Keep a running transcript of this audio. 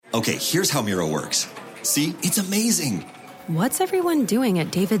Okay, here's how Miro works. See? It's amazing. What's everyone doing at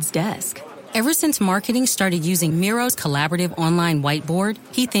David's desk? Ever since marketing started using Miro's collaborative online whiteboard,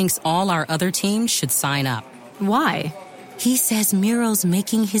 he thinks all our other teams should sign up. Why? He says Miro's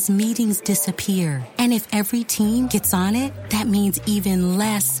making his meetings disappear. And if every team gets on it, that means even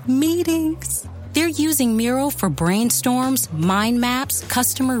less meetings. They're using Miro for brainstorms, mind maps,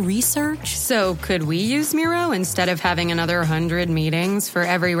 customer research. So could we use Miro instead of having another 100 meetings for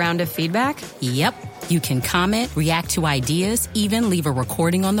every round of feedback? Yep. You can comment, react to ideas, even leave a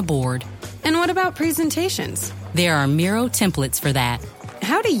recording on the board. And what about presentations? There are Miro templates for that.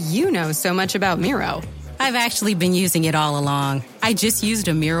 How do you know so much about Miro? I've actually been using it all along. I just used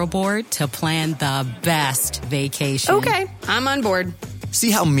a Miro board to plan the best vacation. Okay, I'm on board. See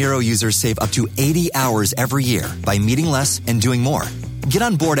how Miro users save up to 80 hours every year by meeting less and doing more. Get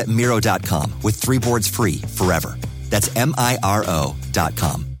on board at Miro.com with 3 boards free forever. That's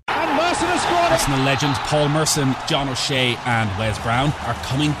MIRO.com. Arsenal legend Paul Merson, John O'Shea and Wes Brown are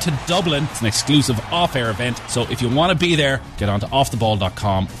coming to Dublin. It's an exclusive off-air event, so if you want to be there, get on to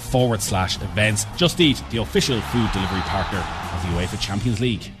offtheball.com/events. Just Eat, the official food delivery partner of the UEFA Champions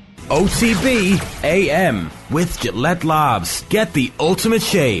League. OTB AM with Gillette Labs. Get the ultimate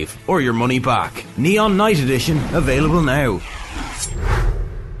shave or your money back. Neon Night Edition available now.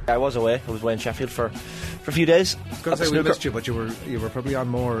 I was away. I was away in Sheffield for a few days. I was going to say we missed you, but you were probably on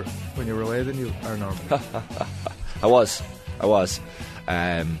more when you were away than you are normally. I was. But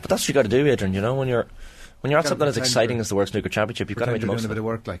that's what you got to do, Adrian. You know, when you're at something as exciting as the World Snooker Championship, you've got to make the most of it. Doing a bit of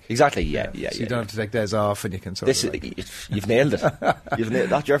work, like exactly. Yeah. So you don't have to take days off, and you can sort of. You've nailed it.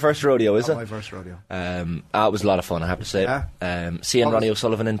 That's your first rodeo, is it? My first rodeo. It was a lot of fun, I have to say. Yeah. Seeing Ronnie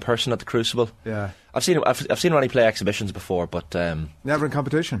O'Sullivan in person at the Crucible. Yeah. I've seen Ronnie play exhibitions before, but never in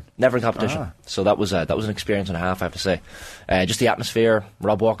competition. Never in competition. So that was an experience and a half, I have to say. Just the atmosphere,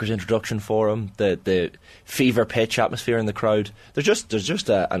 Rob Walker's introduction for him, the fever pitch atmosphere in the crowd. There's just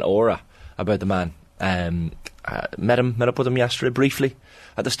an aura about the man. Met up with him yesterday briefly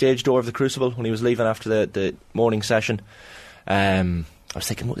at the stage door of the Crucible when he was leaving after the morning session. I was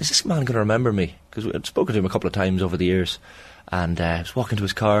thinking, well, is this man going to remember me? Because I'd spoken to him a couple of times over the years, and I was walking to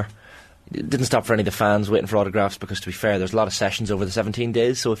his car. Didn't stop for any of the fans waiting for autographs, because to be fair, there's a lot of sessions over the 17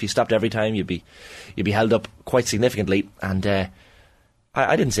 days, so if you stopped every time you'd be held up quite significantly. And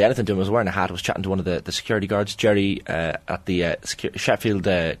I didn't say anything to him. I was wearing a hat. I was chatting to one of the security guards, Jerry, at the Sheffield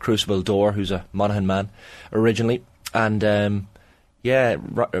Crucible door, who's a Monaghan man originally. And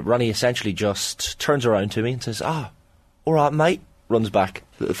Ronnie essentially just turns around to me and says, all right, mate. Runs back,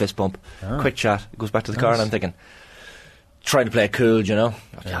 little fist bump, quick chat, goes back to the car, and I'm thinking, trying to play it cool, you know.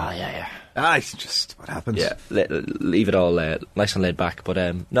 Yeah. It's just what happens. Yeah, leave it all nice and laid back. But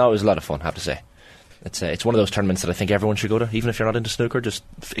no, it was a lot of fun, I have to say. It's one of those tournaments that I think everyone should go to, even if you're not into snooker. Just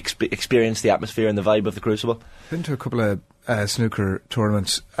experience the atmosphere and the vibe of the Crucible. Been to a couple of snooker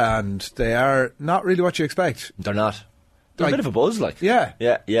tournaments, and they are not really what you expect. They're not. They're a bit of a buzz, like. Yeah.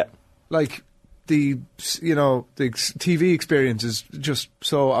 Like the TV experience is just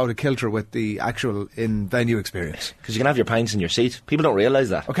so out of kilter with the actual in-venue experience. Because you can have your pints in your seat. People don't realise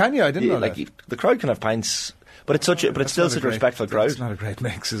that. Oh, can you? I didn't know that. The crowd can have pints, but it's still such a respectful crowd. It's not a great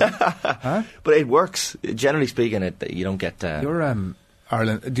mix, is it? Huh? But it works. Generally speaking, you don't get. You're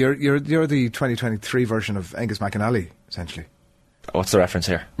Ireland. You're the 2023 version of Angus McAnally, essentially. What's the reference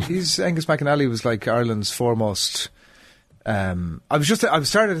here? Angus McAnally was like Ireland's foremost. I was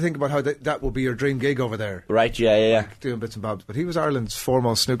starting to think about how that would be your dream gig over there. Right, yeah. Like doing bits and bobs. But he was Ireland's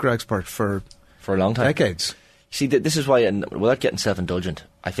foremost snooker expert for a long time. Decades. See, this is why, and without getting self-indulgent,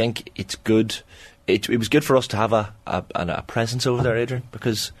 I think it's good. It was good for us to have a presence over there, Adrian,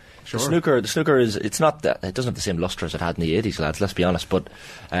 because the snooker is, it's not that, it doesn't have the same lustre as it had in the 80s, lads, let's be honest, but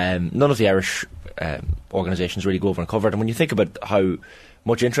none of the Irish organisations really go over and cover it. And when you think about how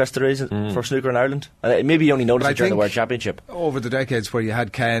much interest there is for snooker in Ireland, and maybe you only noticed it during the World Championship. Over the decades where you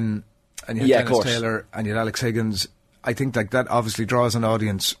had Ken and you had Dennis Taylor and you had Alex Higgins, I think that obviously draws an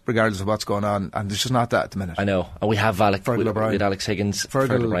audience regardless of what's going on, and there's just not that at the minute. I know, and we have Fergal O'Brien. With Alex Higgins,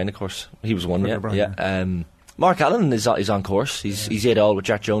 Fergal O'Brien, of course, he was one. Mark Allen is on course. He's 8-all with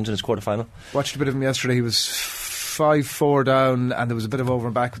Jack Jones in his quarter-final. Watched a bit of him yesterday. He was 5-4 down, and there was a bit of over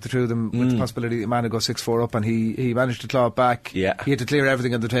and back with the two of them, with the possibility that man would go 6-4 up, and he managed to claw it back. Yeah. He had to clear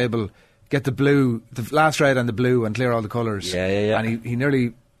everything on the table, get the blue, the last red and the blue, and clear all the colours. Yeah. And he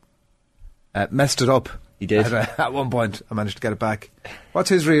nearly messed it up. He did. At one point, I managed to get it back. What's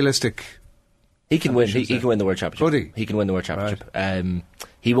his realistic? He can win. He can win the World Championship. Could he? He can win the World Championship. Right.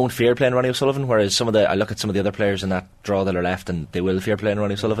 He won't fear playing Ronnie O'Sullivan, whereas I look at some of the other players in that draw that are left, and they will fear playing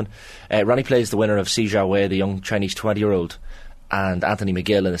Ronnie O'Sullivan. Ronnie plays the winner of Si Jia Wei, the young Chinese 20-year-old, and Anthony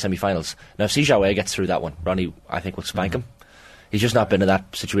McGill in the semi-finals. Now, if Seanie gets through that one, Ronnie, I think, will spank him. He's just not been in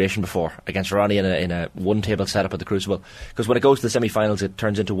that situation before against Ronnie in a one-table setup at the Crucible. Because when it goes to the semi-finals, it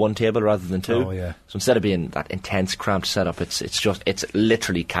turns into one table rather than two. Oh, yeah. So instead of being that intense, cramped setup, it's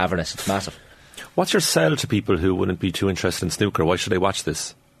literally cavernous. It's massive. What's your sell to people who wouldn't be too interested in snooker? Why should they watch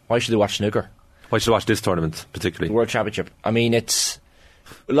this? Why should they watch snooker? Why should they watch this tournament, particularly? The World Championship. I mean, it's...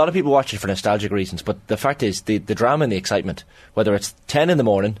 A lot of people watch it for nostalgic reasons, but the fact is, the drama and the excitement, whether it's 10 in the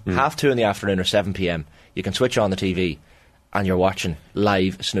morning, 2:30 in the afternoon, or 7 p.m, you can switch on the TV and you're watching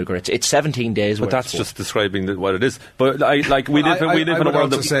live snooker. It's 17 days. But that's just describing what it is. But we live in a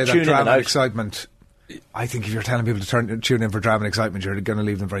world of say that drama and excitement. I think if you're telling people to tune in for drama and excitement, you're going to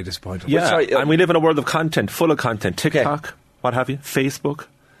leave them very disappointed. Yeah, and we live in a world of content, full of content. TikTok, what have you, Facebook,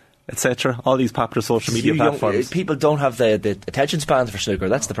 etc. All these popular social media platforms. People don't have the attention spans for snooker.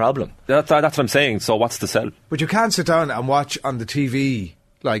 That's the problem. That's what I'm saying. So what's the sell? But you can't sit down and watch on the TV.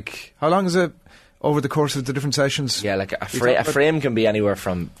 Like, how long is it over the course of the different sessions? Yeah, like a frame can be anywhere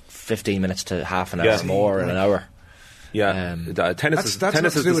from 15 minutes to half an hour or more in an hour. Yeah, tennis is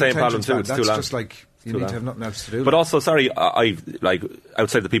the same problem too. It's too long. That's just like you need to have nothing else to do. But also, sorry, I like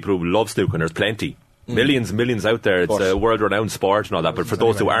outside the people who love snooker, and there's plenty. Millions and millions out there. It's a world-renowned sport and all that. But for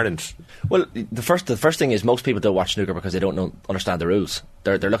those who aren't, well, the first thing is most people don't watch snooker because they don't understand the rules.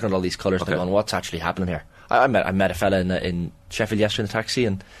 They're looking at all these colours and going, "What's actually happening here?" I met a fella in Sheffield yesterday in the taxi,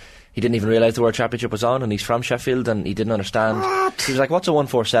 and he didn't even realise the World Championship was on, and he's from Sheffield, and he didn't understand. What? He was like, "What's a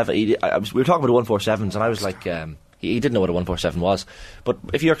 147?" We were talking about the 147s, and I was like, he didn't know what a 147 was. But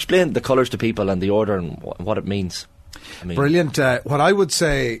if you explain the colours to people and the order and what it means, I mean, brilliant. What I would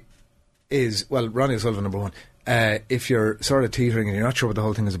say is, well, Ronnie O'Sullivan, number one. If you're sort of teetering and you're not sure what the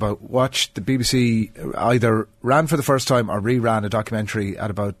whole thing is about, watch the BBC either ran for the first time or re-ran a documentary at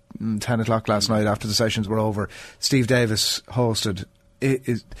about 10 o'clock last night after the sessions were over. Steve Davis hosted.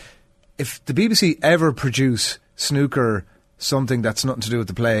 If the BBC ever produce snooker something that's nothing to do with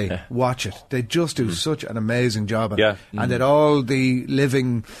the play, watch it. They just do such an amazing job. And that all the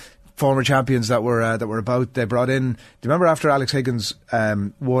living former champions that were about, they brought in. Do you remember after Alex Higgins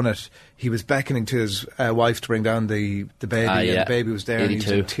won it, he was beckoning to his wife to bring down the baby, and the baby was there, 82. And he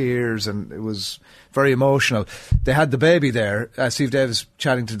was in tears, and it was very emotional. They had the baby there, Steve Davis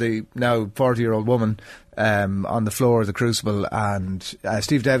chatting to the now 40-year-old woman on the floor of the Crucible, and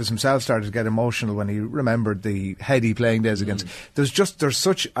Steve Davis himself started to get emotional when he remembered the heady playing days against. There's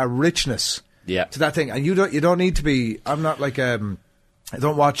such a richness to that thing, and you don't need to be. I'm not like I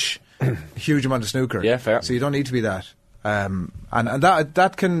don't watch a huge amount of snooker. Yeah, fair. So you don't need to be that. And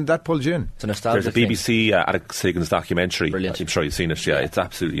that pulls you in. It's a nostalgic There's a BBC Alex Higgins documentary. Brilliant. I'm sure you've seen it. Yeah, it's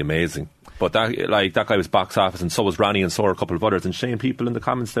absolutely amazing. But that guy was box office, and so was Ronnie, and so were a couple of others. And Shane, people in the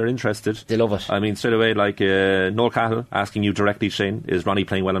comments, they're interested. They love it. I mean, straight away, like Noel Cahill asking you directly, Shane, is Ronnie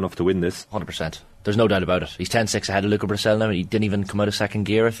playing well enough to win this? 100%. There's no doubt about it. He's 10-6 ahead of Luca Bracel now. He didn't even come out of second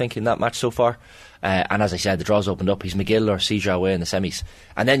gear, I think, in that match so far. And as I said, the draws opened up. He's McGill or Seanie in the semis.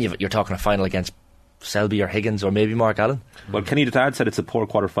 And then you're talking a final against Selby or Higgins or maybe Mark Allen. Well, Kenny the Dad said it's a poor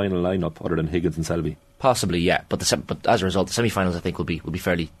quarter-final lineup other than Higgins and Selby. Possibly, yeah. But as a result, the semi-finals I think will be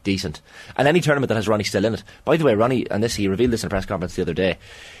fairly decent. And any tournament that has Ronnie still in it. By the way, Ronnie, and he revealed this in a press conference the other day.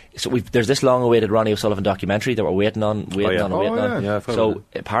 So there's this long-awaited Ronnie O'Sullivan documentary that we're waiting on. Yeah, so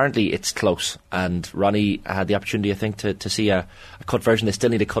apparently it's close, and Ronnie had the opportunity, I think, to see a cut version. They still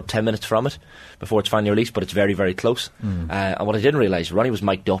need to cut 10 minutes from it before it's finally released, but it's very, very close. And what I didn't realise, Ronnie was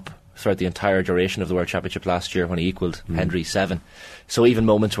mic'd up throughout the entire duration of the World Championship last year when he equalled Hendry's 7. So even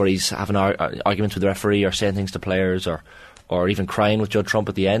moments where he's having arguments with the referee or saying things to players or even crying with Judd Trump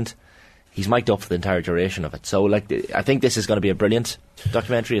at the end, he's mic'd up for the entire duration of it. So I think this is going to be a brilliant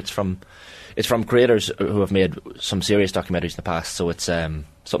documentary. It's from creators who have made some serious documentaries in the past, so it's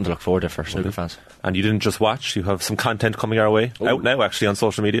something to look forward to for snooker fans. And you didn't just watch, you have some content coming our way out now actually on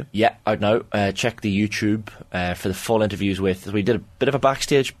social media. Yeah, out now. Check the YouTube for the full interviews we did a bit of a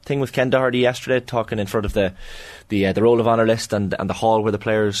backstage thing with Ken Doherty yesterday, talking in front of the Roll of Honour list and the hall where the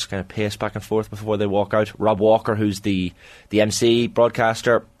players kind of pace back and forth before they walk out. Rob Walker, who's the MC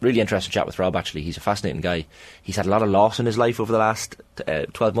broadcaster, really interesting chat with Rob actually. He's a fascinating guy. He's had a lot of loss in his life over the last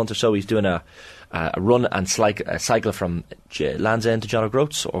 12 months or so. He's doing a run and cycle from Land's End to John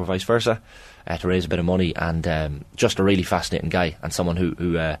O'Groats or vice versa to raise a bit of money, and just a really fascinating guy and someone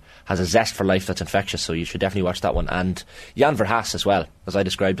who has a zest for life that's infectious, so you should definitely watch that one. And Jan Verhaas as well, as I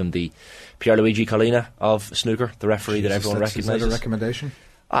described him, the Pierluigi Collina of snooker, the referee that everyone recognises. Is that a recommendation?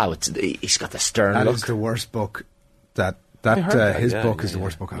 He's got the stern that look. Is the worst book that his book is the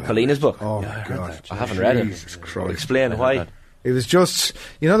worst book. Collina's book? Oh my God, I haven't read it. Christ. Explain why. It was just,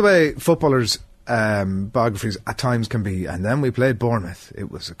 you know the way footballers biographies at times can be. And then we played Bournemouth. It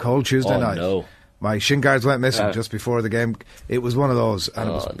was a cold Tuesday night. No. My shin guards went missing just before the game. It was one of those, and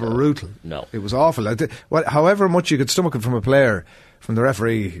it was brutal. No. It was awful. However much you could stomach it from a player, from the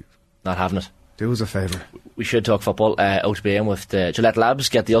referee, not having it. Do us a favour. We should talk football. OTB with the Gillette Labs.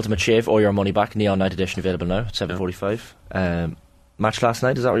 Get the ultimate shave or your money back. Neon Night Edition available now at 7:45. Match last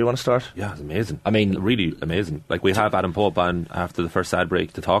night, is that where you want to start? Yeah, it's amazing. I mean, really amazing. Like, we have Adam Pope on after the first ad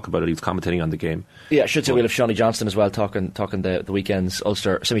break to talk about it. He's commentating on the game. Yeah, I should say we'll have Seanie Johnston as well talking the weekend's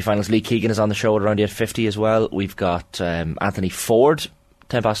Ulster semi-finals. Lee Keegan is on the show at around 8:50 as well. We've got Anthony Forde,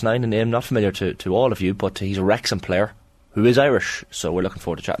 9:10, a name not familiar to all of you, but he's a Wrexham player who is Irish, so we're looking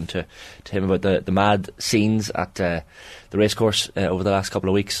forward to chatting to him about the mad scenes at the racecourse over the last couple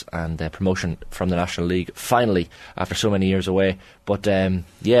of weeks, and promotion from the National League finally after so many years away. But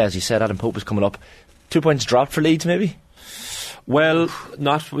as you said, Adam Pope is coming up. 2 points dropped for Leeds, maybe? Well,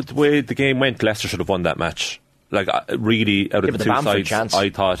 not with the way the game went. Leicester should have won that match. Like, really, out of the two sides, chance. I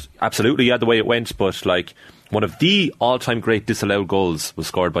thought absolutely, the way it went, but like, one of the all-time great disallowed goals was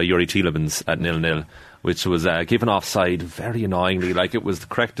scored by Yuri Tielemans at 0-0, which was given offside very annoyingly. Like, it was the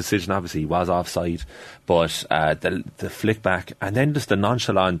correct decision, obviously he was offside, but the flick back, and then just the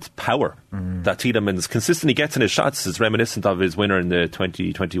nonchalant power that Tielemans consistently gets in his shots is reminiscent of his winner in the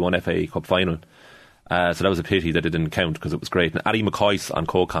 2021 FA Cup final. So that was a pity that it didn't count, because it was great. And Adi McCoy's on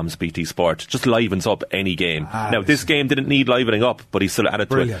Co-Com's BT Sport just livens up any game. Now, this game didn't need livening up, but he still added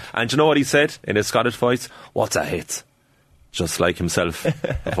to it. And do you know what he said in his Scottish voice? What's a hit? Just like himself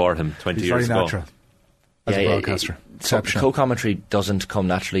before him 20 years ago. Natural. As a broadcaster. Co-commentary doesn't come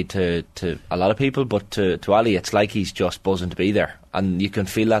naturally to a lot of people, but to Ali, it's like he's just buzzing to be there, and you can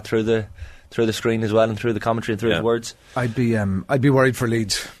feel that through the screen as well, and through the commentary and through his words. I'd be worried for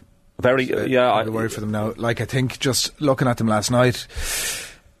Leeds. I'd be worried for them now. Like, I think just looking at them last night,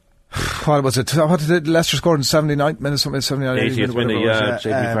 what was it? What did Leicester scored in 79 minutes? 79, 80th minute,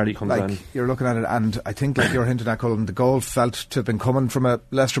 JP Vardy comes on. You're looking at it, and I think, like you're hinting at, Colin, the goal felt to have been coming from a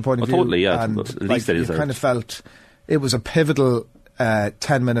Leicester point of view. Totally, yeah. And at least it is. You kind of felt it was a pivotal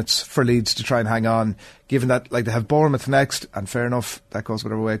 10 minutes for Leeds to try and hang on, given that, like, they have Bournemouth next, and fair enough, that goes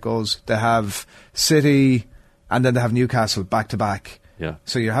whatever way it goes. They have City, and then they have Newcastle back to back. Yeah.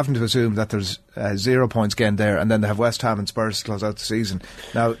 So you're having to assume that there's 0 points gained there, and then they have West Ham and Spurs to close out the season.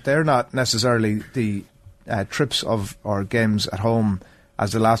 Now, they're not necessarily the trips or games at home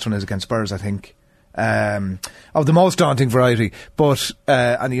as the last one is against Spurs, I think, of the most daunting variety. But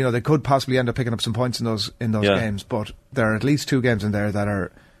and they could possibly end up picking up some points in those games. But there are at least 2 games in there that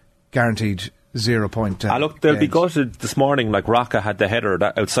are guaranteed 0 point. Look, they'll be gutted this morning. Like, Rocca had the header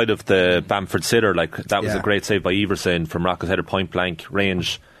that outside of the Bamford sitter. Like, that was a great save by Everson from Rocca's header, point blank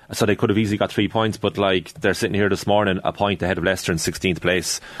range. So they could have easily got 3 points, but like, they're sitting here this morning a point ahead of Leicester in 16th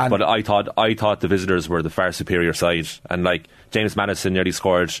place. But I thought the visitors were the far superior side, and like, James Maddison nearly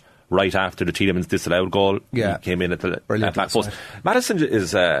scored right after the Tielemans disallowed goal. Yeah, he came in at the back post. Maddison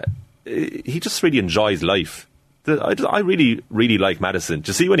is he just really enjoys life. I really, really like Maddison. Do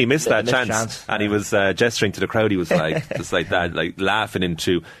you see when he missed that chance and he was gesturing to the crowd? He was like, just like that, like laughing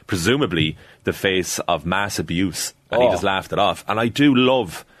into presumably the face of mass abuse, and he just laughed it off. And I do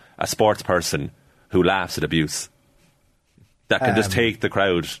love a sports person who laughs at abuse, that can just take the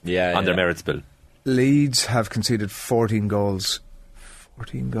crowd on their merits bill. Leeds have conceded 14 goals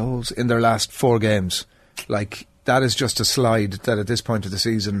in their last 4 games. Like, that is just a slide that at this point of the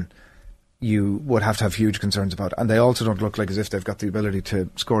season you would have to have huge concerns about, and they also don't look like as if they've got the ability to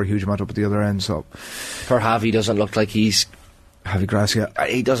score a huge amount up at the other end. So for Javi, doesn't look like he's Javi Gracia.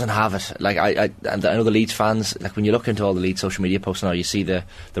 He doesn't have it. Like, I know the Leeds fans, like, when you look into all the Leeds social media posts now, you see the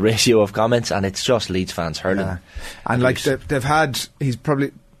ratio of comments, and it's just Leeds fans hurling. And like, he's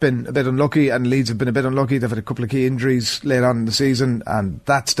probably been a bit unlucky, and Leeds have been a bit unlucky. They've had a couple of key injuries late on in the season, and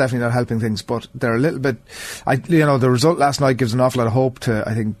that's definitely not helping things. But they're a little bit, the result last night gives an awful lot of hope to,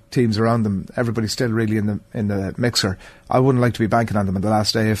 I think, teams around them. Everybody's still really in the mixer. I wouldn't like to be banking on them on the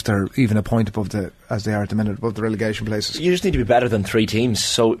last day if they're even a point above as they are at the minute, above the relegation places. You just need to be better than 3 teams.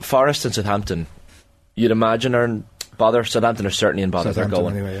 So Forest and Southampton, you'd imagine, are in bother. Southampton are certainly in bother. They're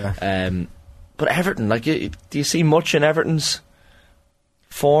going anyway. Yeah. But Everton, like, do you see much in Everton's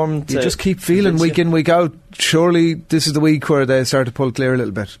form? You just keep feeling week in, week out. Surely this is the week where they start to pull clear a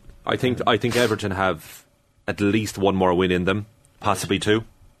little bit. I think Everton have at least 1 more win in them, possibly 2.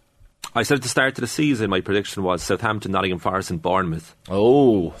 I said at the start of the season my prediction was Southampton, Nottingham Forest and Bournemouth.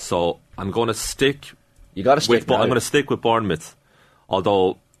 Oh, so I'm going to stick. You got to stick. I'm going to stick with Bournemouth,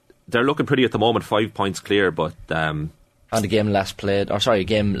 although they're looking pretty at the moment, 5 points clear, but and a game less played, played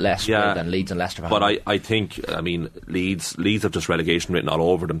than Leeds and Leicester. But I think, Leeds have just relegation written all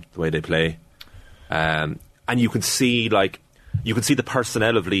over them, the way they play. and you can see the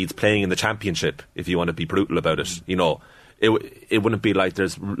personnel of Leeds playing in the Championship. If you want to be brutal about it, you know, it wouldn't be like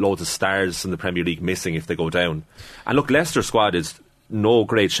there's loads of stars in the Premier League missing if they go down. And look, Leicester's squad is no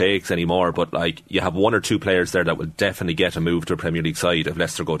great shakes anymore, but like you have one or two players there that will definitely get a move to a Premier League side if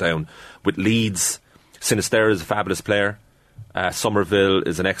Leicester go down. With Leeds, Sinisterra is a fabulous player. Somerville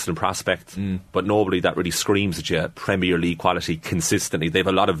is an excellent prospect, but nobody that really screams at you Premier League quality consistently. They have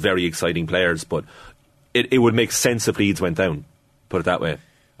a lot of very exciting players, but it would make sense if Leeds went down, put it that way.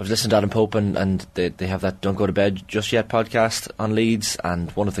 I was listening to Adam Pope and they have that Don't Go to Bed Just Yet podcast on Leeds,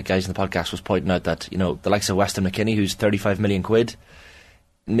 and one of the guys in the podcast was pointing out that, you know, the likes of Weston McKennie, who's 35 million quid,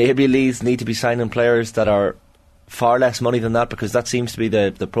 maybe Leeds need to be signing players that are far less money than that, because that seems to be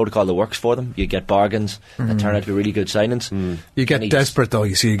the protocol that works for them. You get bargains that turn out to be really good signings. You get desperate though,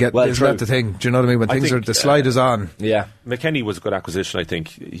 you see. Isn't that the thing? Do you know what I mean? When the slide is on. Yeah. McKennie was a good acquisition, I think.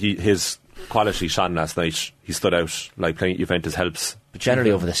 His quality shone last night. He stood out. Like, playing at Juventus helps. But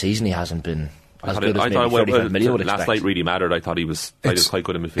generally over the season he hasn't been as good as maybe 35 million would expect. Last night really mattered. I thought he was quite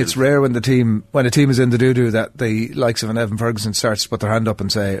good in midfield. It's rare when a team is in the doo-doo that the likes of an Evan Ferguson starts to put their hand up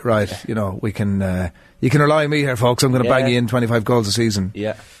and say, right, you know, we can you can rely on me here, folks. I'm going to bang you in 25 goals a season.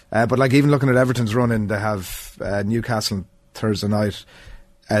 Yeah. But like, even looking at Everton's run in, they have Newcastle Thursday night.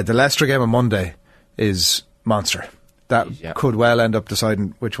 The Leicester game on Monday is monster. That could well end up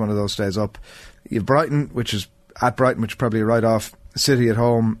deciding which one of those stays up. You have Brighton, which is probably a write-off. City at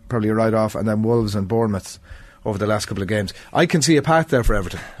home, probably a write-off, and then Wolves and Bournemouth over the last couple of games. I can see a path there for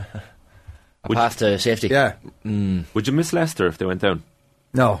Everton. A path to safety? Yeah. Would you miss Leicester if they went down?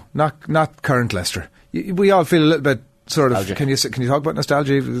 No, not current Leicester. We all feel a little bit sort of... Nostalgia. Can you talk about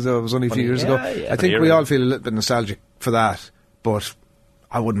nostalgia? It was only a few years ago. I think we all feel a little bit nostalgic for that, but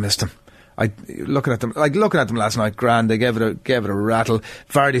I wouldn't miss them. Looking at them last night, grand. They gave it a rattle.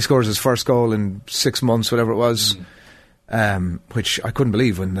 Vardy scores his first goal in 6 months, whatever it was. Which I couldn't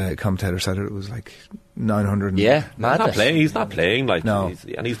believe when the commentator said it was like 900. Yeah, madness. He's not playing. Like, no.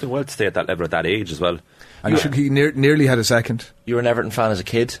 And he's doing well to stay at that level at that age as well. And he nearly had a second. You were an Everton fan as a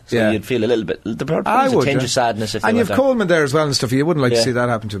kid, so you'd feel a little bit. There's a tinge of sadness if they and went you've down. Coleman there as well and stuff. You wouldn't like to see that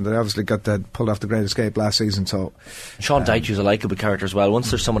happen to him. They obviously pulled off the Great Escape last season. So Sean Dyche, who's a likeable character as well.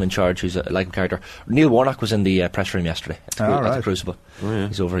 Once there's someone in charge who's a likeable character. Neil Warnock was in the press room yesterday at the Crucible. Oh, yeah.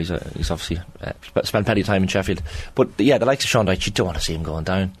 He's over. He's obviously spent plenty of time in Sheffield. But yeah, the likes of Sean Dyche, you don't want to see him going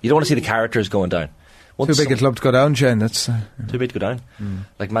down. You don't want to see the characters going down. Too big a club to go down, Shane. That's too big to go down.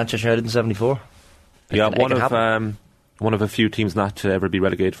 Like Manchester United in '74. Yeah, one of a few teams not to ever be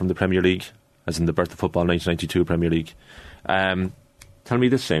relegated from the Premier League, as in the birth of football, 1992 Premier League. Tell me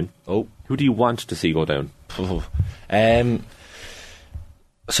this, Shane. Oh, who do you want to see go down?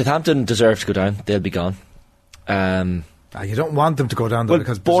 Southampton deserve to go down. They'll be gone. You don't want them to go down though,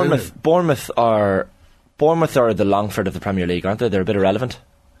 because Bournemouth are the Longford of the Premier League, aren't they? They're a bit irrelevant.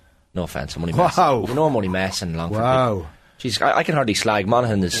 No offence, I'm only messing. Wow. You know I'm only messing Longford. Wow. Jeez, I can hardly slag.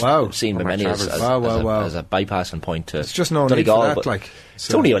 Monaghan is seen by many as a bypassing point to it's just no need for that, like.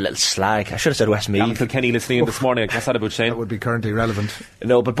 It's only a little slag. I should have said Westmeath. Kilkenny listening in this morning. I guess that about Shane. That would be currently relevant.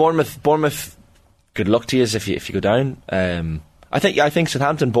 No, but Bournemouth. Good luck to you if you go down. I think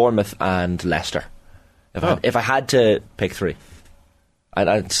Southampton, Bournemouth, and Leicester. If I had to pick three,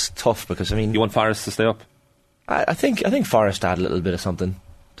 it's tough because you want Forest to stay up. I think Forest add a little bit of something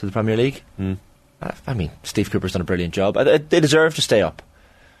to the Premier League. Steve Cooper's done a brilliant job. They deserve to stay up.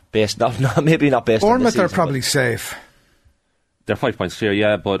 Maybe not based. Bournemouth on are probably safe. They're 5 points clear,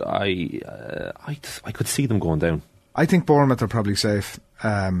 yeah, but I could see them going down. I think Bournemouth are probably safe.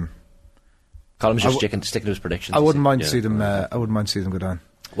 Colum's just sticking to his predictions. I wouldn't mind to see them. I wouldn't mind to see them go down.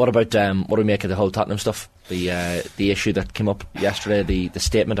 What about what do we make of the whole Tottenham stuff? The issue that came up yesterday, the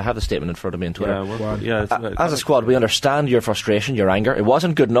statement. I have the statement in front of me on Twitter. As a squad, we understand your frustration, your anger. It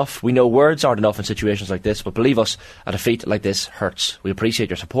wasn't good enough. We know words aren't enough in situations like this, but believe us, a defeat like this hurts. We appreciate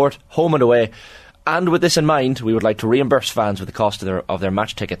your support, home and away. And with this in mind, we would like to reimburse fans with the cost of their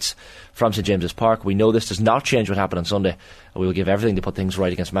match tickets from St James's Park. We know this does not change what happened on Sunday, and we will give everything to put things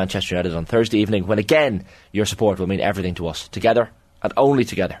right against Manchester United on Thursday evening, when again your support will mean everything to us. Together, and only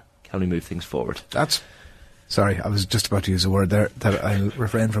together, can we move things forward. Sorry, I was just about to use a word there that I'll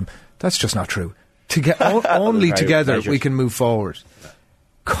refrain from. That's just not true. Only together we can move forward.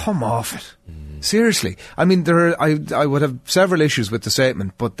 Come off it. Seriously. I mean, I would have several issues with the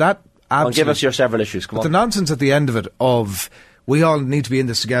statement, but that give us your several issues. Come on. The nonsense at the end of it of we all need to be in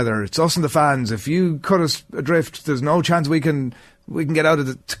this together. It's us and the fans. If you cut us adrift, there's no chance we can get out of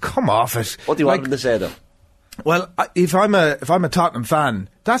it. Come off it. What do you want them to say though? Well, if I'm a Tottenham fan,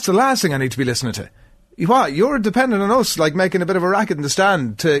 that's the last thing I need to be listening to. What? You're dependent on us, like making a bit of a racket in the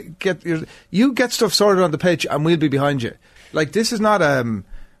stand to get you get stuff sorted on the pitch, and we'll be behind you. Like, this is not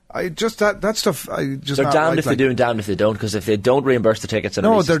that stuff. They're damned if they do and damned if they don't. Because if they don't reimburse the tickets, and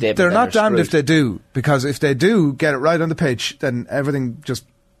no, they're not damned if they do. Because if they do get it right on the pitch, then everything just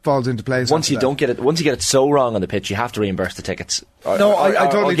falls into place. Once you get it so wrong on the pitch, you have to reimburse the tickets. I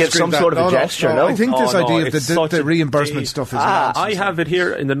totally give some sort of a gesture. I think this idea of the reimbursement stuff is nonsense. I have it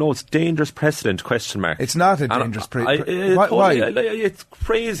here in the notes. Dangerous precedent ? It's not a dangerous precedent. Why? It's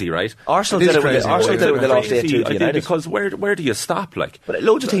crazy, right? Arsenal did it with they lost 8-2 to United. Because where do you stop? Like, but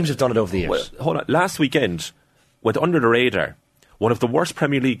loads of teams have done it over the years. Well, hold on. Last weekend went under the radar. One of the worst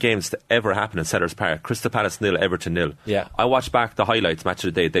Premier League games to ever happen in Sellers Park. Crystal Palace 0, Everton 0. Yeah. I watched back the highlights, match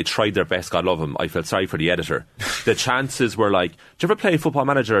of the day. They tried their best, God love them. I felt sorry for the editor. The chances were like, do you ever play Football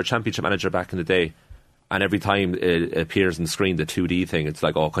Manager or Championship Manager back in the day? And every time it appears on screen, the 2D thing, it's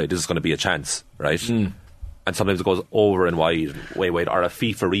like, okay, this is going to be a chance, right? And sometimes it goes over and wide, wait, or a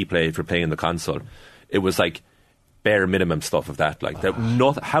FIFA replay if you're playing the console. It was like bare minimum stuff of that. Like,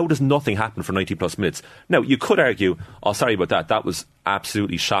 how does nothing happen for 90 plus minutes? Now, you could argue, oh, sorry about that. That was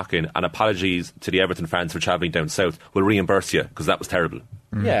absolutely shocking. And apologies to the Everton fans for travelling down south. We'll reimburse you because that was terrible.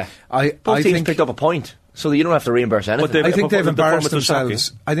 Yeah. Both teams picked up a point, so that you don't have to reimburse anything. I think they've embarrassed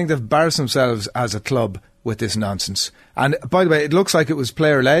themselves. I think they've embarrassed themselves as a club with this nonsense. And by the way, it looks like it was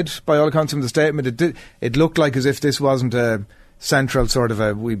player-led by all accounts from the statement. It looked like as if this wasn't a central sort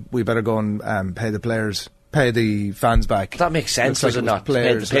of we better go and pay the players, pay the fans back. That makes sense, does it not?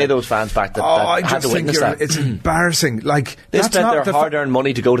 Players, pay those fans back that had to witness that. It's embarrassing. Like, they spent their hard-earned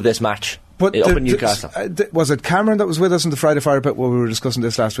money to go to this match. But up in Newcastle. Was it Cameron that was with us in the Friday Fire Pit where we were discussing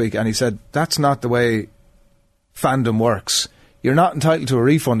this last week, and he said that's not the way fandom works. You're not entitled to a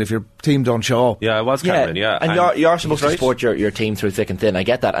refund if your team don't show up. Yeah, it was Cameron, And you're supposed to support your team through thick and thin. I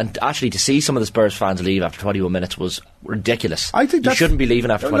get that. And actually, to see some of the Spurs fans leave after 21 minutes was ridiculous. I think you shouldn't be leaving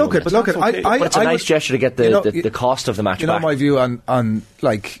after 21 minutes. But it's a nice gesture to get the cost of the match back. You know my view on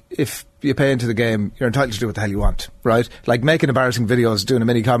like, if you pay into the game, you're entitled to do what the hell you want, right? Like, making embarrassing videos, doing a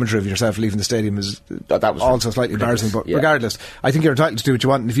mini commentary of yourself leaving the stadium is that was also slightly embarrassing. But regardless, I think you're entitled to do what you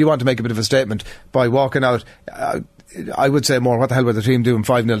want. And if you want to make a bit of a statement by walking out, I would say more, what the hell were the team doing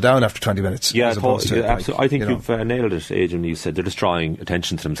 5-0 down after 20 minutes? Yeah, absolutely. I think you've nailed it, Adrian. You said they're just drawing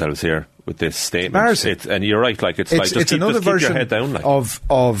attention to themselves here with this statement. And you're right, like, it's like, just keep your head down. Like. Of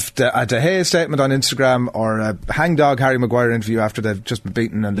a De Gea statement on Instagram, or a hangdog Harry Maguire interview after they've just been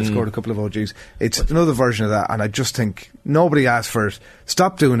beaten and they've scored a couple of OGs. It's another version of that, and I just think nobody asked for it.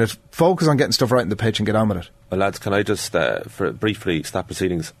 Stop doing it. Focus on getting stuff right in the pitch and get on with it. Well, lads, can I just briefly stop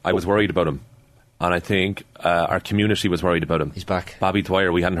proceedings? I was worried about him. And I think our community was worried about him. He's back. Bobby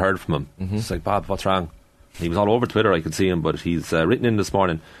Dwyer, we hadn't heard from him. It's like, Bob, what's wrong? He was all over Twitter, I could see him, but he's written in this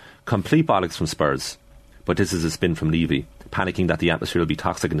morning, complete bollocks from Spurs. But this is a spin from Levy, panicking that the atmosphere will be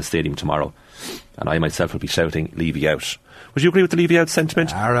toxic in the stadium tomorrow. And I myself will be shouting, Levy out. Would you agree with the Levy out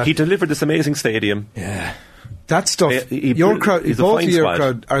sentiment? He delivered this amazing stadium. Yeah. That stuff, your crowd, both of your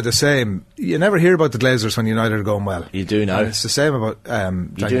crowd are the same. You never hear about the Glazers when United are going well. You do now. And it's the same about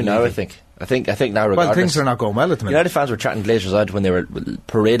you do now, Levy. I think now, regardless. Well, things are not going well at the minute. United fans were chatting Glazers out when they were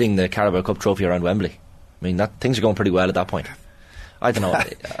parading the Carabao Cup trophy around Wembley. I mean, things are going pretty well at that point. I don't know.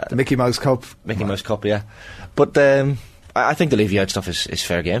 The Mickey Mouse Cup. Mickey Mouse Cup, yeah. But I think the Levy out stuff is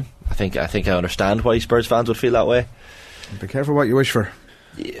fair game. I think I understand why Spurs fans would feel that way. Be careful what you wish for.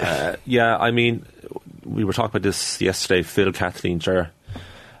 Yeah, I mean, we were talking about this yesterday, Phil, Kathleen, Ger,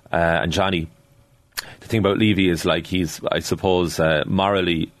 and Johnny. The thing about Levy is, like, he's, I suppose,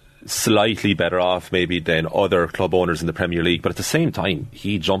 morally slightly better off maybe than other club owners in the Premier League, but at the same time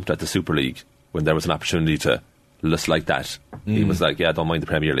he jumped at the Super League when there was an opportunity to list like that. He was like, yeah, I don't mind the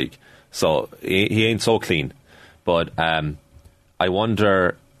Premier League, so he ain't so clean. But I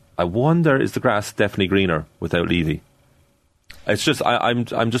wonder is the grass definitely greener without Levy? It's just I'm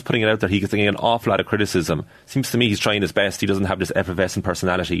just putting it out there. He's getting an awful lot of criticism. Seems to me he's trying his best. He doesn't have this effervescent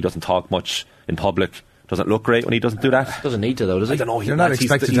personality. He doesn't talk much in public. Doesn't look great when he doesn't do that. Doesn't need to, though, does he? I don't know. You're not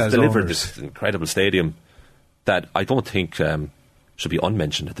expected to. He's delivered this incredible stadium that I don't think should be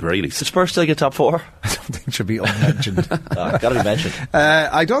unmentioned at the very least. Did Spurs still get top four? I don't think it should be unmentioned. Got to be mentioned.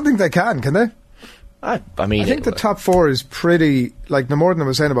 I don't think they can they? I mean, I think the top four is pretty, like, no more than I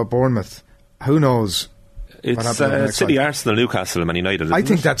was saying about Bournemouth. Who knows? It's City, Arsenal, Newcastle, Man United. I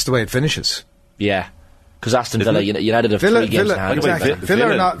think that's the way it finishes. Yeah, because Aston Villa, United have 3 games in hand. Exactly.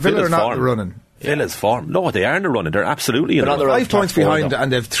 Villa are not running. Villa's form. No, they aren't running. They're absolutely in the run. 5 points behind,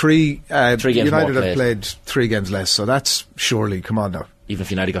 and they've 3 games United have played 3 games less, so that's surely, come on now. Even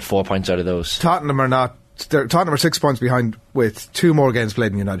if United got 4 points out of those. Tottenham are not Tottenham are 6 points behind with 2 more games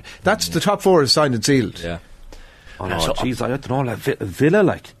played in United. That's the top 4 is signed and sealed. Yeah. Oh no, jeez, I don't know. Like,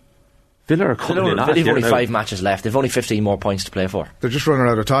 Villa are coming in. They've only 5 matches left. They've only 15 more points to play for. They're just running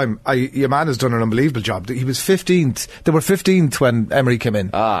out of time. Your man has done an unbelievable job. He was 15th. They were 15th when Emery came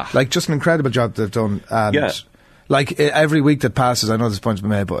in. Like, just an incredible job they've done. And like, every week that passes, I know this point's been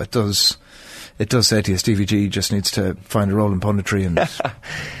made, but it does say to you, Stevie G just needs to find a role in punditry. And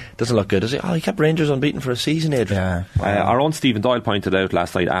doesn't look good, does he? Oh, he kept Rangers unbeaten for a season, Adrian. Yeah. Our own Stephen Doyle pointed out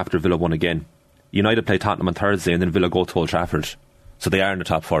last night after Villa won again, United play Tottenham on Thursday and then Villa go to Old Trafford, so they are in the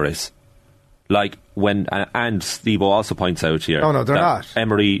top 4 race. Like, when, and Steve-O also points out here, oh no, they're not.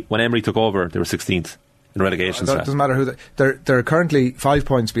 When Emery took over, they were 16th in relegation. It doesn't matter who they're currently 5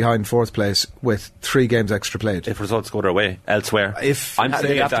 points behind 4th place with 3 games extra played. If results go their way elsewhere, I'm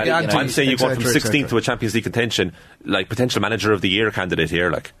saying you go from 16th to a Champions League contention, like potential manager of the year candidate here,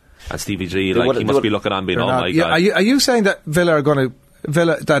 like, and Stevie G, like, he must be looking on being, oh my God. Are you saying that Villa are going to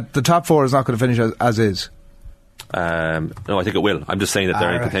that the top 4 is not going to finish as is? No, I think it will. I'm just saying that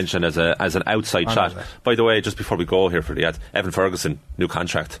they're in contention as an outside shot. By the way, just before we go here for the ads, Evan Ferguson, new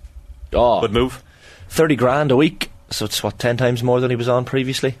contract. Good move. 30 grand a week, so it's 10 times more than he was on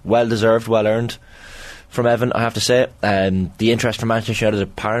previously. Well deserved, well earned from Evan, I have to say. The interest from Manchester United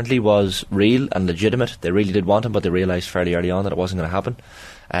apparently was real and legitimate. They really did want him, but they realised fairly early on that it wasn't going to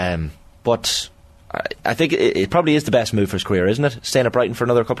happen. But I think it probably is the best move for his career, isn't it? Staying at Brighton for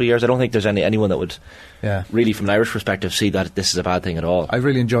another couple of years. I don't think there's anyone that would really, from an Irish perspective, see that this is a bad thing at all. I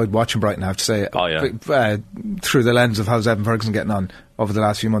really enjoyed watching Brighton, I have to say. Through the lens of how's Evan Ferguson getting on over the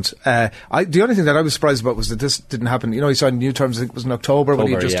last few months. The only thing that I was surprised about was that this didn't happen. You know, he signed new terms, I think it was in October when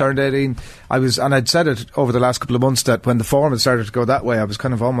he just turned 18. And I'd said it over the last couple of months that when the form had started to go that way, I was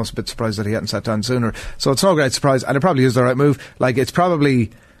kind of almost a bit surprised that he hadn't sat down sooner. So it's no great surprise, and it probably is the right move. Like, it's probably,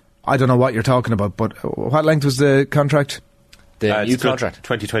 I don't know what you're talking about, but what length was the contract? The new contract?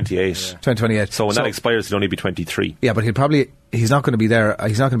 2028. 2028. So when that expires, he'll only be 23. Yeah, but he's not going to be there.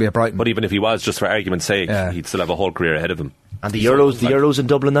 He's not going to be at Brighton. But even if he was, just for argument's sake, he'd still have a whole career ahead of him. And the Euros in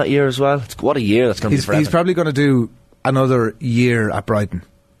Dublin that year as well. What a year that's going to be for Evan. He's probably going to do another year at Brighton.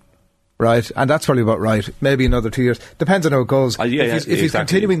 Right? And that's probably about right. Maybe another 2 years. Depends on how it goes. If he's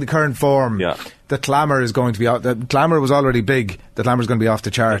continuing the current form, the clamour is going to be out. The clamour was already big. The clamour is going to be off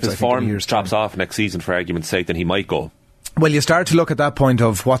the charts. If his form drops off next season, for argument's sake, then he might go. Well, you start to look at that point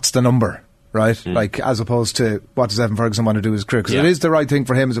of what's the number, right? Like, as opposed to what does Evan Ferguson want to do with his career? Because it is the right thing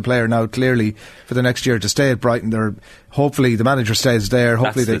for him as a player now, clearly, for the next year to stay at Brighton. Hopefully the manager stays there.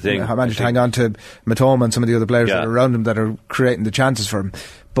 Hopefully they manage to hang on to Matoma and some of the other players that are around him that are creating the chances for him.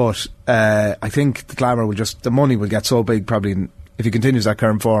 But I think the clamour the money will get so big probably, if he continues that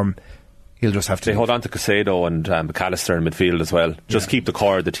current form, he'll just have to... They hold on to Caicedo and McAllister in midfield as well. Just keep the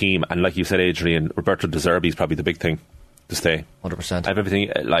core of the team, and like you said, Adrian, Roberto De Zerbi is probably the big thing to stay. 100%. Have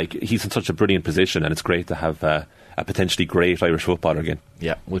everything, like, he's in such a brilliant position, and it's great to have a potentially great Irish footballer again.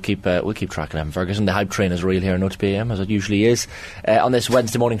 Yeah, we'll keep tracking Evan Ferguson. The hype train is real here on OTB AM, as it usually is. On this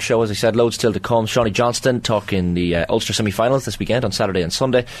Wednesday morning show, as I said, loads still to come. Seanie Johnston talking the Ulster semi-finals this weekend on Saturday and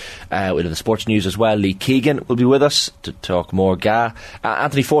Sunday. We'll have the sports news as well. Lee Keegan will be with us to talk more GA.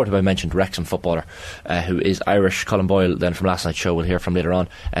 Anthony Forde, who I mentioned, Wrexham footballer, who is Irish. Colin Boyle, then from last night's show, we'll hear from later on.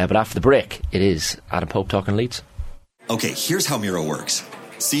 But after the break, it is Adam Pope talking Leeds. Okay, here's how Miro works.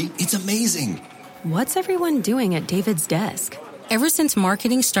 See, it's amazing. What's everyone doing at David's desk? Ever since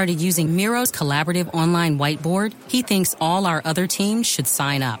marketing started using Miro's collaborative online whiteboard, he thinks all our other teams should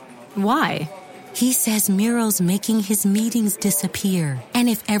sign up. Why? He says Miro's making his meetings disappear. And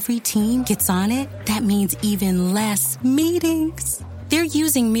if every team gets on it, that means even less meetings. They're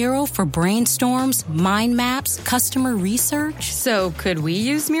using Miro for brainstorms, mind maps, customer research. So could we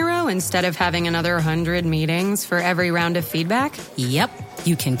use Miro instead of having another 100 meetings for every round of feedback? Yep.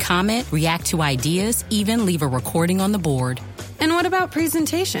 You can comment, react to ideas, even leave a recording on the board. And what about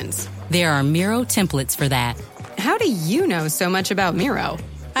presentations? There are Miro templates for that. How do you know so much about Miro?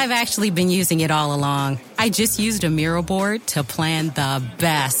 I've actually been using it all along. I just used a Miro board to plan the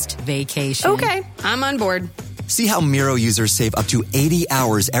best vacation. Okay, I'm on board. See how Miro users save up to 80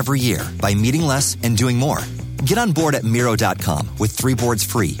 hours every year by meeting less and doing more. Get on board at Miro.com with 3 boards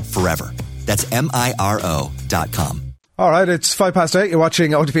free forever. That's MIRO.com. All right, it's 8:05. You're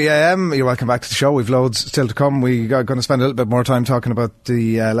watching OTB AM. You're welcome back to the show. We've loads still to come. We are going to spend a little bit more time talking about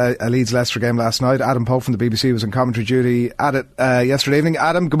the Leeds-Leicester game last night. Adam Pope from the BBC was in commentary duty at it yesterday evening.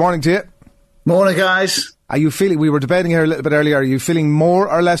 Adam, good morning to you. Morning, guys. Are you feeling, we were debating here a little bit earlier, are you feeling more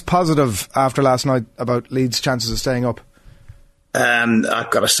or less positive after last night about Leeds' chances of staying up?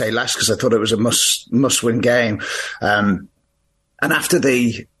 I've got to say less, because I thought it was a must-win game. And after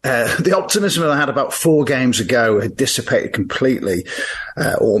the optimism I had about 4 games ago had dissipated completely,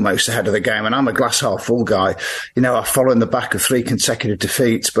 almost ahead of the game. And I'm a glass half full guy. I follow in the back of 3 consecutive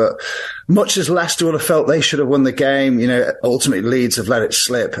defeats. But much as Leicester would have felt they should have won the game, ultimately Leeds have let it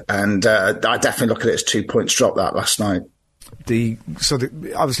slip. And I definitely look at it as 2 points drop that last night.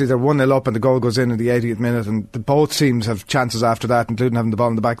 Obviously they're 1-0 up and the goal goes in the 80th minute, and both teams have chances after that, including having the ball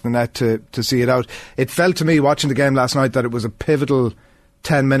in the back of the net to see it out. It felt to me, watching the game last night, that it was a pivotal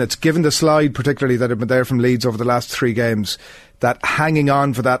 10 minutes, given the slide particularly that had been there from Leeds over the last 3 games, that hanging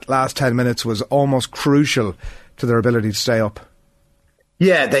on for that last 10 minutes was almost crucial to their ability to stay up.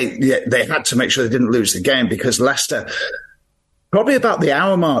 Yeah, they had to make sure they didn't lose the game, because Leicester, probably about the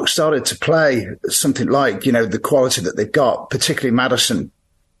hour mark, started to play something like, the quality that they've got, particularly Maddison.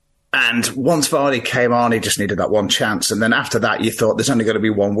 And once Vardy came on, he just needed that one chance. And then after that, you thought there's only going to be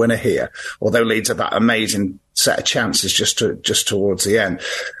one winner here, although Leeds had that amazing set of chances just towards the end.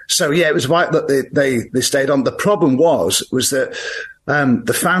 So, yeah, it was right that they stayed on. The problem was that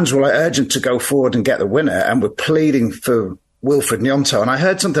the fans were urgent to go forward and get the winner, and were pleading for Wilfred Gnonto. And I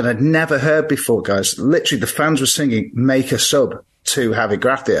heard something I'd never heard before, guys. Literally, the fans were singing, "Make a sub" to Javi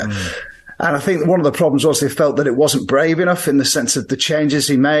Gracia. And I think one of the problems was they felt that it wasn't brave enough, in the sense of the changes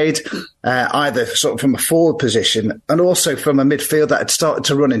he made, either sort of from a forward position and also from a midfield that had started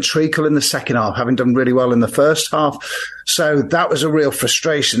to run in treacle in the second half, having done really well in the first half. So that was a real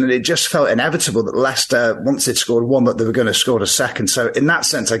frustration, and it just felt inevitable that Leicester, once they'd scored one, that they were going to score a second. So in that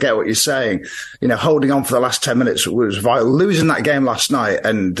sense, I get what you're saying. Holding on for the last 10 minutes was vital. Losing that game last night,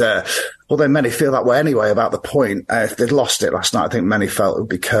 and although many feel that way anyway about the point, if they'd lost it last night, I think many felt it would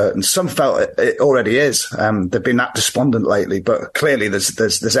be curtains. Some felt it already is. They've been that despondent lately, but clearly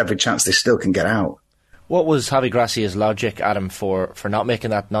there's every chance they still can get out. What was Javi Gracia's logic, Adam, for not making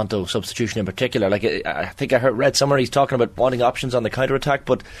that Gnonto substitution in particular? I think I read somewhere he's talking about wanting options on the counter-attack,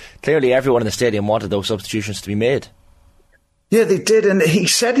 but clearly everyone in the stadium wanted those substitutions to be made. Yeah, they did, and he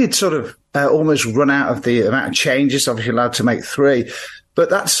said he'd sort of almost run out of the amount of changes, obviously allowed to make 3. But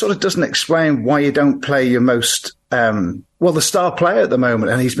that sort of doesn't explain why you don't play your most, the star player at the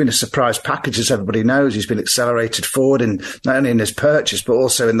moment. And he's been a surprise package, as everybody knows. He's been accelerated forward, not only in his purchase, but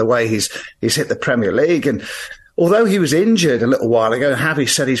also in the way he's hit the Premier League. And although he was injured a little while ago, Javi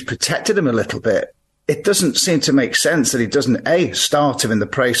said he's protected him a little bit. It doesn't seem to make sense that he doesn't, A, start him in the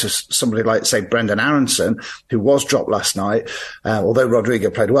place of somebody like, say, Brendan Aronson, who was dropped last night, although Rodrigo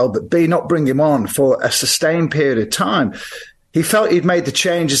played well, but B, not bring him on for a sustained period of time. He felt he'd made the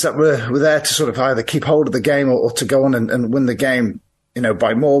changes that were there to sort of either keep hold of the game or to go on and win the game,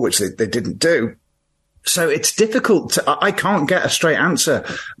 by more, which they didn't do. So it's difficult I can't get a straight answer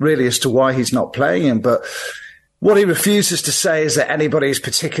really as to why he's not playing him. But what he refuses to say is that anybody is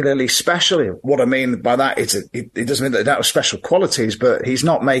particularly special. What I mean by that is it doesn't mean that they don't have special qualities, but he's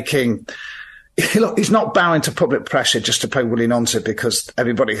not making... Look, he's not bowing to public pressure just to play Willie Gnonto because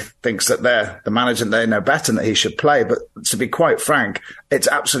everybody thinks that they're the manager and they know better and that he should play. But to be quite frank, it's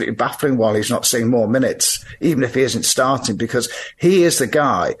absolutely baffling why he's not seeing more minutes, even if he isn't starting, because he is the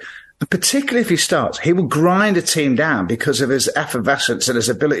guy. And particularly if he starts, he will grind a team down because of his effervescence and his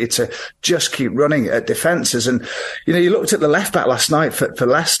ability to just keep running at defences. And, you looked at the left back last night for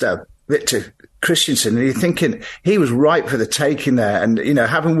Leicester, Victor Christensen, and you're thinking he was ripe for the taking there. And,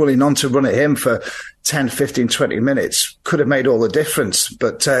 having Willie Gnonto run at him for 10, 15, 20 minutes could have made all the difference.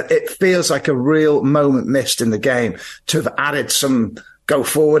 But it feels like a real moment missed in the game to have added some go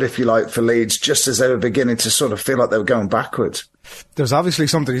forward, if you like, for Leeds, just as they were beginning to sort of feel like they were going backwards. There's obviously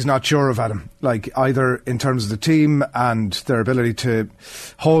something he's not sure of, Adam, like either in terms of the team and their ability to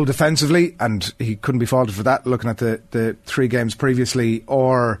hold defensively, and he couldn't be faulted for that looking at the 3 games previously,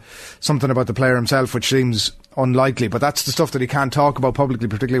 or something about the player himself, which seems unlikely. But that's the stuff that he can't talk about publicly,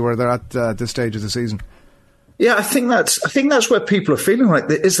 particularly where they're at this stage of the season. Yeah, I think that's where people are feeling like,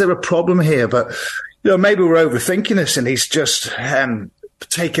 is there a problem here? But maybe we're overthinking this, and he's just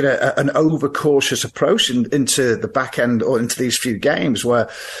taken an overcautious approach into the back end or into these few games where,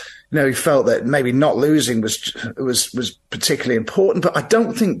 he felt that maybe not losing was particularly important. But I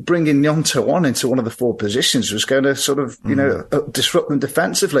don't think bringing Gnonto on into one of the 4 positions was going to sort of, disrupt them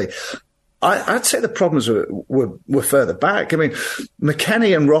defensively. I'd say the problems were further back. I mean,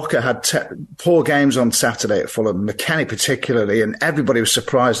 McKennie and Rocker had poor games on Saturday at Fulham, McKennie particularly, and everybody was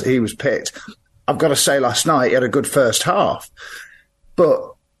surprised that he was picked. I've got to say last night he had a good first half.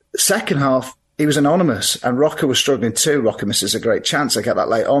 But second half, he was anonymous, and Rocker was struggling too. Rocker misses a great chance. I get that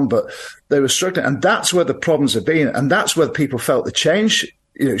late on, but they were struggling. And that's where the problems have been. And that's where people felt the change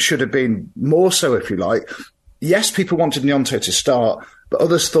should have been more so, if you like. Yes, people wanted Gnonto to start, but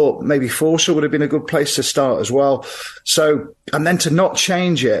others thought maybe Forster would have been a good place to start as well. So, and then to not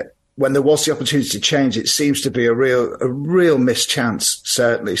change it when there was the opportunity to change it seems to be a real mischance,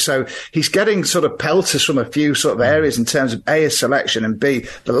 certainly. So he's getting sort of pelters from a few sort of areas in terms of A, his selection, and B,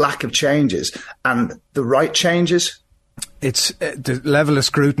 the lack of changes and the right changes. It's the level of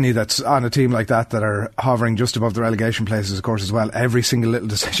scrutiny that's on a team like that are hovering just above the relegation places, of course, as well. Every single little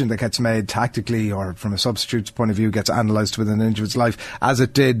decision that gets made tactically or from a substitute's point of view gets analysed within an individual's life, as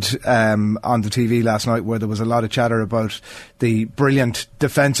it did on the TV last night, where there was a lot of chatter about the brilliant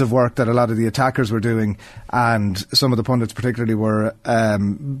defensive work that a lot of the attackers were doing, and some of the pundits particularly were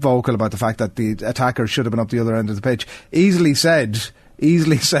vocal about the fact that the attackers should have been up the other end of the pitch. Easily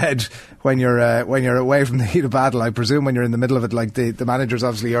said when you're away from the heat of battle. I presume when you're in the middle of it, like the manager's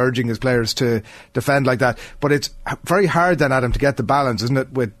obviously urging his players to defend like that. But it's very hard then, Adam, to get the balance, isn't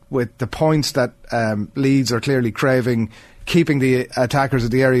it, with the points that Leeds are clearly craving, keeping the attackers at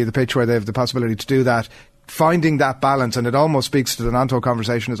the area of the pitch where they have the possibility to do that, finding that balance. And it almost speaks to the Nanto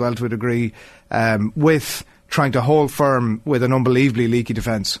conversation as well, to a degree, with trying to hold firm with an unbelievably leaky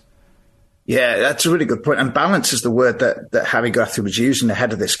defence. Yeah, that's a really good point. And balance is the word that Harry Guthrie was using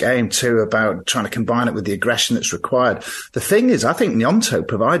ahead of this game too, about trying to combine it with the aggression that's required. The thing is, I think Gnonto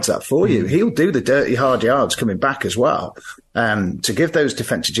provides that for you. He'll do the dirty hard yards coming back as well, to give those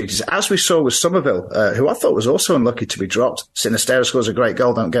defensive duties, as we saw with Somerville, who I thought was also unlucky to be dropped. Sinisterra scores a great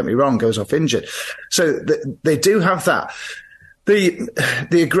goal, don't get me wrong, goes off injured. So they do have that.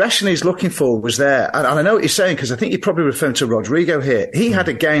 The aggression he's looking for was there. And I know what you're saying, because I think you're probably referring to Rodrigo here. He had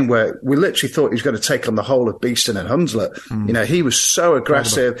a game where we literally thought he was going to take on the whole of Beeston and Hunslet. You know, he was so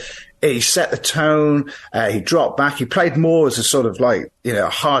aggressive. He set the tone. He dropped back. He played more as a sort of like, you know,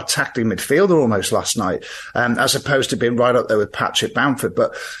 a hard tackling midfielder almost last night, as opposed to being right up there with Patrick Bamford.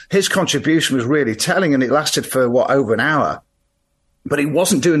 But his contribution was really telling, and it lasted for over an hour. But he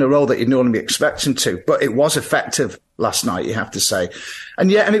wasn't doing a role that you'd normally expect him to. But it was effective last night, you have to say.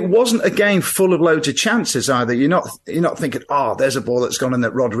 And it wasn't a game full of loads of chances either. You're not thinking, oh, there's a ball that's gone in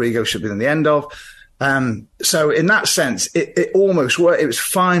that Rodrigo should be in the end of. So in that sense, it almost worked. It was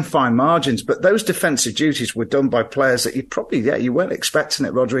fine margins. But those defensive duties were done by players that you weren't expecting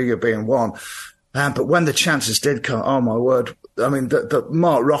it, Rodrigo being one. But when the chances did come, oh my word. I mean, the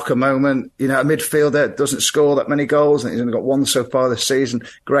Mark Rocker moment, you know, a midfielder doesn't score that many goals, and he's only got one so far this season.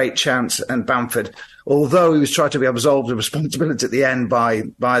 Great chance. And Bamford, although he was trying to be absolved of responsibility at the end by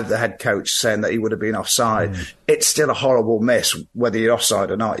the head coach saying that he would have been offside, it's still a horrible miss. Whether you're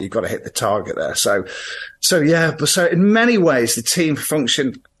offside or not, you've got to hit the target there. So in many ways, the team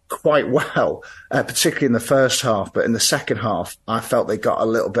functioned quite well, particularly in the first half. But in the second half, I felt they got a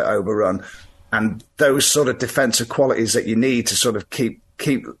little bit overrun. And those sort of defensive qualities that you need to sort of keep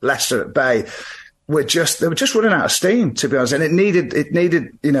Leicester at bay they were just running out of steam, to be honest. And it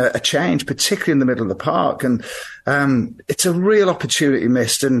needed, you know, a change, particularly in the middle of the park. And, it's a real opportunity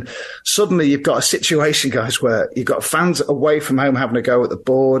missed. And suddenly you've got a situation, guys, where you've got fans away from home having a go at the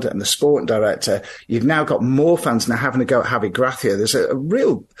board and the sporting director. You've now got more fans now having a go at Javi Gracia. There's a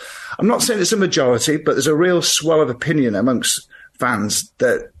real, I'm not saying it's a majority, but there's a real swell of opinion amongst fans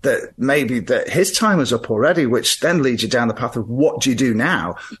that maybe that his time is up already, which then leads you down the path of what do you do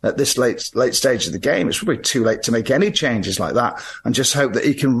now at this late stage of the game. It's probably too late to make any changes like that, and just hope that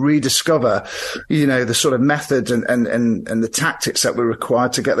he can rediscover, you know, the sort of methods and the tactics that were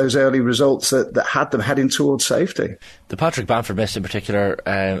required to get those early results that had them heading towards safety. The Patrick Bamford miss in particular,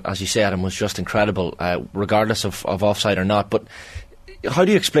 as you say, Adam, was just incredible, regardless of offside or not. But how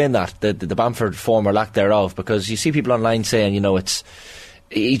do you explain that, the Bamford form or lack thereof? Because you see people online saying, you know,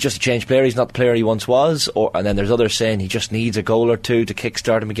 he's just a changed player, he's not the player he once was, and then there's others saying he just needs a goal or two to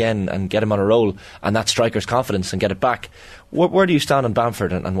kickstart him again and get him on a roll, and that striker's confidence and get it back. Where do you stand on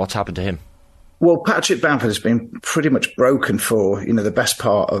Bamford and what's happened to him? Well, Patrick Bamford has been pretty much broken for, you know, the best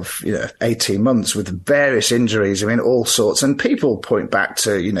part of, you know, 18 months with various injuries. I mean, all sorts. And people point back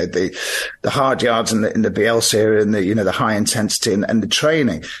to, you know, the hard yards in the Bielsa era and the, you know, the high intensity and the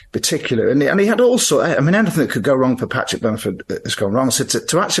training particular. And he had all sorts. I mean, anything that could go wrong for Patrick Bamford has gone wrong. So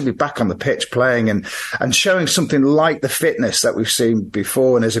to actually be back on the pitch playing and showing something like the fitness that we've seen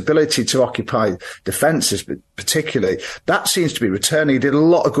before and his ability to occupy defences particularly, that seems to be returning. He did a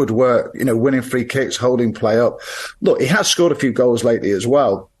lot of good work, you know, winning free kicks, holding play up. Look, he has scored a few goals lately as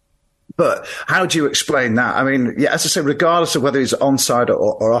well. But how do you explain that? I mean, yeah, as I say, regardless of whether he's onside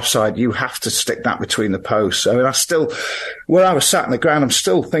or offside, you have to stick that between the posts. I mean, where I was sat in the ground, I'm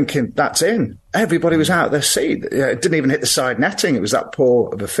still thinking that's in. Everybody was out of their seat. It didn't even hit the side netting. It was that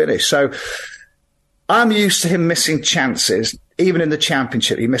poor of a finish. So I'm used to him missing chances. Even in the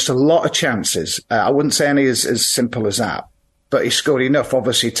Championship, he missed a lot of chances. I wouldn't say any as simple as that. but he scored enough,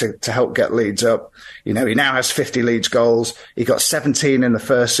 obviously, to help get Leeds up. He now has 50 Leeds goals. He got 17 in the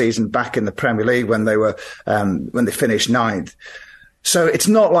first season back in the Premier League when they finished 9th. So it's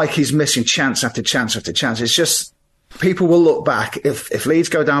not like he's missing chance after chance after chance. It's just people will look back. If Leeds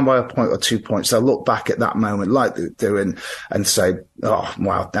go down by a point or 2 points, they'll look back at that moment like they do and say, oh,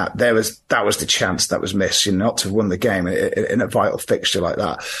 wow, that was the chance that was missed, not to have won the game in a vital fixture like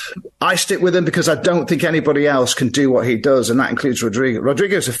that. I stick with him because I don't think anybody else can do what he does, and that includes Rodrigo.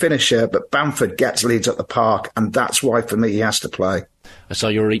 Rodrigo's a finisher, but Bamford gets Leeds at the park, and that's why, for me, he has to play. I saw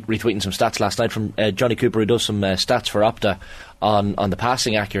you were retweeting some stats last night from Johnny Cooper, who does some stats for Opta on the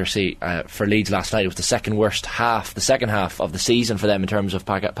passing accuracy for Leeds last night. It was the second half of the season for them in terms of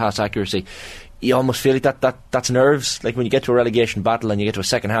pass accuracy. You almost feel like that's nerves. Like when you get to a relegation battle and you get to a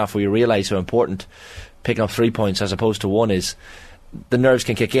second half where you realise how important picking up 3 points as opposed to 1 is, the nerves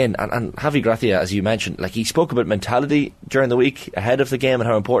can kick in. And Javi Gracia, as you mentioned, like he spoke about mentality during the week ahead of the game and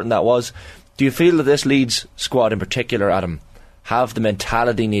how important that was. Do you feel that this Leeds squad in particular, Adam, have the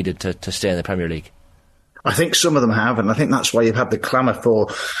mentality needed to stay in the Premier League? I think some of them have, and I think that's why you've had the clamour for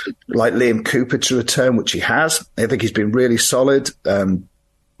like Liam Cooper to return, which he has. I think he's been really solid.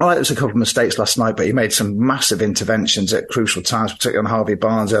 There was a couple of mistakes last night, but he made some massive interventions at crucial times, particularly on Harvey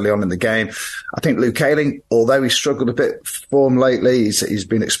Barnes early on in the game. I think Luke Ayling, although he struggled a bit for form lately, he's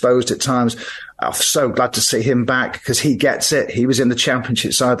been exposed at times. I'm so glad to see him back because he gets it. He was in the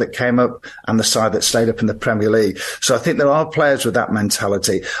Championship side that came up and the side that stayed up in the Premier League. So I think there are players with that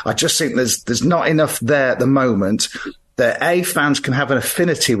mentality. I just think there's not enough there at the moment that fans can have an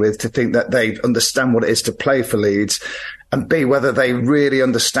affinity with to think that they understand what it is to play for Leeds, and B, whether they really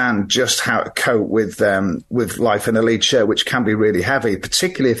understand just how to cope with life in a Leeds shirt, which can be really heavy,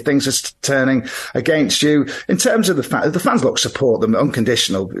 particularly if things are turning against you. In terms of the fans look support them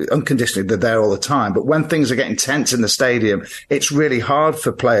unconditionally, they're there all the time. But when things are getting tense in the stadium, it's really hard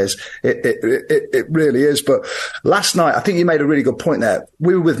for players. It really is. But last night, I think you made a really good point there.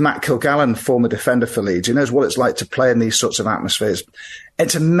 We were with Matt Kilgallen, former defender for Leeds. He knows what it's like to play in these sorts of atmospheres.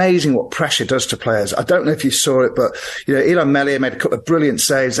 It's amazing what pressure does to players. I don't know if you saw it, but Ilan Meslier made a couple of brilliant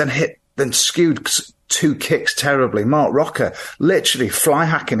saves, then skewed 2 kicks terribly. Mark Rocker literally fly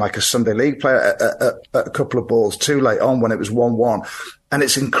hacking like a Sunday League player at a couple of balls too late on when it was 1-1. And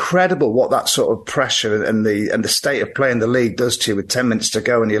it's incredible what that sort of pressure and the state of play in the league does to you with 10 minutes to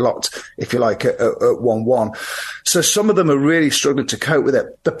go and you're locked, if you like, at 1-1. So some of them are really struggling to cope with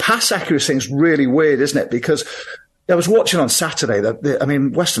it. The pass accuracy is really weird, isn't it? Because I was watching on Saturday.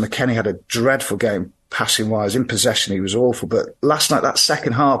 Weston McKennie had a dreadful game passing-wise. In possession, he was awful. But last night, that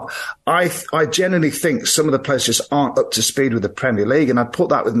second half, I genuinely think some of the players just aren't up to speed with the Premier League. And I put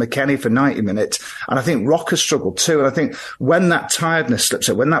that with McKennie for 90 minutes. And I think Rocker struggled too. And I think when that tiredness slips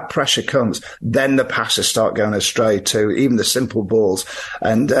in, when that pressure comes, then the passes start going astray too, even the simple balls.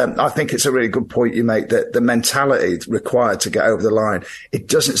 And I think it's a really good point you make that the mentality required to get over the line, it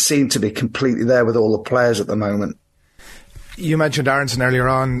doesn't seem to be completely there with all the players at the moment. You mentioned Aronson earlier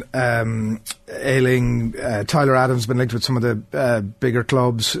on. Ayling, Tyler Adams been linked with some of the bigger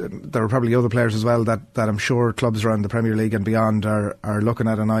clubs. There are probably other players as well that I'm sure clubs around the Premier League and beyond are looking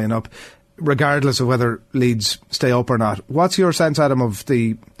at and eyeing up, regardless of whether Leeds stay up or not. What's your sense, Adam, of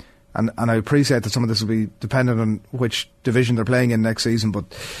the... And I appreciate that some of this will be dependent on which division they're playing in next season, but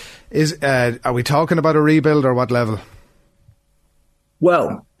are we talking about a rebuild or what level?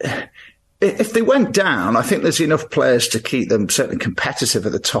 Well... If they went down, I think there's enough players to keep them certainly competitive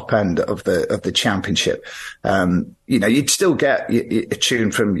at the top end of the Championship. You'd still get a tune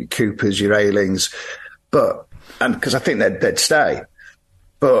from your Coopers, your Aylings, because I think they'd stay.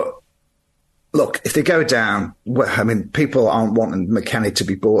 But look, if they go down, people aren't wanting McKennie to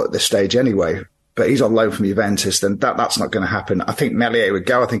be bought at this stage anyway. But he's on loan from Juventus, then that's not going to happen. I think Meslier would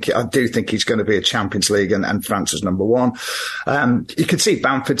go. I do think he's going to be a Champions League and France's number one. You could see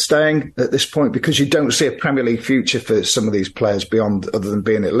Bamford staying at this point because you don't see a Premier League future for some of these players beyond other than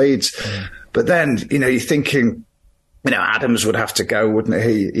being at Leeds. Mm. But then, you're thinking, Adams would have to go, wouldn't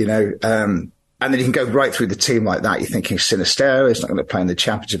he? And then you can go right through the team like that. You're thinking Sinisterra is not going to play in the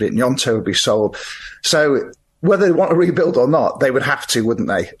Championship. Gnonto would be sold. So, whether they want to rebuild or not, they would have to, wouldn't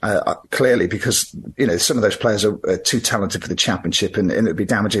they? Clearly, because, some of those players are too talented for the Championship and it would be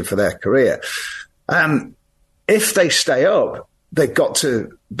damaging for their career. If they stay up, they've got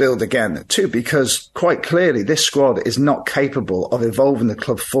to build again too, because quite clearly this squad is not capable of evolving the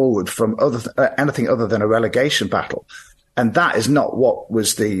club forward from anything other than a relegation battle. And that is not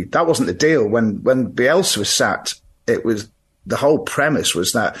that wasn't the deal when Bielsa was sacked. The whole premise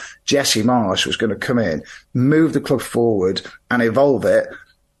was that Jesse Marsh was going to come in, move the club forward and evolve it.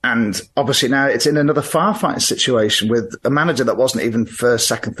 And obviously now it's in another firefighting situation with a manager that wasn't even first,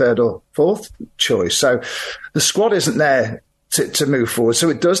 second, third or fourth choice. So the squad isn't there to move forward. So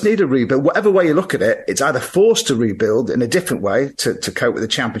it does need a rebuild. Whatever way you look at it, it's either forced to rebuild in a different way to cope with the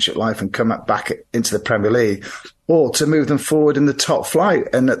Championship life and come back into the Premier League, or to move them forward in the top flight.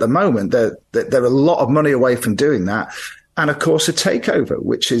 And at the moment, they're a lot of money away from doing that. And of course, a takeover,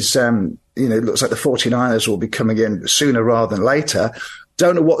 which is, it looks like the 49ers will be coming in sooner rather than later.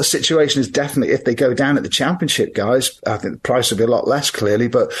 Don't know what the situation is definitely if they go down at the Championship, guys. I think the price will be a lot less, clearly.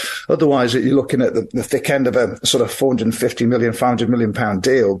 But otherwise, you're looking at the thick end of a sort of 450 million, 500 million pound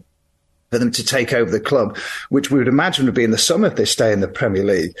deal for them to take over the club, which we would imagine would be in the summer if they stay in the Premier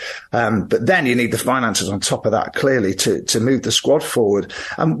League. But then you need the finances on top of that, clearly, to move the squad forward.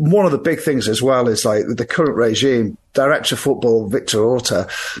 And one of the big things as well is like the current regime, Director of Football Victor Orta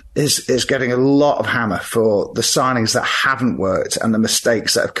is getting a lot of hammer for the signings that haven't worked and the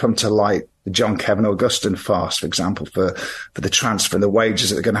mistakes that have come to light. The John Kevin Augustin farce, for example, for the transfer and the wages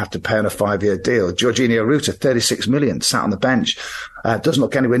that they're going to have to pay on a 5-year deal. Jorginho Ruta, 36 million, sat on the bench. Doesn't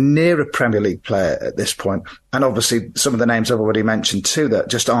look anywhere near a Premier League player at this point. And obviously some of the names I've already mentioned too that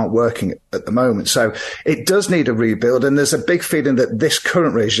just aren't working at the moment. So it does need a rebuild. And there's a big feeling that this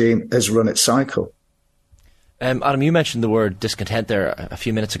current regime has run its cycle. Adam, you mentioned the word discontent there a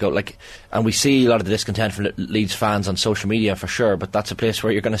few minutes ago, and we see a lot of the discontent from Leeds fans on social media for sure, but that's a place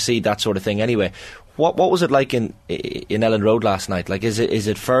where you're going to see that sort of thing anyway. What was it like in Ellen Road last night? Like, is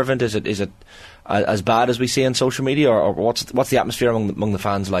it fervent? Is it as bad as we see on social media, or what's the atmosphere among the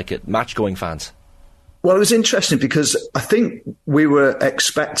fans like, match going fans? Well, it was interesting because I think we were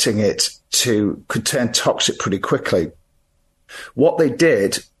expecting it could turn toxic pretty quickly. What they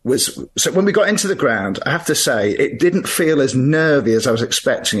did was, so when we got into the ground, I have to say, it didn't feel as nervy as I was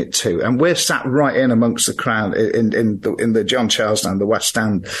expecting it to. And we're sat right in amongst the crowd in the John Charles Stand, the West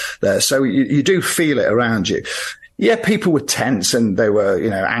Stand there. So you do feel it around you. Yeah, people were tense and they were,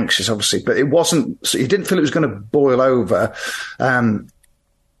 anxious, obviously, but it wasn't, so you didn't feel it was going to boil over. And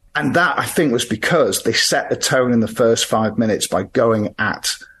that, I think, was because they set the tone in the first 5 minutes by going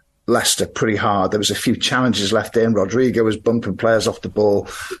at Leicester pretty hard. There was a few challenges left in. Rodrigo was bumping players off the ball.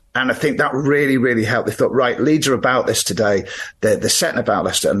 And I think that really, really helped. They thought, right, Leeds are about this today. They're setting about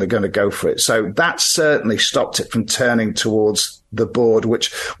Leicester and they're going to go for it. So that certainly stopped it from turning towards the board,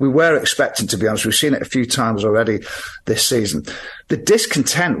 which we were expecting, to be honest. We've seen it a few times already this season. The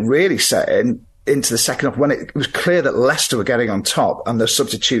discontent really set into the second half when it was clear that Leicester were getting on top and the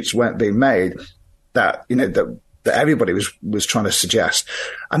substitutes weren't being made, that everybody was trying to suggest.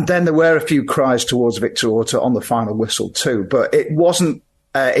 And then there were a few cries towards Victor Orta on the final whistle too, but it wasn't,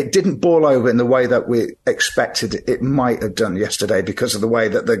 it didn't boil over in the way that we expected it might have done yesterday because of the way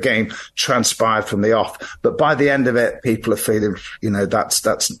that the game transpired from the off. But by the end of it, people are feeling, that's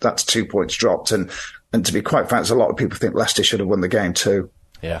 2 points dropped. And to be quite frank, a lot of people think Leicester should have won the game too.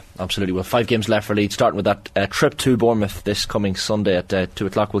 Yeah, absolutely. Well, 5 games left for Leeds, starting with that trip to Bournemouth this coming Sunday at 2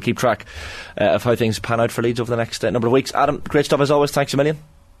 o'clock. We'll keep track of how things pan out for Leeds over the next number of weeks. Adam, great stuff as always. Thanks a million.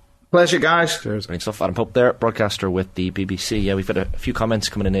 Pleasure, guys. Cheers. Great stuff. Adam Pope there, broadcaster with the BBC. Yeah, we've had a few comments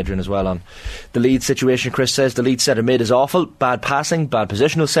coming in, Adrian, as well on the Leeds situation. Chris says the Leeds centre mid is awful, bad passing, bad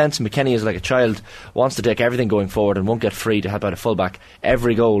positional sense. McKennie is like a child, wants to take everything going forward and won't get free to help out a fullback.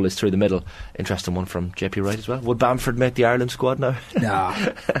 Every goal is through the middle. Interesting one from JP Wright as well. Would Bamford make the Ireland squad now? Nah.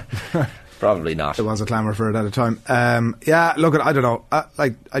 Probably not. There was a clamour for it at a time. Look, I don't know.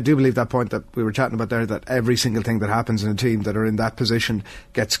 I do believe that point that we were chatting about there, that every single thing that happens in a team that are in that position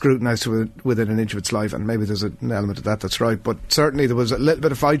gets scrutinised within an inch of its life, and maybe there's an element of that's right. But certainly there was a little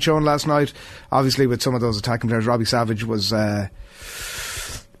bit of fight shown last night. Obviously, with some of those attacking players, Robbie Savage was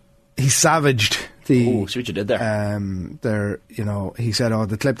he savaged the. Oh, see what you did there. He said,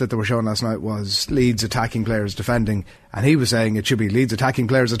 the clip that they were showing last night was Leeds attacking players defending, and he was saying it should be Leeds attacking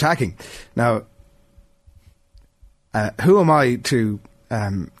players attacking. Now, who am I to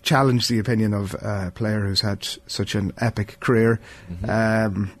challenge the opinion of a player who's had such an epic career?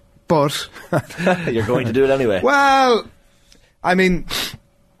 Mm-hmm. But you're going to do it anyway. Well, I mean,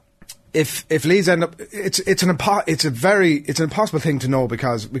 if Leeds end up, it's an impossible thing to know,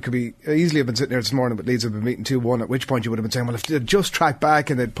 because we could be easily have been sitting here this morning, but Leeds have been beaten 2-1. At which point you would have been saying, well, if they'd just track back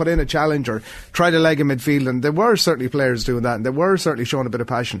and they'd put in a challenge or try to leg in midfield, and there were certainly players doing that, and they were certainly showing a bit of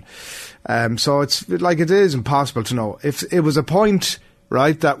passion. So it's like, it is impossible to know. If it was a point,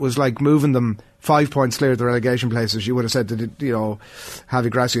 right, that was like moving them 5 points clear of the relegation places, you would have said that, Javi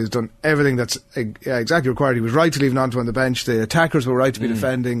Gracia has done everything that's exactly required. He was right to leave Gnonto on the bench. The attackers were right to be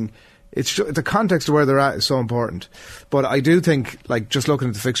defending. it's the context of where they're at is so important. But I do think, like, just looking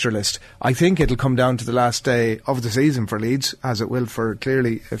at the fixture list, I think it'll come down to the last day of the season for Leeds, as it will for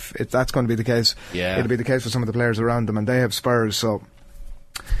Clearly. If that's going to be the case, it'll be the case for some of the players around them, and they have Spurs, so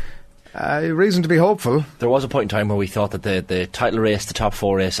reason to be hopeful. There was a point in time where we thought that the title race, the top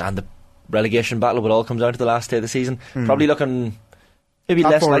 4 race, and the relegation battle would all come down to the last day of the season. Probably looking maybe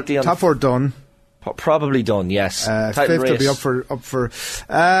top less 4, likely on top 4 done. Probably done, yes. Title race will be up for.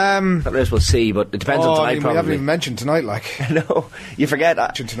 That race we'll see, but it depends on tonight. We haven't even mentioned tonight, like. No, you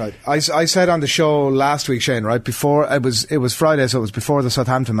forget. Tonight. I said on the show last week, Shane, right before it was Friday, so it was before the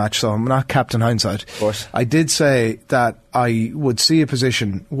Southampton match. So I'm not Captain Hindsight. Of course, I did say that I would see a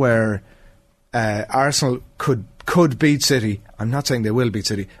position where Arsenal could beat City. I'm not saying they will beat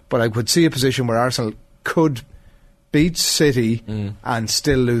City, but I would see a position where Arsenal could beat City and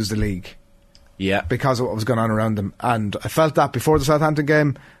still lose the league. Yeah, because of what was going on around them, and I felt that before the Southampton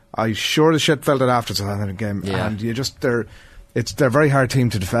game. I sure as shit felt it after the Southampton game, and they're a very hard team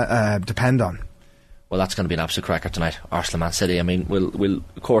to depend on. Well, that's going to be an absolute cracker tonight, Arsenal Man City. I mean, we'll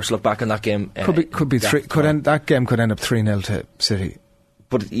of course look back on that game. That game could end up 3-0 to City.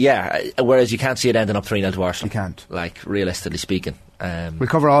 But yeah, whereas you can't see it ending up 3-0 to Arsenal. You can't, like, realistically speaking. We'll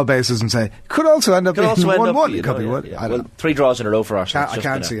cover all bases and say could also end up being 1-1. It could be one. Well, 3 draws in a row for Arsenal. I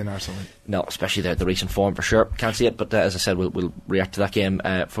can't see an Arsenal. No, especially the recent form for sure. Can't see it, but as I said, we'll react to that game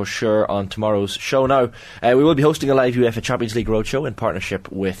for sure on tomorrow's show. Now, we will be hosting a live UEFA Champions League roadshow in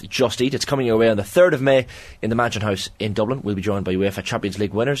partnership with Just Eat. It's coming your way on the 3rd of May in the Mansion House in Dublin. We'll be joined by UEFA Champions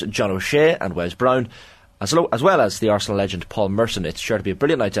League winners John O'Shea and Wes Brown, as well as the Arsenal legend Paul Merson. It's sure to be a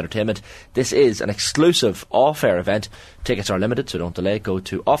brilliant night's entertainment. This is an exclusive off-air event. Tickets are limited, so don't delay. Go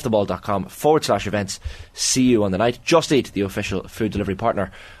to offtheball.com/events. See you on the night. Just Eat, the official food delivery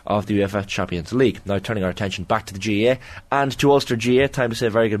partner of the UEFA Champions League. Now turning our attention back to the GAA and to Ulster GAA, time to say a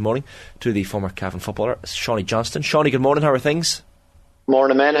very good morning to the former Cavan footballer, Seanie Johnston. Seanie, good morning, how are things?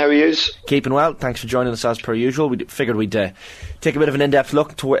 Morning, man. How are you? Keeping well. Thanks for joining us as per usual. We figured we'd take a bit of an in-depth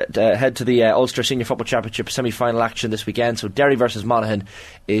look to head to the Ulster Senior Football Championship semi-final action this weekend. So Derry versus Monaghan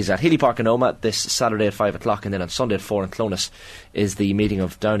is at Healy Park in Omagh this Saturday at 5 o'clock, and then on Sunday at 4 in Clonus is the meeting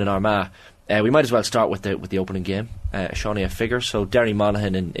of Down in Armagh. We might as well start with the opening game. Seanie, I figure. So Derry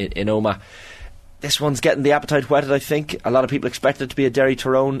Monaghan in Omagh. This one's getting the appetite whetted, I think. A lot of people expected it to be a Derry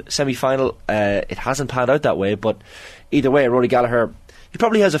Tyrone semi-final. It hasn't panned out that way, but either way, Rory Gallagher, he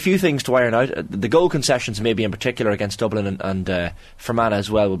probably has a few things to iron out. The goal concessions, maybe in particular against Dublin and Fermanagh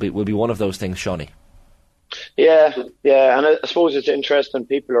as well, will be one of those things, Seanie. Yeah, and I suppose it's interesting.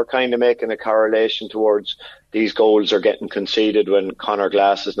 People are kind of making a correlation towards these goals are getting conceded when Conor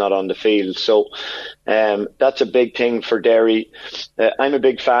Glass is not on the field. So that's a big thing for Derry. I'm a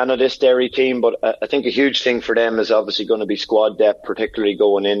big fan of this Derry team, but I think a huge thing for them is obviously going to be squad depth, particularly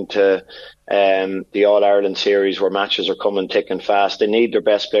going into the All-Ireland series where matches are coming thick and fast. They need their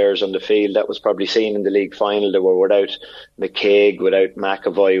best players on the field. That was probably seen in the league final. They were without McCaig, without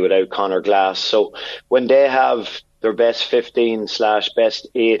McAvoy, without Conor Glass. So when they have their best 15/best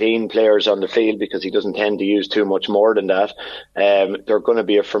 18 players on the field, because he doesn't tend to use too much more than that, they're going to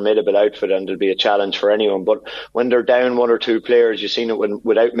be a formidable outfit and it'll be a challenge for anyone. But when they're down 1 or 2 players, you've seen it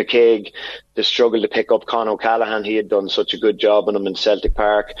without McCaig, they struggled to pick up Con O'Callaghan. He had done such a good job on him in Celtic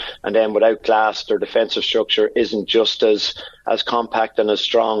Park. And then without Glass, their defensive structure isn't just as compact and as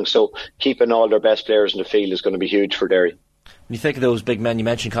strong. So keeping all their best players in the field is going to be huge for Derry. When you think of those big men, you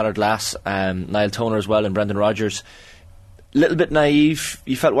mentioned Conor Glass, Niall Toner as well, and Brendan Rodgers. A little bit naive,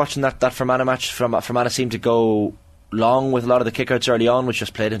 you felt watching that Fermanagh match. Fermanagh seemed to go long with a lot of the kickouts early on, which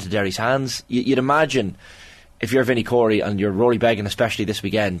just played into Derry's hands. You'd imagine if you're Vinnie Corey and you're Rory Beggan, especially this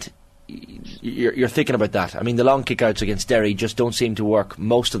weekend, you're thinking about that. I mean, the long kickouts against Derry just don't seem to work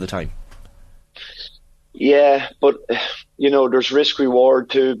most of the time. Yeah, but there's risk reward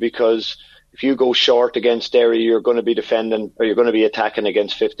too, because if you go short against Derry, you're going to be defending, or you're going to be attacking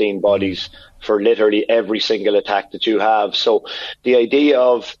against 15 bodies for literally every single attack that you have. So the idea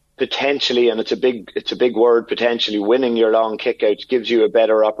of potentially, and it's a big word, potentially winning your long kickouts gives you a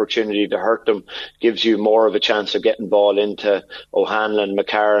better opportunity to hurt them, gives you more of a chance of getting ball into O'Hanlon,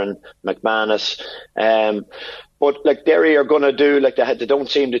 McCarran, McManus. But like Derry are going to do, like they don't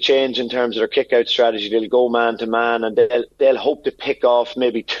seem to change in terms of their kick-out strategy. They'll go man to man, and they'll hope to pick off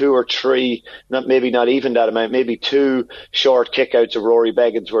maybe 2 or 3, not even that amount, maybe 2 short kick-outs of Rory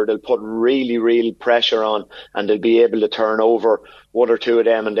Beggan's where they'll put really, really pressure on, and they'll be able to turn over 1 or 2 of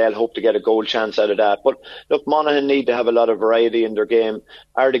them, and they'll hope to get a goal chance out of that. But look, Monaghan need to have a lot of variety in their game.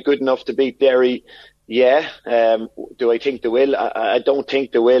 Are they good enough to beat Derry? Yeah. Do I think they will? I don't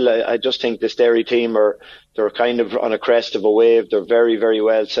think they will. I just think this Derry team they're kind of on a crest of a wave. They're very, very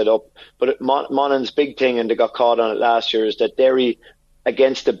well set up. But Monaghan's big thing, and they got caught on it last year, is that Derry,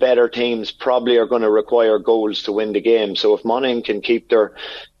 against the better teams, probably are going to require goals to win the game. So if Monaghan can keep their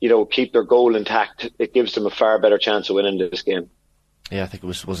goal intact, it gives them a far better chance of winning this game. Yeah, I think it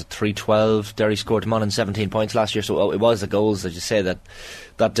was it 3-12. Derry scored Monaghan 17 points last year, so it was the goals, as you say,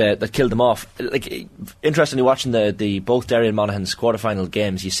 that killed them off. Like, interestingly, watching the both Derry and Monaghan's quarter-final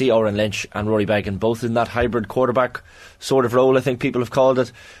games, you see Oren Lynch and Rory Beggan both in that hybrid quarterback sort of role, I think people have called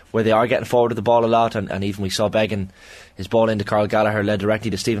it, where they are getting forward with the ball a lot, and even we saw Beggan, his ball into Carl Gallagher led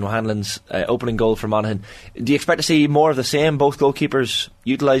directly to Stephen O'Hanlon's opening goal for Monaghan. Do you expect to see more of the same, both goalkeepers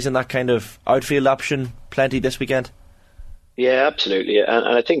utilising that kind of outfield option plenty this weekend? Yeah, absolutely. And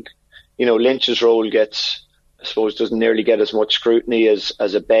I think, Lynch's role doesn't nearly get as much scrutiny as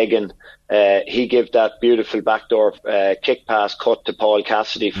a Beggan. He gave that beautiful backdoor kick pass cut to Paul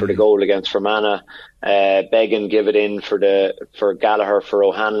Cassidy for the goal against Fermanagh. Beggan gave it in for Gallagher for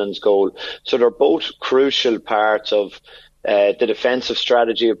O'Hanlon's goal. So they're both crucial parts of the defensive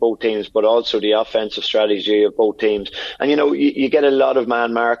strategy of both teams, but also the offensive strategy of both teams. And you get a lot of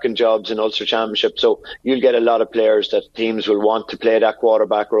man marking jobs in Ulster Championship, so you'll get a lot of players that teams will want to play that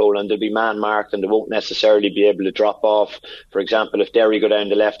quarterback role, and they'll be man marked and they won't necessarily be able to drop off. For example, if Derry go down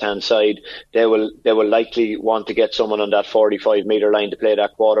the left hand side, they will likely want to get someone on that 45 metre line to play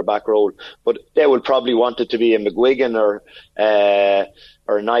that quarterback role, but they will probably want it to be a McGuigan or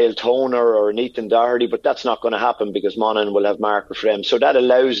Niall Toner or Ethan Doherty, but that's not going to happen because Monaghan will have marker for them. So that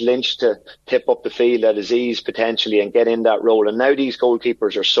allows Lynch to tip up the field at his ease potentially and get in that role. And now these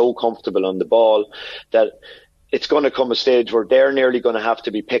goalkeepers are so comfortable on the ball that it's going to come a stage where they're nearly going to have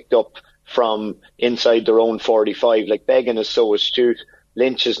to be picked up from inside their own 45. Like Beggan is so astute.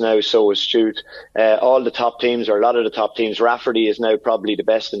 Lynch is now so astute. All the top teams, or a lot of the top teams, Rafferty is now probably the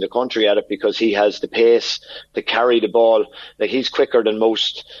best in the country at it because he has the pace to carry the ball. Like, he's quicker than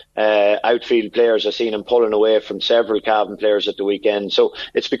most outfield players. I've seen him pulling away from several Cavan players at the weekend. So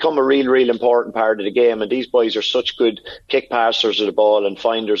it's become a real important part of the game. And these boys are such good kick passers of the ball and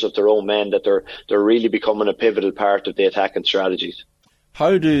finders of their own men that they're really becoming a pivotal part of the attacking strategies.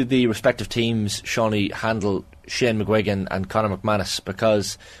 How do the respective teams, Seanie, handle Shane McGuigan and Conor McManus?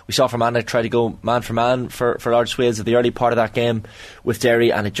 Because we saw Fermanagh try to go man for man for large swathes of the early part of that game with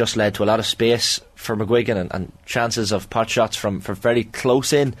Derry, and it just led to a lot of space for McGuigan and chances of pot shots from very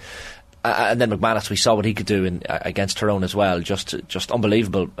close in. And then McManus, we saw what he could do against Tyrone as well. Just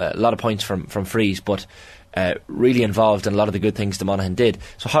unbelievable. A lot of points from frees, but really involved in a lot of the good things the Monaghan did.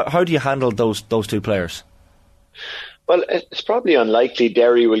 So how do you handle those two players? Well, it's probably unlikely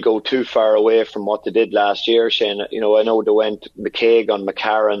Derry will go too far away from what they did last year, Shane. I know they went McCaig on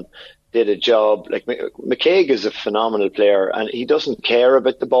McCarran, did a job. Like, McCaig is a phenomenal player, and he doesn't care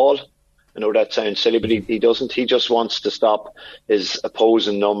about the ball. I know that sounds silly, but he doesn't. He just wants to stop his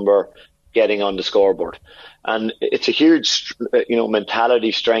opposing number getting on the scoreboard. And it's a huge,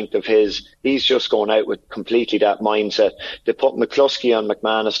 mentality strength of his. He's just going out with completely that mindset. They put McCluskey on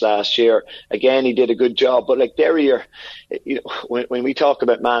McManus last year. Again, he did a good job. But like Derry, when we talk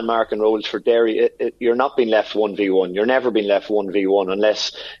about man marking roles for Derry, you're not being left 1v1. You're never being left 1v1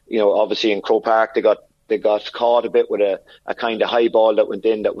 unless, obviously in Croke Park they got caught a bit with a kind of high ball that went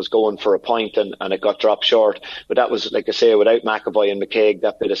in that was going for a point and it got dropped short. But that was, like I say, without McAvoy and McCaig,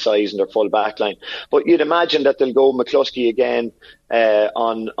 that bit of size in their full back line. But you'd imagine that they'll go McCluskey again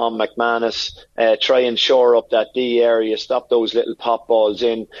on McManus, try and shore up that D area, stop those little pop balls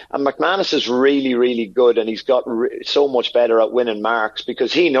in. And McManus is really, really good, and he's got so much better at winning marks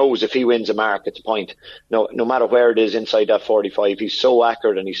because he knows if he wins a mark, it's a point. No matter where it is inside that 45, he's so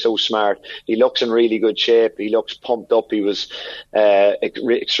accurate and he's so smart. He looks in really good shape. He looks pumped up. He was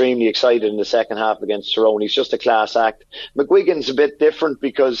extremely excited in the second half against Tyrone. He's just a class act. McGuigan's a bit different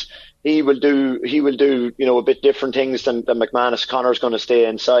because he will do a bit different things than McManus. Connor's going to stay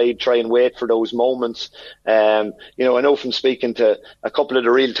inside, try and wait for those moments. I know from speaking to a couple of the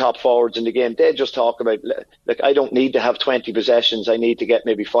real top forwards in the game, they just talk about, like, I don't need to have 20 possessions. I need to get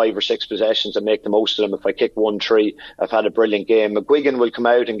maybe 5 or 6 possessions and make the most of them. If I kick 1-3, I've had a brilliant game. McGuigan will come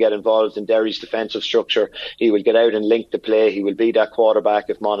out and get involved in Derry's defensive structure. He will get out and link the play. He will be that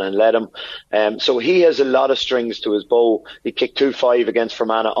quarterback if Monaghan let him. So he has a lot of strings to his bow. He kicked 2-5 against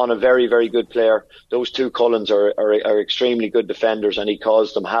Fermanagh on a very, very good player. Those two Cullens are extremely good defenders, and he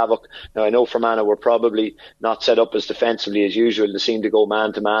caused them havoc. Now, I know Fermanagh were probably not set up as defensively as usual. They seem to go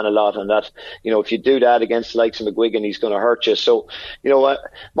man to man a lot, and that, if you do that against the likes of McGuigan, he's going to hurt you. So,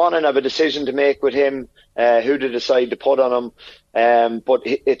 Monaghan have a decision to make with him, who to decide to put on him, but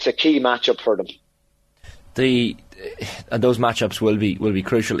it's a key matchup for them. And those matchups will be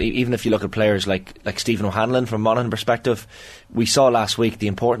crucial. Even if you look at players like Stephen O'Hanlon from Monaghan perspective, we saw last week the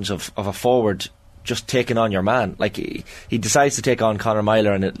importance of a forward just taking on your man. Like he decides to take on Conor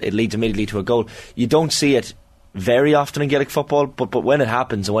Myler, and it leads immediately to a goal. You don't see it very often in Gaelic football, but when it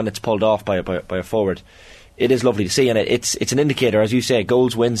happens and when it's pulled off by a forward, it is lovely to see, and it's an indicator, as you say,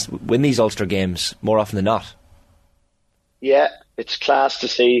 goals win these Ulster games more often than not. Yeah, it's class to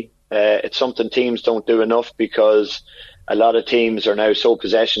see. It's something teams don't do enough, because a lot of teams are now so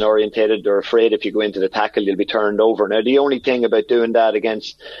possession orientated. They're afraid if you go into the tackle, you'll be turned over. Now, the only thing about doing that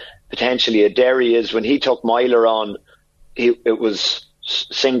against potentially a Derry is when he took Myler on, it was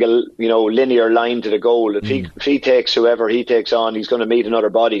single, linear line to the goal. If he takes whoever he takes on, he's going to meet another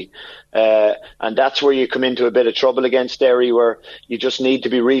body. And that's where you come into a bit of trouble against Derry, where you just need to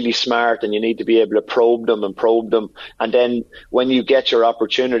be really smart, and you need to be able to probe them. And then when you get your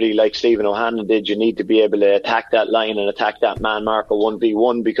opportunity, like Stephen O'Hanlon did, you need to be able to attack that line and attack that man marker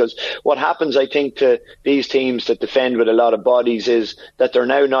 1v1. Because what happens, I think, to these teams that defend with a lot of bodies is that they're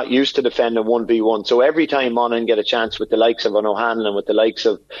now not used to defending 1v1. So every time Monaghan get a chance with the likes of an O'Hanlon, with the likes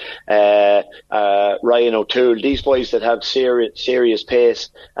of Ryan O'Toole, these boys that have serious pace,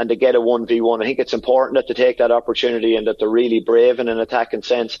 and they get a 1v1, I think it's important that they take that opportunity and that they're really brave in an attacking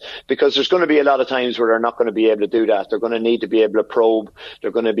sense, because there's going to be a lot of times where they're not going to be able to do that. They're going to need to be able to probe. They're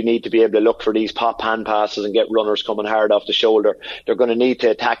going to need to be able to look for these pop hand passes and get runners coming hard off the shoulder. They're going to need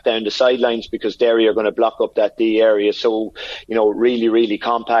to attack down the sidelines, because Derry are going to block up that D area so, really, really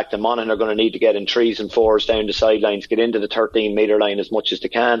compact, and Monaghan are going to need to get in 3s and 4s down the sidelines, get into the 13-metre line as much as they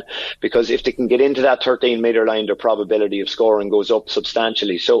can, because if they can get into that 13-metre line, their probability of scoring goes up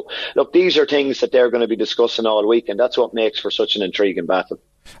substantially. So, look, these are things that they're going to be discussing all week, and that's what makes for such an intriguing battle.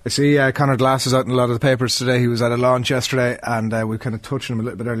 I see Conor Glass is out in a lot of the papers today. He was at a launch yesterday, and we kind of touched on him a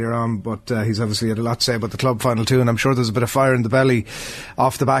little bit earlier on, but he's obviously had a lot to say about the club final too, and I'm sure there's a bit of fire in the belly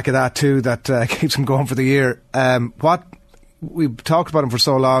off the back of that too that keeps him going for the year. What we've talked about him for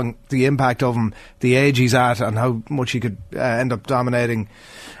so long, the impact of him, the age he's at, and how much he could end up dominating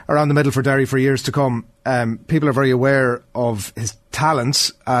around the middle for Derry for years to come. People are very aware of his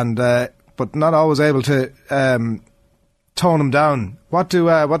talents, and but not always able to tone him down. What do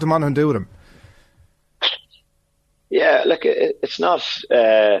Monaghan do with him? Yeah, look, it's not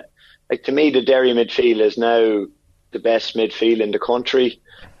to me, the Derry midfield is now the best midfield in the country.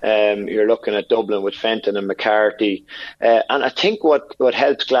 You're looking at Dublin with Fenton and McCarthy, and I think what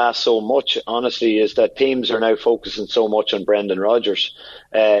helps Glass so much, honestly, is that teams are now focusing so much on Brendan Rodgers.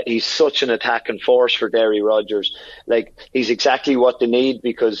 He's such an attacking force for Derry, Rodgers. Like, he's exactly what they need,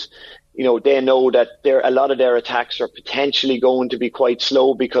 because they know that a lot of their attacks are potentially going to be quite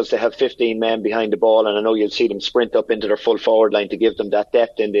slow, because they have 15 men behind the ball, and I know you'll see them sprint up into their full forward line to give them that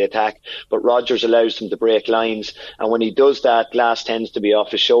depth in the attack. But Rodgers allows them to break lines, and when he does that, Glass tends to be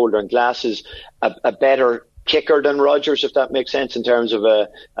off his shoulder, and Glass is a better kicker than Rodgers, if that makes sense, in terms of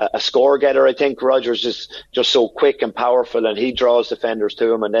a score getter. I think Rodgers is just so quick and powerful, and he draws defenders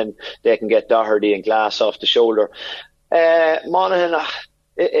to him, and then they can get Doherty and Glass off the shoulder. Monaghan,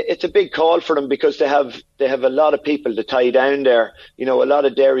 it's a big call for them, because they have a lot of people to tie down there. A lot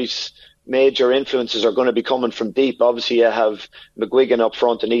of Derry's major influences are going to be coming from deep. Obviously, you have McGuigan up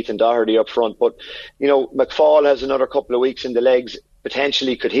front and Ethan Doherty up front, but McFall has another couple of weeks in the legs.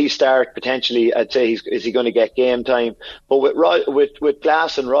 Potentially, could he start? Potentially, I'd say, is he going to get game time? But with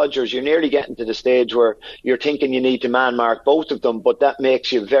Glass and Rodgers, you're nearly getting to the stage where you're thinking you need to man mark both of them, but that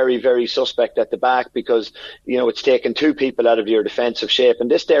makes you very, very suspect at the back, because it's taken two people out of your defensive shape.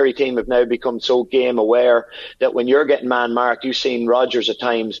 And this Derry team have now become so game aware that when you're getting man marked, you've seen Rodgers at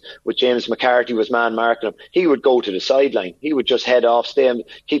times with James McCarthy was man marking him. He would go to the sideline. He would just head off,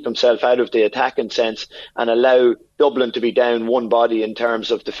 keep himself out of the attacking sense, and allow Dublin to be down one body in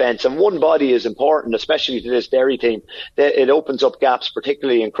terms of defence. And one body is important, especially to this Derry team. It opens up gaps,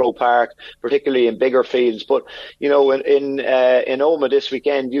 particularly in Croke Park, particularly in bigger fields. But, in Omagh this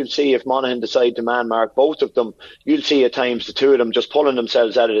weekend, you'll see if Monaghan decide to man mark both of them, you'll see at times the two of them just pulling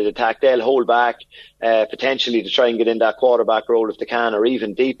themselves out of the attack. They'll hold back, potentially to try and get in that quarterback role if they can, or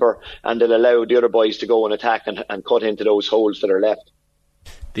even deeper, and they'll allow the other boys to go and attack and cut into those holes that are left.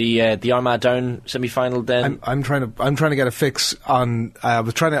 The Armagh Down semi-final then. I'm trying to get a fix on. I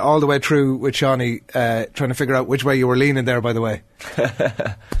was trying to all the way through with Seanie, trying to figure out which way you were leaning there. By the way,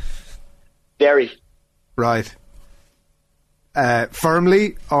 Derry. Right.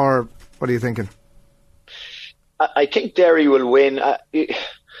 Firmly, or what are you thinking? I think Derry will win.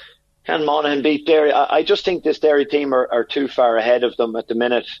 Can Monaghan beat Derry? I just think this Derry team are too far ahead of them at the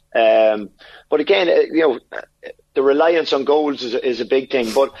minute. But again, the reliance on goals is a big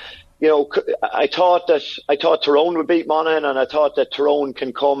thing. But I thought Tyrone would beat Monaghan, and I thought that Tyrone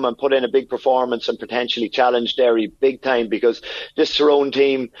can come and put in a big performance and potentially challenge Derry big time, because this Tyrone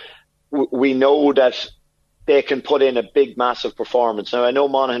team, we know that they can put in a big, massive performance. Now, I know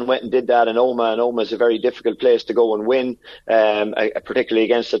Monaghan went and did that in Omagh, and Omagh is a very difficult place to go and win, particularly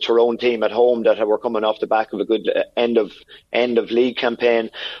against the Tyrone team at home that were coming off the back of a good end of league campaign.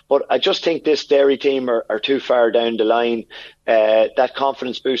 But I just think this Derry team are too far down the line. That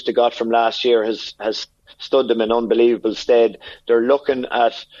confidence boost they got from last year has stood them in unbelievable stead. They're looking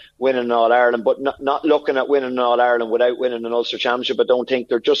at winning All-Ireland, but not looking at winning All-Ireland without winning an Ulster Championship. I don't think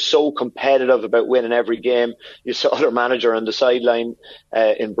they're just so competitive about winning every game. You saw their manager on the sideline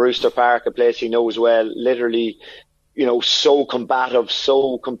in Brewster Park, a place he knows well, literally, so combative,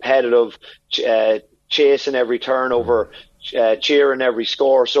 so competitive, chasing every turnover, cheering every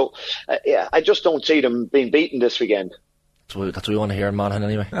score. So, I just don't see them being beaten this weekend. That's what we want to hear in Monaghan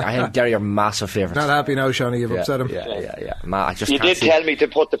anyway. I think Derry are massive favourites. Not happy now, Shawnee, you've upset him. Yeah. You did tell me to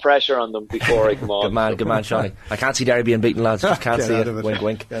put the pressure on them before I come on. Good man, Shawnee. I can't see Derry being beaten, lads. Just can't see it. Wink,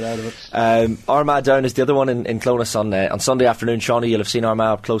 wink. Get out of it. Armagh Down is the other one in Clonus on Sunday afternoon. Shawnee, you'll have seen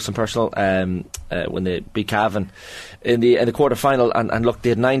Armagh up close and personal when they beat Cavan in the quarter final. And look, they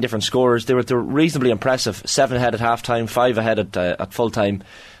had 9 different scorers. They were reasonably impressive. 7 ahead at half time, 5 ahead at full time.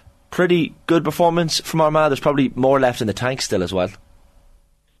 Pretty good performance from Armagh. There's probably more left in the tank still as well.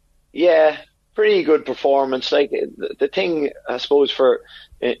 Yeah, pretty good performance. Like, the thing, I suppose,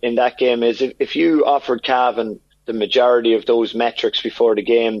 in that game is if you offered Cavan the majority of those metrics before the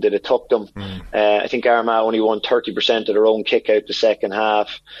game, that it took them. I think Armagh only won 30% of their own kick out the second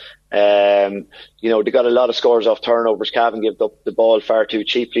half. They got a lot of scores off turnovers. Cavan gave up the ball far too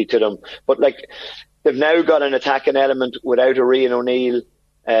cheaply to them. But they've now got an attacking element without Rian O'Neill.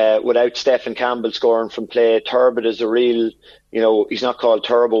 Without Stephen Campbell scoring from play. Turbot is a real, he's not called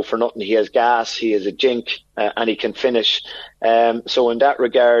Turbo for nothing. He has gas, he is a jink, and he can finish. So in that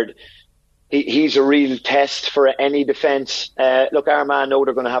regard, he's a real test for any defence. Look, Armagh know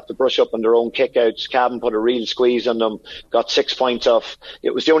they're going to have to brush up on their own kickouts. Cavan put a real squeeze on them, got 6 points off.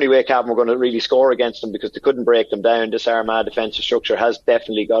 It was the only way Cavan were going to really score against them, because they couldn't break them down. This Armagh defensive structure has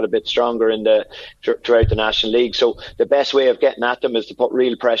definitely got a bit stronger throughout the National League. So the best way of getting at them is to put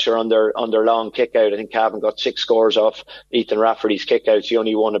real pressure on their long kickout. I think Cavan got 6 scores off Ethan Rafferty's kickouts. He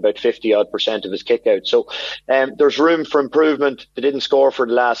only won about 50% of his kickouts. So there's room for improvement. They didn't score for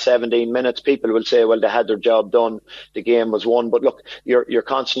the last 17 minutes. People will say, well, they had their job done, the game was won. But look, you're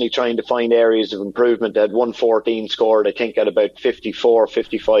constantly trying to find areas of improvement. They had 114 scored, I think, at about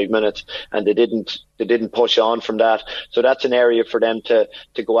 55 minutes, and they didn't push on from that. So that's an area for them to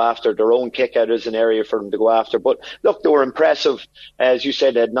go after. Their own kick out is an area for them to go after. But look, they were impressive. As you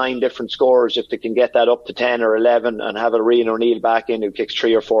said, they had 9 different scorers. If they can get that up to 10 or 11 and have a Rian O'Neill back in who kicks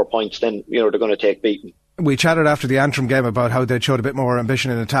 3 or 4 points, then they're going to take beating. We chatted after the Antrim game about how they'd showed a bit more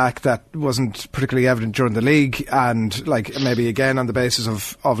ambition in attack that wasn't particularly evident during the league, and maybe again on the basis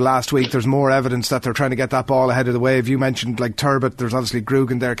of last week, there's more evidence that they're trying to get that ball ahead of the wave. You mentioned Turbot, there's obviously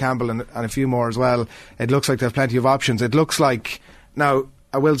Grugan there, Campbell and a few more as well. It looks like they have plenty of options. It looks like, now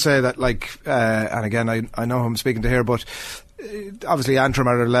I will say that and again I know who I'm speaking to here, but obviously Antrim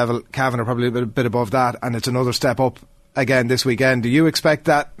are at a level, Cavan are probably a bit above that, and it's another step up again this weekend. Do you expect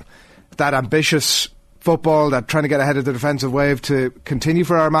that ambitious football, that trying to get ahead of the defensive wave, to continue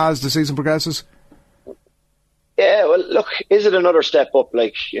for Armagh as the season progresses? Yeah, well, look, is it another step up?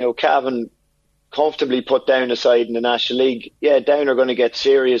 Cavan comfortably put Down aside in the National League. Yeah, Down are going to get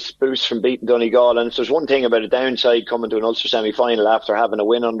serious boosts from beating Donegal, and if there's one thing about a downside coming to an Ulster semi-final after having a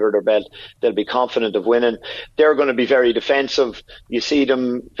win under their belt, they'll be confident of winning. They're going to be very defensive. You see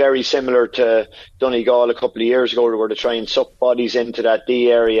them very similar to Donegal a couple of years ago, where they try and suck bodies into that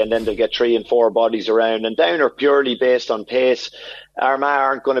D area, and then they'll get 3 and 4 bodies around. And Down are purely based on pace. Armagh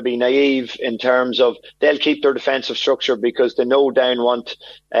aren't going to be naive in terms of they'll keep their defensive structure, because they know Down want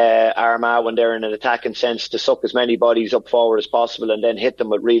Armagh, when they're in an attacking sense, to suck as many bodies up forward as possible and then hit them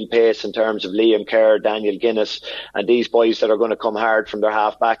with real pace in terms of Liam Kerr, Daniel Guinness and these boys that are going to come hard from their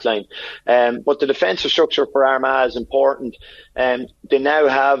half back line. But the defensive structure for Armagh is important. They now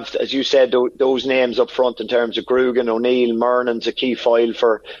have, as you said, those names up front in terms of Grugan, O'Neill, Mernan's a key foil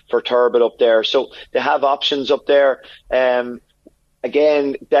for Turbot up there. So they have options up there.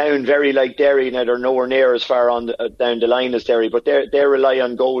 Again, Down very like Derry. Now they're nowhere near as far on down the line as Derry, but they rely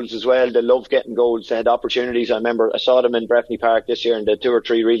on goals as well. They love getting goals. They had opportunities. I remember I saw them in Breffni Park this year, and they had 2 or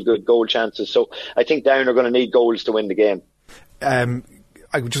 3 real good goal chances. So I think Down are going to need goals to win the game.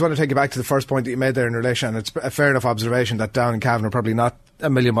 I just want to take you back to the first point that you made there in relation, and it's a fair enough observation that Down and Cavan are probably not a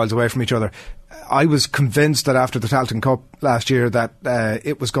million miles away from each other. I was convinced that after the Tailteann Cup last year that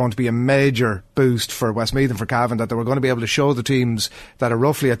it was going to be a major boost for Westmeath and for Cavan, that they were going to be able to show the teams that are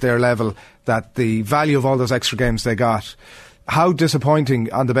roughly at their level that the value of all those extra games they got. How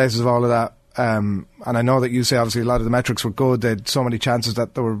disappointing on the basis of all of that. And I know that you say obviously a lot of the metrics were good. They had so many chances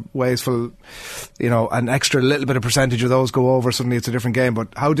that there were wasteful, an extra little bit of percentage of those go over. Suddenly it's a different game. But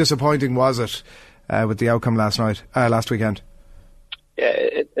how disappointing was it with the outcome last weekend? Yeah,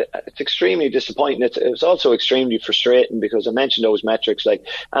 it's extremely disappointing. It was also extremely frustrating because I mentioned those metrics, and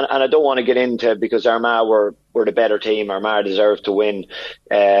I don't want to get into it because Armagh were the better team. Armagh deserved to win,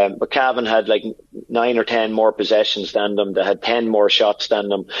 but Cavan had 9 or 10 more possessions than them. They had 10 more shots than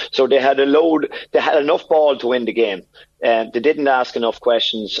them, so they had enough ball to win the game. They didn't ask enough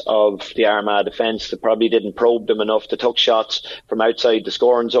questions of the Armagh defence. They probably didn't probe them enough. They took shots from outside the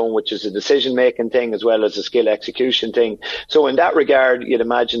scoring zone, which is a decision-making thing as well as a skill execution thing. So in that regard, you'd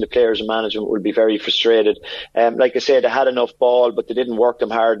imagine the players and management would be very frustrated. Like I said, they had enough ball, but they didn't work them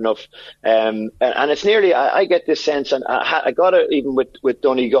hard enough. And it's nearly, I get this sense, and I got it even with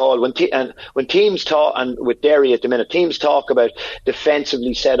Donegal, when teams talk, and with Derry at the minute, teams talk about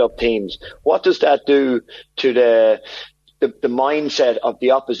defensively set up teams. What does that do to the mindset of the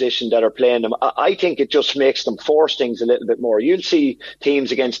opposition that are playing them? I think it just makes them force things a little bit more. You'll see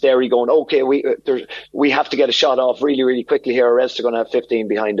teams against Derry going, okay, we have to get a shot off really, really quickly here, or else they're going to have 15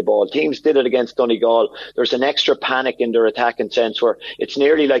 behind the ball. Teams did it against Donegal. There's an extra panic in their attacking sense where it's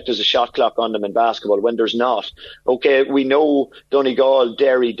nearly like there's a shot clock on them in basketball when there's not. Okay, we know Donegal,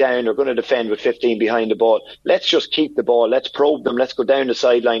 Derry down are going to defend with 15 behind the ball. Let's just keep the ball. Let's probe them. Let's go down the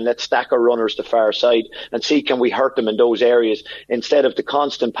sideline. Let's stack our runners the far side and see can we hurt them in those areas, instead of the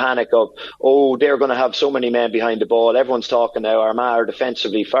constant panic of, they're going to have so many men behind the ball. Everyone's talking now, Armagh are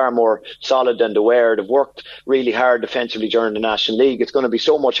defensively far more solid than they were. They've worked really hard defensively during the National League. It's going to be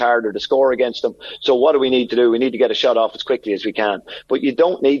so much harder to score against them. So what do we need to do? We need to get a shot off as quickly as we can. But you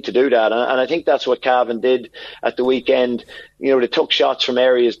don't need to do that. And I think that's what Cavan did at the weekend. They took shots from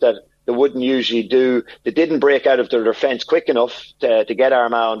areas that they wouldn't usually do. They didn't break out of their defence quick enough to get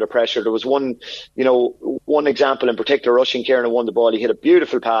Armagh under pressure. There was one example in particular. Oisin Kieran won the ball. He hit a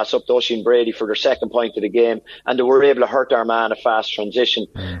beautiful pass up to Oisin Brady for their second point of the game, and they were able to hurt Armagh in a fast transition.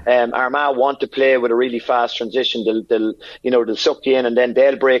 Armagh want to play with a really fast transition. They'll suck you in and then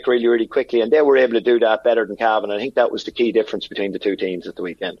they'll break really, really quickly, and they were able to do that better than Cavan. I think that was the key difference between the two teams at the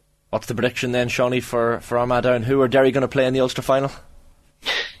weekend. What's the prediction then, Seanie, for Armagh down? Who are Derry going to play in the Ulster final?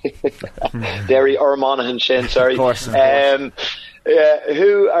 Derry or Monaghan, Shane, sorry. Of course. Look,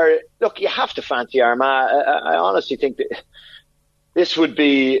 you have to fancy Armagh. I honestly think that this would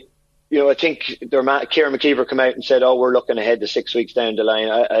be, I think Kieran McKeever came out and said, we're looking ahead to 6 weeks down the line.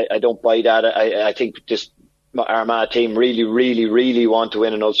 I don't buy that. I think just Armagh team really, really, really want to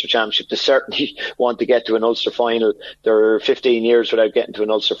win an Ulster Championship. They certainly want to get to an Ulster final. They're 15 years without getting to an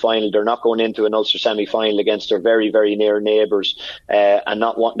Ulster final. They're not going into an Ulster semi-final against their very, very near neighbours and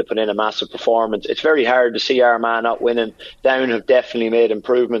not wanting to put in a massive performance. It's very hard to see Armagh not winning. Down have definitely made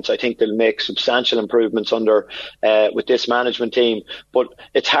improvements. I think they'll make substantial improvements under with this management team. But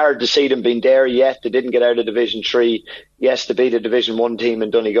it's hard to see them being there yet. They didn't get out of Division 3. Yes, they beat a Division 1 team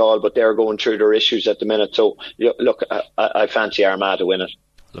in Donegal, but they're going through their issues at the minute. So, look, I fancy Armagh to win it.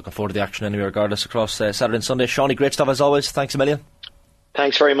 Looking forward to the action anyway, regardless, across Saturday and Sunday. Seanie, great stuff as always. Thanks a million.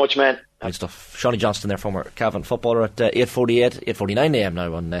 Thanks very much, man. Good stuff. Seanie Johnston there, former Cavan footballer, at 8:49am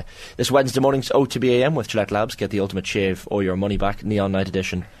now on this Wednesday morning's OTB AM with Gillette Labs. Get the ultimate shave or your money back. Neon Night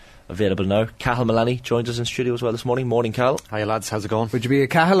Edition available now. Cathal Mullaney joins us in studio as well this morning. Morning, Cal. Hiya, lads. How's it going? Would you be a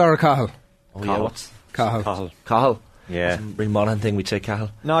Cathal or a Cathal? Yeah, what's Cathal? Cathal. Yeah. Real Monaghan thing, we'd say Cathal.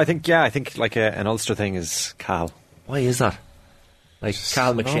 No, I think like an Ulster thing is Cathal. Why is that? Like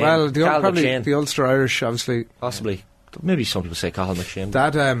Cathal McShane? Probably the Ulster Irish, obviously. Possibly. Maybe some people say Cathal McShane.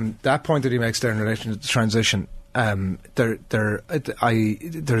 That point that he makes there in relation to the transition,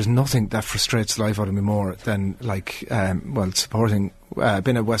 there's nothing that frustrates the life out of me more than supporting.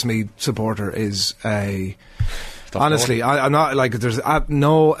 Being a Westmeath supporter is a. Honestly, I'm not there's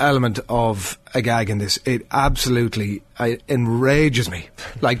no element of a gag in this. It absolutely enrages me.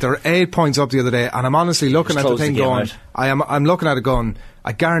 They're 8 points up the other day, and I'm honestly looking at the thing going. I'm looking at it going.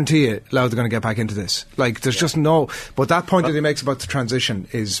 I guarantee you, Louth are going to get back into this. There's just no. But that point that he makes about the transition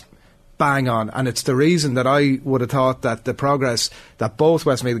is bang on, and it's the reason that I would have thought that the progress that both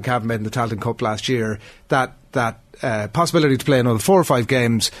Westmeath and Cavan made in the Tailteann Cup last year, that possibility to play another 4 or 5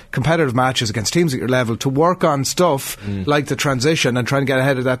 games, competitive matches against teams at your level, to work on stuff like the transition and try and get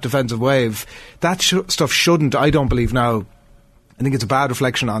ahead of that defensive wave, that stuff shouldn't, I don't believe now, I think it's a bad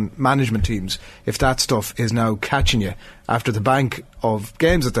reflection on management teams if that stuff is now catching you after the bank of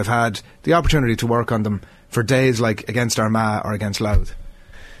games that they've had, the opportunity to work on them for days like against Armagh or against Louth.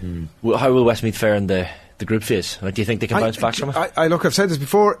 Well, how will Westmeath fare in the group phase? Do you think they can bounce back from it? I've said this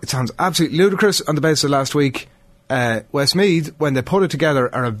before, it sounds absolutely ludicrous on the basis of last week. Westmeath, when they put it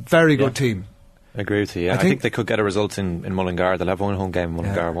together, are a very good team. I agree with you. Yeah. I think they could get a result in Mullingar. They'll have one home game in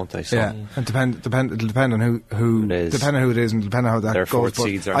Mullingar, won't they? So. Yeah, and it'll depend on who it is, depending on who it is, and depending on how that They're goes. fourth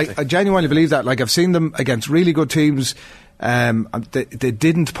seeds, aren't they? I genuinely believe that. Like, I've seen them against really good teams. They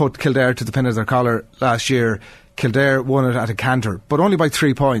didn't put Kildare to the pin of their collar last year. Kildare won it at a canter, but only by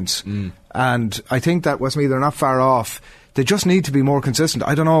 3 points. And I think that Westmeath are not far off. They just need to be more consistent.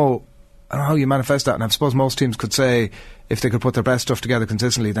 I don't know how you manifest that, and I suppose most teams could say if they could put their best stuff together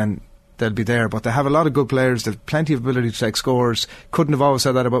consistently, then they'll be there. But they have a lot of good players. They've plenty of ability to take scores. Couldn't have always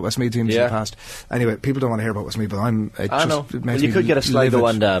said that about Westmeath teams in the past. Anyway, people don't want to hear about Westmeath, but I know. Well, you could get a Sligo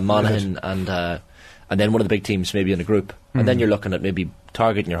and Monaghan and then one of the big teams maybe in a group, and then you're looking at maybe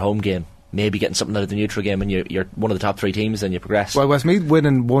targeting your home game, maybe getting something out of the neutral game, and you're one of the top 3 teams, and you progress. Well, Westmeath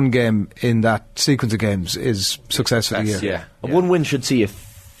winning one game in that sequence of games is success for the year. Yeah. One win should see you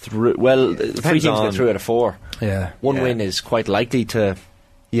through. Well, 3 teams get through out of 4. Yeah. One win is quite likely to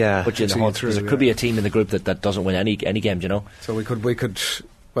put you in the hunt, because there could be a team in the group that doesn't win any games, you know. So we could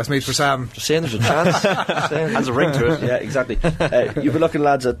Westmeath for Sam. Just saying there's a chance. Has a ring to it. Yeah, exactly. You've been looking,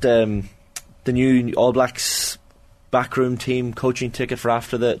 lads, at the new All Blacks backroom team coaching ticket for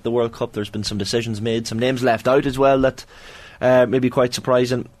after the World Cup. There's been some decisions made, some names left out as well that may be quite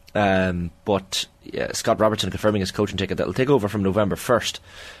surprising. But Scott Robertson confirming his coaching ticket that'll take over from November 1st.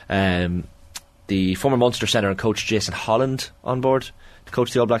 The former Munster centre and coach Jason Holland on board to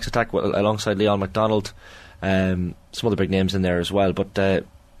coach the All Blacks attack alongside Leon MacDonald. Some other big names in there as well, but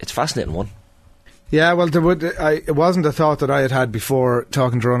it's a fascinating one. Yeah, well, it wasn't a thought that I had before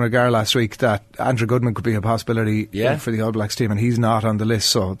talking to Ron O'Gara last week that Andrew Goodman could be a possibility for the All Blacks team, and he's not on the list.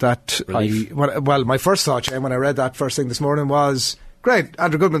 So that my first thought, Shane, when I read that first thing this morning was, great,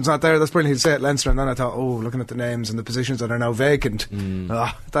 Andrew Goodman's not there, that's brilliant, he'll stay at Leinster. And then I thought, looking at the names and the positions that are now vacant,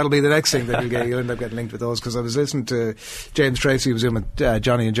 that'll be the next thing that you'll end up getting linked with those. Because I was listening to James Tracy, who was in with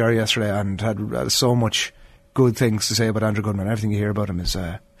Johnny and Jerry yesterday, and had so much good things to say about Andrew Goodman. Everything you hear about him is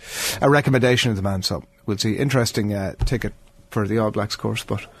a recommendation of the man. So we'll see. Interesting ticket for the All Blacks course,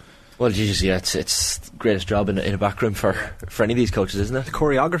 but well, Jesus, it's the greatest job in a backroom for any of these coaches, isn't it? The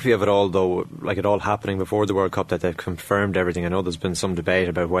choreography of it all, though, like it all happening before the World Cup, that they've confirmed everything. I know there's been some debate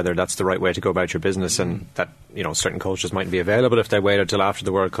about whether that's the right way to go about your business, and that, you know, certain coaches mightn't be available if they waited till after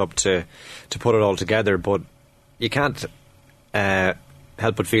the World Cup to put it all together. But you can't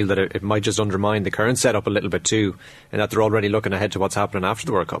help but feel that it might just undermine the current setup a little bit too, and that they're already looking ahead to what's happening after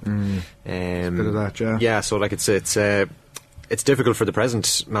the World Cup. It's a bit of that, yeah. So like it's difficult for the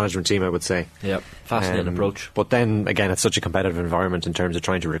present management team, I would say. Yep, fascinating approach. But then again, it's such a competitive environment in terms of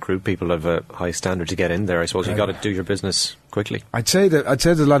trying to recruit people of a high standard to get in there. I suppose you've got to do your business quickly. I'd say that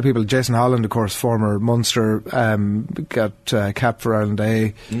a lot of people. Jason Holland, of course, former Munster, got cap for Ireland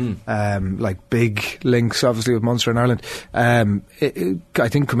A. Like big links, obviously, with Munster and Ireland. I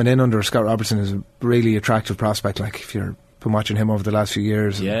think coming in under Scott Robertson is a really attractive prospect. Like, if you've been watching him over the last few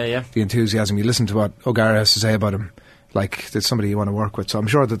years, the enthusiasm, you listen to what O'Gara has to say about him. Like, there's somebody you want to work with. So I'm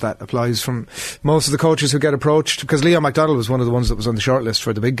sure that applies from most of the coaches who get approached, because Leon MacDonald was one of the ones that was on the shortlist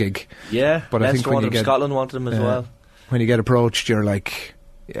for the big gig. Yeah, but I think when Scotland wanted him as well. When you get approached, you're like,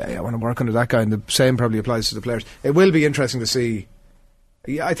 I want to work under that guy, and the same probably applies to the players. It will be interesting to see.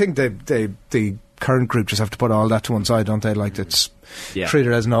 Yeah, I think the current group just have to put all that to one side, don't they? Like, it's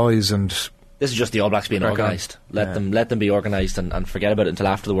treated as noise, and this is just the All Blacks being organised. Let them be organised and forget about it until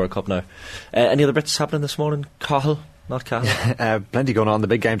after the World Cup now. Any other bits happening this morning? Cahill? Not Cahill. Plenty going on. The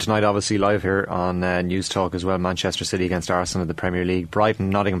big game tonight, obviously live here on News Talk as well. Manchester City against Arsenal in the Premier League. Brighton,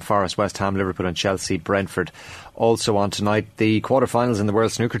 Nottingham Forest, West Ham, Liverpool and Chelsea, Brentford also on tonight. The quarter-finals in the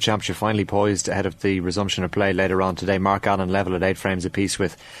World Snooker Championship finally poised ahead of the resumption of play later on today. Mark Allen level at 8 frames apiece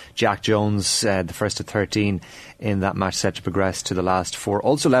with Jack Jones, the first of 13 in that match, set to progress to the last 4.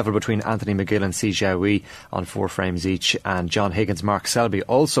 Also level between Anthony McGill and Si Xiaowei on 4 frames each, and John Higgins, Mark Selby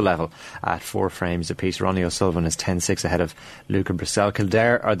also level at 4 frames apiece. Ronnie O'Sullivan is 10-6 ahead of Luca Brissell.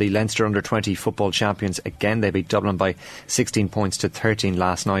 Kildare are the Leinster under-20 football champions again. They beat Dublin by 16 points to 13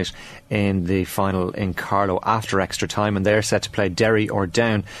 last night in the final in Carlow. after extra time, and they're set to play Derry or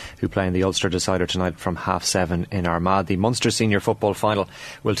Down, who play in the Ulster decider tonight from 7:30 in Armagh. The Munster Senior Football Final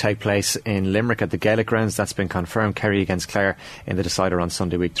will take place in Limerick at the Gaelic Grounds. That's been confirmed. Kerry against Clare in the decider on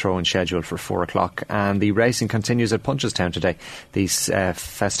Sunday week, throw-in scheduled for 4 o'clock. And the racing continues at Punchestown today. The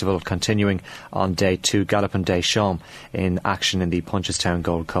festival continuing on day 2. Gallopin Des Champs in action in the Punchestown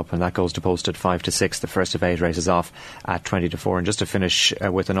Gold Cup, and that goes to post at 5 to 6. The first of 8 races off at 20 to 4. And just to finish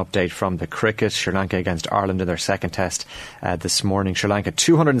with an update from the cricket, Sri Lanka against Ireland in their second test this morning. Sri Lanka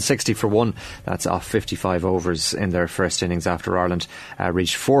 260 for 1. That's off 55 overs in their first innings after Ireland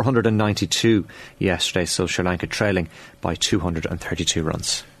reached 492 yesterday. So Sri Lanka trailing by 232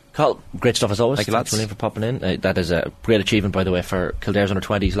 runs. Carl, great stuff as always. Thank you, lads. Thanks for popping in. That is a great achievement, by the way, for Kildare's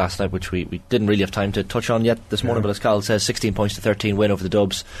under-20s last night, which we didn't really have time to touch on yet this morning, but as Carl says, 16 points to 13 win over the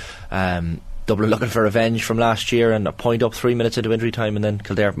Dubs. Dublin looking for revenge from last year, and a point up 3 minutes into injury time, and then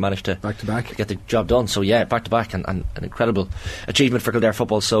Kildare managed to back get the job done. So yeah, back to back, and an incredible achievement for Kildare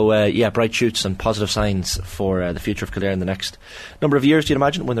football. So bright shoots and positive signs for the future of Kildare in the next number of years, you'd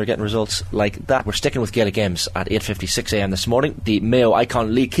imagine, when they're getting results like that. We're sticking with Gaelic games at 8:56am this morning. The Mayo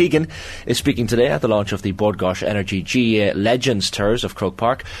icon Lee Keegan is speaking today at the launch of the Bord Gáis Energy GAA Legends Tours of Croke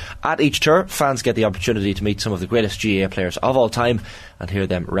Park. At each tour, fans get the opportunity to meet some of the greatest GAA players of all time and hear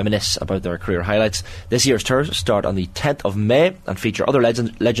them reminisce about their career highlights. This year's tours start on the 10th of May and feature other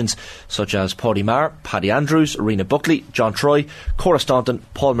legends such as Paddy Maher, Paddy Andrews, Rena Buckley, John Troy, Cora Staunton,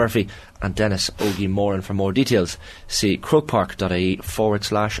 Paul Murphy and Dennis Ogie Moran. For more details, see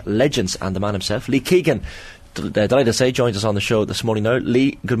crokepark.ie/legends. And the man himself, Lee Keegan, delighted to say, joins us on the show this morning now.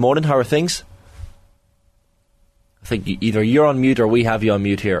 Lee, good morning, how are things? I think either you're on mute or we have you on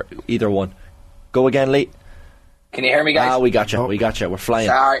mute here. Either one. Go again, Lee. Can you hear me, guys? We got you. We got you. We're flying.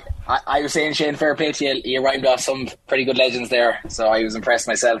 Sorry, I was saying, Shane, fair play to you. You rhymed off some pretty good legends there, so I was impressed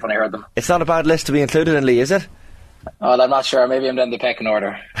myself when I heard them. It's not a bad list to be included in, Lee, is it? Well, I'm not sure. Maybe I'm down the pecking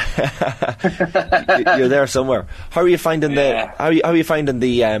order. You're there somewhere. How are you finding How are you finding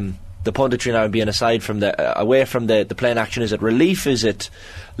the punditry now, being aside from away from the playing action? Is it relief? Is it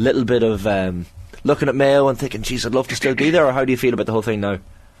a little bit of looking at Mayo and thinking, geez, I'd love to still be there? Or how do you feel about the whole thing now?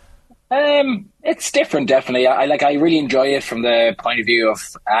 It's different, definitely. I really enjoy it from the point of view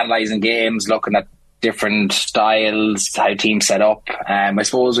of analysing games, looking at different styles, how teams set up. I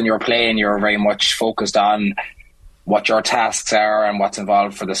suppose when you're playing, you're very much focused on what your tasks are and what's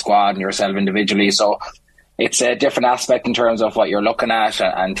involved for the squad and yourself individually. So it's a different aspect in terms of what you're looking at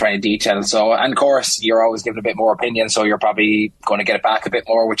and trying to detail. So, and of course, you're always given a bit more opinion, so you're probably going to get it back a bit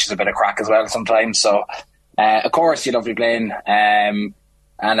more, which is a bit of crack as well sometimes. So, of course, you love to be playing.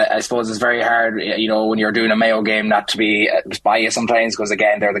 And I suppose it's very hard, when you're doing a Mayo game, not to be biased sometimes, because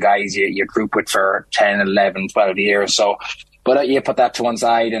again, they're the guys you group with for 10, 11, 12 years. So, but you put that to one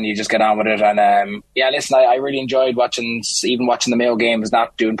side and you just get on with it. And listen, I really enjoyed watching the Mayo games,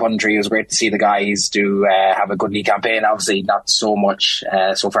 not doing punditry. It was great to see the guys have a good league campaign. Obviously, not so much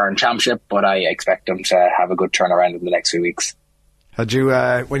so far in Championship, but I expect them to have a good turnaround in the next few weeks. Had you,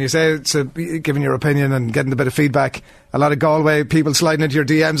 when you say it's giving your opinion and getting a bit of feedback, a lot of Galway people sliding into your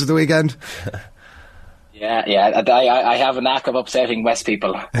DMs at the weekend? Yeah. I have a knack of upsetting West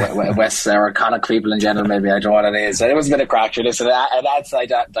people, West or Connacht people in general. Maybe I don't know what it is. It was a bit of crack. Listen, that's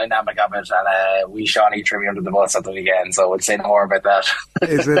the dynamic of it, and we Seanie threw me under the bus at the weekend, so we'll say no more about that.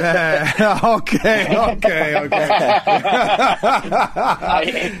 Is it?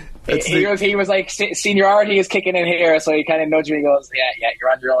 Okay. He was like, seniority is kicking in here, so he kind of nudged me and goes, yeah,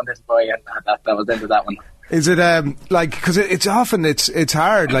 you're on your own, little boy, and that was the end of that one. Is it because it's often it's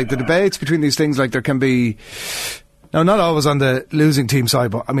hard, like the debates between these things, like there can be, now not always on the losing team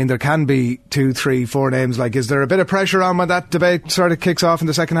side, but I mean there can be 2, 3, 4 names. Like, is there a bit of pressure on when that debate sort of kicks off in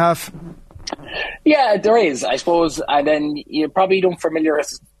the second half? Yeah, there is, I suppose, and then you probably don't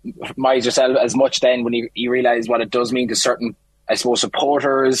familiarise yourself as much then when you realise what it does mean to certain, I suppose,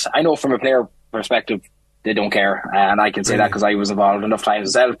 supporters. I know from a player perspective they don't care, and I can say that because I was involved enough times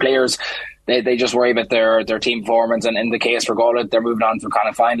as well. Players, they just worry about their team performance, and in the case for Galway, they're moving on to the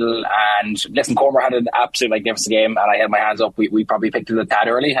Connacht final. And listen, Comer had an absolute magnificent game, and I held my hands up. We probably picked it a tad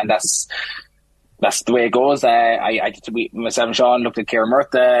early, and that's the way it goes. Myself and Sean looked at Kieran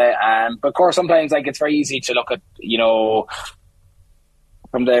Murtha, but of course sometimes it's very easy to look at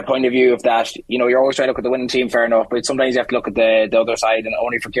from the point of view of that, you're always trying to look at the winning team, fair enough, but sometimes you have to look at the other side. And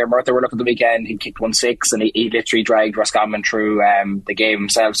only for Kieran Murtha, we're looking at the weekend, he kicked 1-6 and he literally dragged Roscommon through the game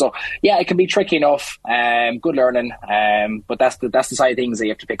himself. So yeah, it can be tricky enough, good learning, but that's the side of things that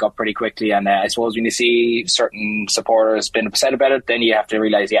you have to pick up pretty quickly. And I suppose when you see certain supporters being upset about it, then you have to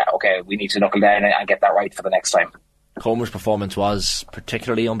realise, okay, we need to knuckle down and get that right for the next time. Comer's performance was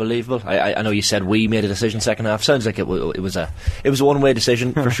particularly unbelievable. I know you said we made a decision second half. Sounds like it was a one-way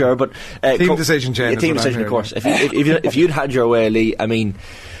decision for sure. But team decision, Jane. Team decision, of course. If you'd had your way, Lee, I mean,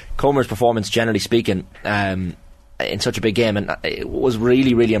 Comer's performance, generally speaking, in such a big game, and it was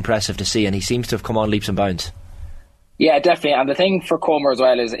really, really impressive to see. And he seems to have come on leaps and bounds. Yeah, definitely. And the thing for Comer as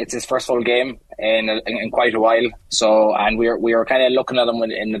well is it's his first full game in quite a while. So, and we were kind of looking at him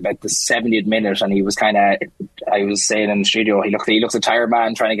in about the 70th minute, and he was I was saying in the studio, he looks a tired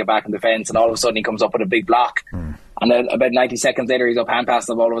man trying to get back in defence, and all of a sudden he comes up with a big block. And then about 90 seconds later, he's up hand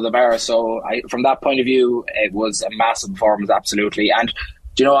passing the ball over the bar. So, from that point of view, it was a massive performance, absolutely. And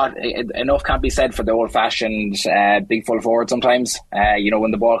do you know what? Enough can't be said for the old-fashioned big full forward sometimes.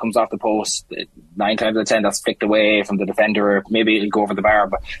 When the ball comes off the post, 9 times out of 10 that's flicked away from the defender, or maybe it'll go over the bar.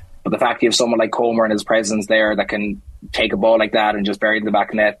 But the fact you have someone like Comer and his presence there that can take a ball like that and just bury it in the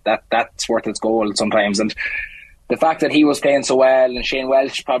back of the net, that's worth its goal sometimes. And the fact that he was playing so well, and Shane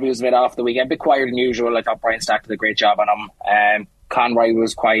Welch probably was a bit off the weekend, a bit quieter than usual. I thought Brian Stack did a great job on him. Conroy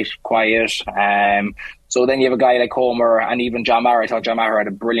was quite quiet. So then you have a guy like Comer and even John Maher. I thought John Maher had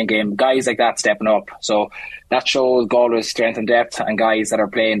a brilliant game. Guys like that stepping up. So that shows Galway's strength and depth, and guys that are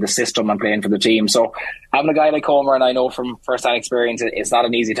playing the system and playing for the team. So having a guy like Comer, and I know from first-hand experience, it's not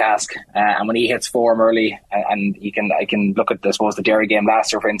an easy task. And when he hits form early, and I can look at, I suppose, the Derry game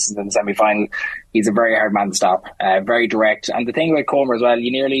last year, for instance, in the semi-final, he's a very hard man to stop. Very direct. And the thing about Comer as well,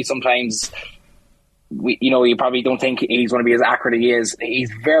 you nearly sometimes... you probably don't think he's going to be as accurate as he is. He's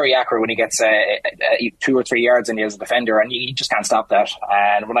very accurate when he gets 2 or 3 yards in as a defender, and you just can't stop that.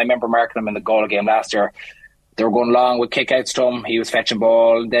 And when I remember marking him in the Galway game last year, they were going long with kick-outs to him. He was fetching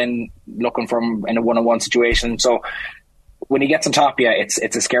ball, then looking for him in a one-on-one situation. So when he gets on top, it's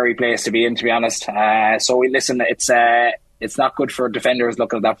a scary place to be in, to be honest. So listen, it's not good for defenders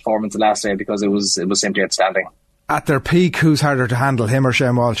looking at that performance last day, because it was simply outstanding. At their peak, who's harder to handle, him or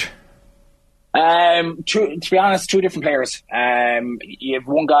Shane Walsh? To be honest, two different players. You have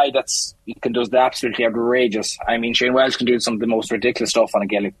one guy does the absolutely outrageous. I mean, Shane Welch can do some of the most ridiculous stuff on a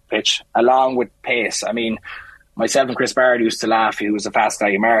Gaelic pitch, along with pace. I mean, myself and Chris Barrett used to laugh. He was a fast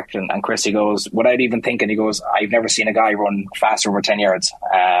guy he marked, and Chris, he goes, without even thinking, he goes, I've never seen a guy run faster over 10 yards.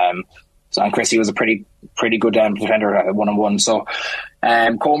 And Chris, he was a pretty good defender at 1-on-1. So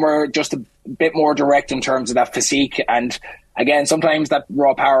Comer just a bit more direct in terms of that physique, and again, sometimes that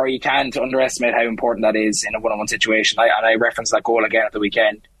raw power, you can't underestimate how important that is in a one-on-one situation. I referenced that goal again at the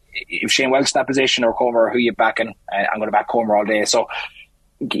weekend. If Shane Welch in that position or Comer, who you backing? I'm going to back Comer all day. So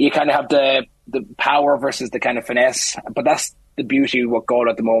you kind of have the power versus the kind of finesse, but that's the beauty of what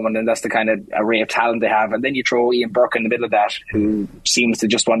Galway at the moment, and that's the kind of array of talent they have. And then you throw Ian Burke in the middle of that, who seems to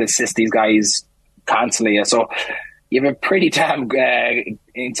just want to assist these guys constantly. So you have a pretty damn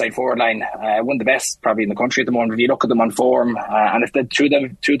inside forward line, one of the best probably in the country at the moment. If you look at them on form, and if the two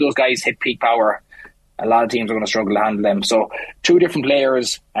of those guys hit peak power, a lot of teams are going to struggle to handle them. So two different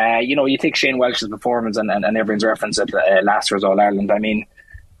players. You take Shane Welch's performance and everyone's reference at last year's All-Ireland. I mean,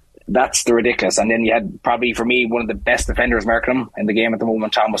 that's the ridiculous. And then you had probably, for me, one of the best defenders marking him in the game at the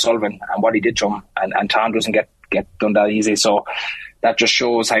moment, Tom O'Sullivan, and what he did to him. And Tom doesn't get done that easy. So that just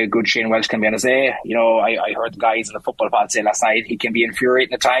shows how good Shane Welch can be on his day. I heard the guys in the football pod say last night he can be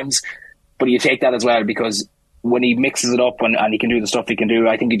infuriating at times, but you take that as well, because when he mixes it up and he can do the stuff he can do,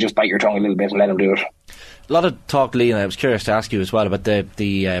 I think you just bite your tongue a little bit and let him do it. A lot of talk, Lee, and I was curious to ask you as well about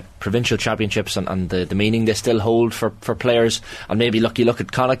the provincial championships and the meaning they still hold for players. And maybe you look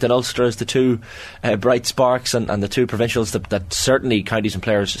at Connacht and Ulster as the two bright sparks, and the two provincials that certainly counties and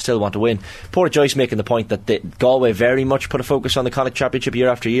players still want to win. Port Joyce making the point that Galway very much put a focus on the Connacht Championship year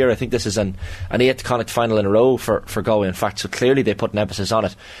after year. I think this is an 8th Connacht final in a row for Galway, in fact, so clearly they put an emphasis on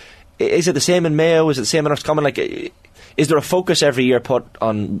it. Is it the same in Mayo? Is it the same in Roscommon? Is there a focus every year put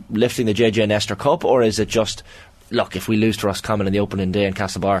on lifting the JJ Nestor Cup, or is it just, look, if we lose to Roscommon in the opening day in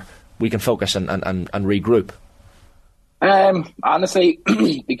Castlebar, we can focus and regroup? Honestly,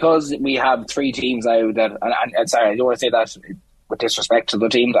 because we have 3 teams out that, and sorry, I don't want to say that with disrespect to the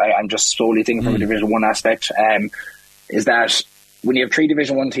teams, I'm just solely thinking from a Division 1 aspect, is that when you have 3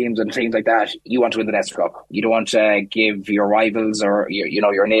 Division 1 teams and teams like that, you want to win the Nestor Cup. You don't want to give your rivals or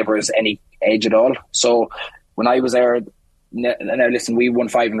your neighbours any edge at all. So when I was there, now listen, we won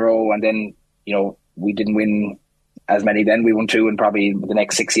 5 in a row, and then we didn't win as many then. We won 2 in probably the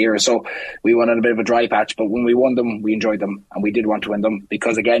next 6 years. So we went on a bit of a dry patch, but when we won them, we enjoyed them, and we did want to win them,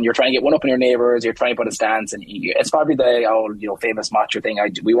 because again, you're trying to get one up in your neighbours, you're trying to put a stance, and it's probably the old famous macho thing.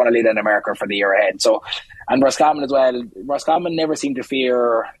 We want to lead in America for the year ahead. So, and Roscommon as well. Roscommon never seemed to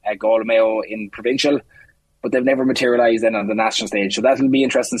fear Galway Mayo in provincial. but they've never materialised then on the national stage. So that'll be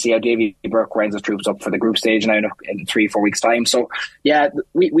interesting to see how Davy Burke rounds his troops up for the group stage now in 3-4 weeks' time. So yeah,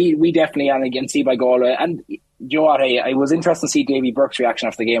 we definitely, and again, see by Galway. And you know what, I was interested to see Davy Burke's reaction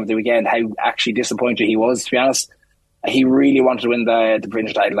after the game of the weekend, how actually disappointed he was, to be honest. He really wanted to win the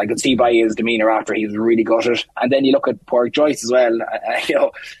provincial title. I could see by his demeanour after, he was really gutted. And then you look at Pádraig Joyce as well. You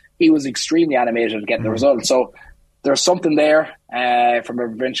know, he was extremely animated getting the result. So there's something there from a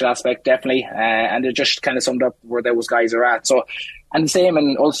provincial aspect, definitely. And it just kind of summed up where those guys are at. So, and the same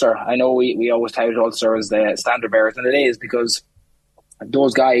in Ulster. I know we always touted Ulster as the standard bearers, and it is, because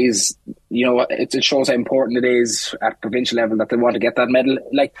those guys, you know, it shows how important it is at provincial level that they want to get that medal.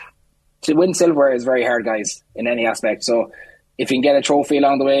 Like, to win silver is very hard, guys, in any aspect. So if you can get a trophy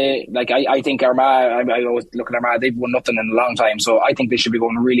along the way, like I think Armagh, I always look at Armagh, they've won nothing in a long time. So I think they should be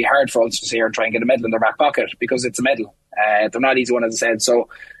going really hard for Ulster this year and try and get a medal in their back pocket, because it's a medal. They're not easy one, as I said. So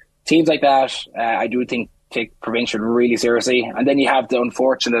teams like that, I do think take provincial really seriously. And then you have the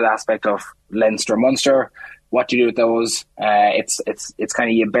unfortunate aspect of Leinster, Munster. What do you do with those? It's kind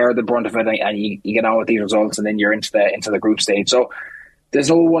of, you bear the brunt of it, and you get on with these results, and then you're into the group stage. So there's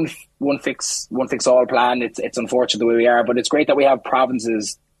no one fix all plan. It's unfortunate the way we are, but it's great that we have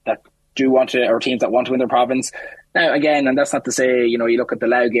provinces that do want to, or teams that want to win their province. Now again, and that's not to say, you know, you look at the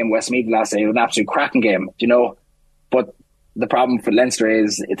Louth game, Westmeath last night, it was an absolute cracking game, you know. But the problem for Leinster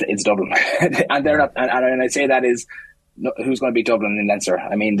is it's Dublin, and they're not. And I say that is, who's going to beat Dublin in Leinster?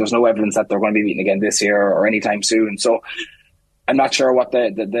 I mean, there's no evidence that they're going to be beaten again this year or anytime soon. So I'm not sure what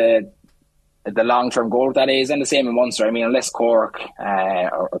the long-term goal of that is. And the same in Munster. I mean, unless Cork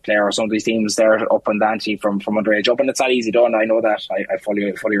or Clare or some of these teams, they're up and ante from underage up, and it's not easy done. I know that. I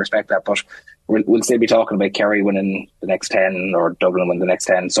fully respect that, but we'll still be talking about Kerry winning the next 10 or Dublin win the next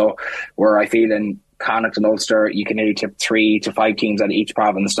 10. So where I feel in Connacht and Ulster, you can nearly tip 3 to 5 teams out of each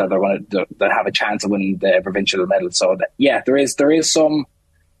province that that have a chance of winning the provincial medal. So there is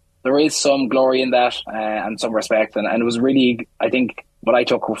some glory in that and some respect, and it was really, I think, what I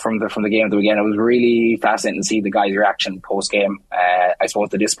took from the game of the weekend, it was really fascinating to see the guys' reaction post game. I suppose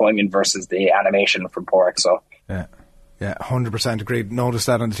the disappointment versus the animation from Pádraig. So yeah, 100% agreed. Noticed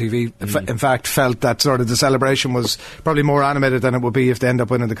that on the TV. In fact, felt that sort of the celebration was probably more animated than it would be if they end up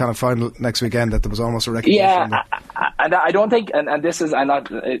winning the kind of final next weekend. That there was almost a recognition. Yeah, and I don't think, and this is, I'm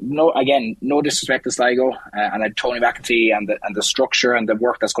not, no disrespect to Sligo, and Tony McEntee and the structure and the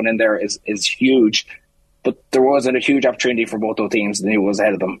work that's gone in there is huge. But there was a huge opportunity for both those teams, and it was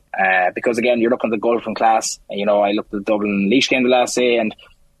ahead of them. Because again, you're looking at the Golfing class. You know, I looked at the Dublin and Laois game the last day, and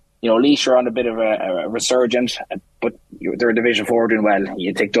you know, Laois are on a bit of a resurgent, but they're a Division 4 doing well.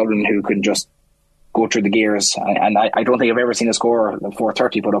 You take Dublin, who can just go through the gears, and I don't think I've ever seen a score of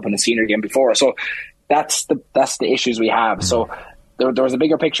 430 put up in a senior game before. So that's the issues we have. So there was a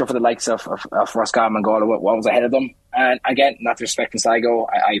bigger picture for the likes of Roscommon and Galway, what was ahead of them. And again, not disrespecting Sligo,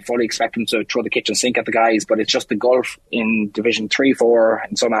 I fully expect them to throw the kitchen sink at the guys, but it's just the gulf in Division 3-4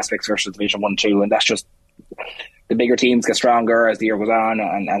 in some aspects versus Division 1-2, and that's just, the bigger teams get stronger as the year goes on,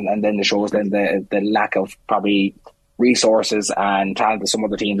 and then it shows then the lack of probably resources and talent that some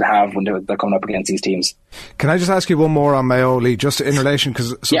other teams have when they're coming up against these teams. Can I just ask you one more on Mayo, Lee, just in relation,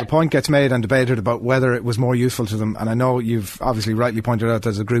 because the point gets made and debated about whether it was more useful to them, and I know you've obviously rightly pointed out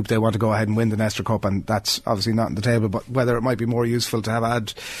as a group they want to go ahead and win the Nestor Cup, and that's obviously not on the table, but whether it might be more useful to have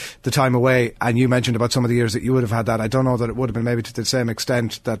had the time away. And you mentioned about some of the years that you would have had that. I don't know that it would have been maybe to the same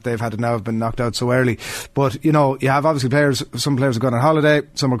extent that they've had it now, have been knocked out so early, but you know, you have obviously some players have gone on holiday,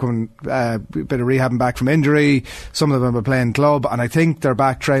 some are coming a bit of rehabbing back from injury, some of them are playing club, and I think they're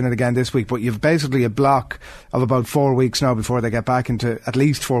back training again this week. But you've basically a block of about 4 weeks now before they get back into, at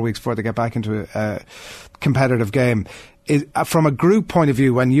least 4 weeks before they get back into a competitive game. From a group point of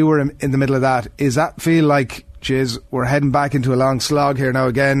view, when you were in the middle of that, is that feel like, geez, we're heading back into a long slog here now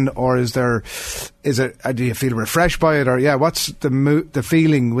again, or do you feel refreshed by it, or what's the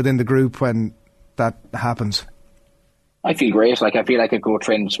feeling within the group when that happens? I feel great. Like, I feel like I could go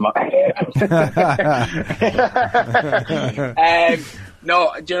train tomorrow.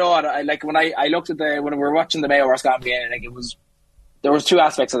 No, do you know what? When I looked at when we were watching the Mayo Roscommon game, like, there was two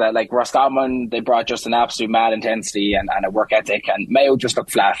aspects of that. Like, Roscommon, they brought just an absolute mad intensity and a work ethic, and Mayo just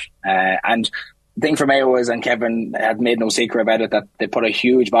looked flat. And the thing for Mayo is, and Kevin had made no secret about it, that they put a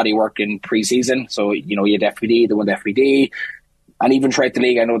huge body of work in pre-season. So, you know, you had FPD, they won the FPD. And even throughout the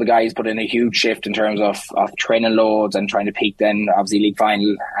league, I know the guys put in a huge shift in terms of training loads and trying to peak then, obviously, league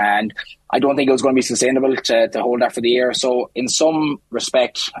final. And I don't think it was going to be sustainable to hold that for the year. So in some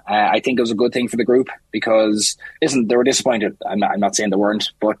respect, I think it was a good thing for the group, because, listen, they were disappointed. I'm not saying they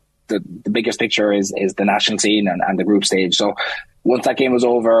weren't, but the biggest picture is the national scene and the group stage. So once that game was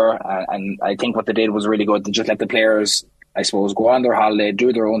over, and I think what they did was really good. They just let the players, I suppose, go on their holiday,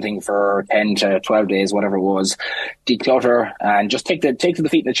 do their own thing for 10 to 12 days, whatever it was, declutter, and just take the defeat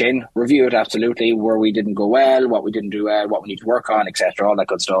in the chin, review it absolutely, where we didn't go well, what we didn't do well, what we need to work on, etc., all that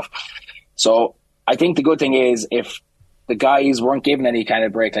good stuff. So I think the good thing is, if the guys weren't given any kind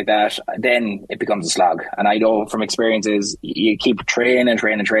of break like that, then it becomes a slog. And I know from experiences, you keep training,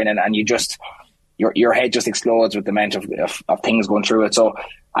 and you just, your head just explodes with the amount of things going through it. So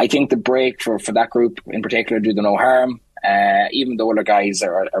I think the break for that group in particular do them no harm. Even though other guys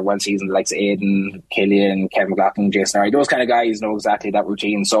are well seasoned, like Aidan, Killian, Kevin McLaughlin, Jason Harry, those kind of guys know exactly that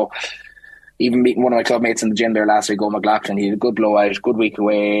routine. So even meeting one of my club mates in the gym there last week, McLaughlin, he had a good blowout, good week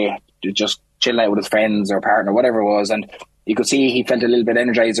away, just chilling out with his friends or partner, whatever it was, and you could see he felt a little bit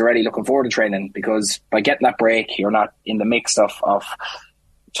energized already, looking forward to training, because by getting that break, you're not in the mix of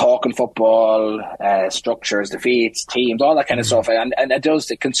talking football, structures, defeats, teams, all that kind of stuff, and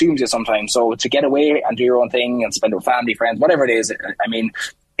it consumes you sometimes. So to get away and do your own thing and spend it with family, friends, whatever it is, I mean,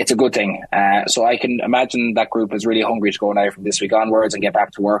 it's a good thing. So I can imagine that group is really hungry to go now from this week onwards and get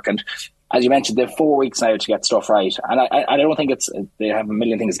back to work. And as you mentioned, they have 4 weeks now to get stuff right, and I don't think they have a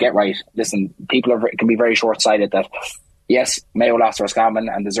million things to get right. Listen, people can be very short-sighted that, yes, Mayo lost to Roscommon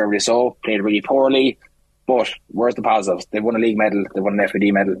and deservedly so, played really poorly. But where's the positives? They've won a league medal, they've won an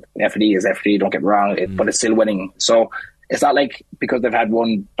FD medal. FD is FD, don't get me wrong, but it's still winning. So it's not like because they've had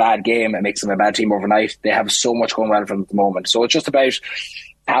one bad game, it makes them a bad team overnight. They have so much going well for them at the moment. So it's just about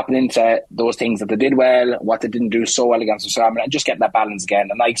tapping into those things that they did well, what they didn't do so well against Roscommon, and just getting that balance again.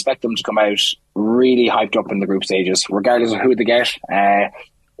 And I expect them to come out really hyped up in the group stages, regardless of who they get.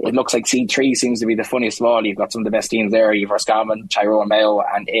 It looks like C3 seems to be the funniest of all. You've got some of the best teams there. You've Roscommon, Tyrone, Mayo,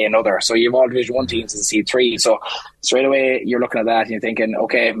 and another. So you've all Division 1 teams in C3. So straight away, you're looking at that and you're thinking,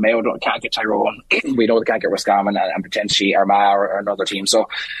 okay, Mayo can't get Tyrone. We know they can't get Roscommon and potentially Armagh or another team. So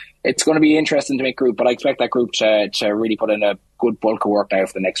it's going to be interesting to make group, but I expect that group to really put in a good bulk of work now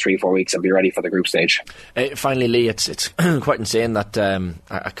for the next 3-4 weeks and be ready for the group stage. Finally, Lee, it's quite insane that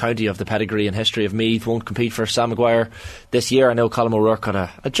a county of the pedigree and history of Meath won't compete for Sam Maguire this year. I know Colm O'Rourke got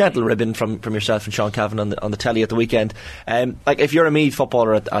a gentle ribbon from yourself and Sean Cavan on the telly at the weekend. Like, if you're a Meath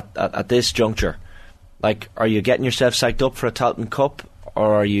footballer at this juncture, like, are you getting yourself psyched up for a Talton Cup?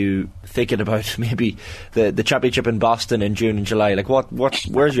 Or are you thinking about maybe the championship in Boston in June and July? Like,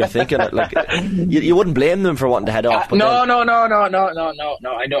 where's your thinking? Like, you wouldn't blame them for wanting to head off. But no. I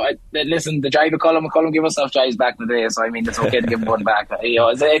know. Listen, the jive of Colm gave us enough jives back in the day, so I mean, it's okay to give him one back. You know,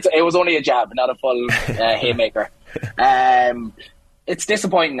 it was only a jab, not a full haymaker. It's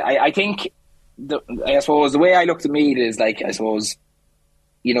disappointing. I think. I suppose the way I looked at Meath is like, I suppose,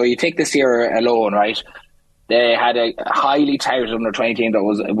 you know, you take this year alone, right? They had a highly touted under-20 team that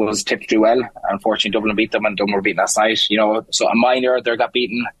was tipped to do well. Unfortunately, Dublin beat them, and Dublin were beaten last night. You know, so a minor, they got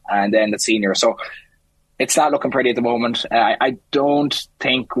beaten, and then the senior. So it's not looking pretty at the moment. I don't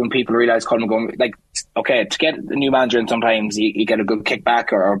think when people realise Colm going, like, okay, to get a new manager in, sometimes you get a good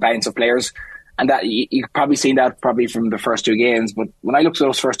kickback or a bounce of players, and that you've probably seen that probably from the first 2 games. But when I looked at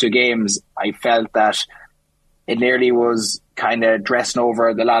those first 2 games, I felt that it nearly was kind of dressing over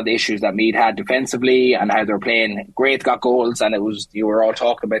a lot of the issues that Meath had defensively and how they were playing. Great, got goals, and it was, you were all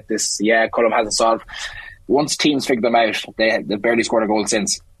talking about this. Yeah, Colm hasn't solved. Once teams figured them out, they've barely scored a goal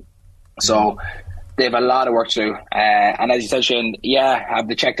since. So they have a lot of work to do. And as you said, Shane, have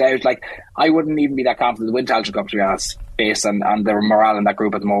they checked out? Like, I wouldn't even be that confident to win Tailteann Cup, to be honest, based on their morale in that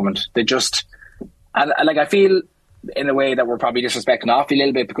group at the moment. They just, and like, I feel in a way that we're probably disrespecting Offaly a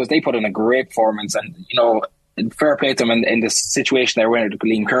little bit, because they put in a great performance, and, you know, fair play to them in this situation they're in with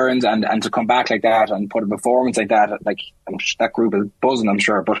Colleen Kearns, and to come back like that and put a performance like that, like, that group is buzzing, I'm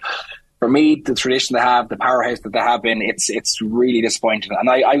sure. But for me, the tradition they have, the powerhouse that they have been, it's really disappointing. And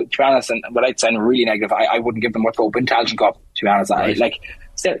I to be honest, and without sounding really negative, I wouldn't give them much hope in Tailteann Cup, to be honest. Right.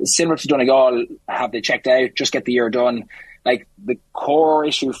 Similar to Donegal, have they checked out? Just get the year done. Like, the core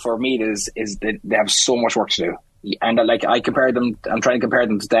issue for me is that they have so much work to do. And like, I compare them, I'm trying to compare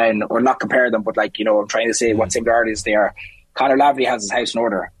them to Dan, or not compare them, but like, you know, I'm trying to say what similarities they are. Conor Laverty has his house in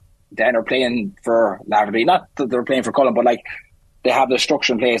order. Dan are playing for Laverty, not that they're playing for Cullen, but like, they have the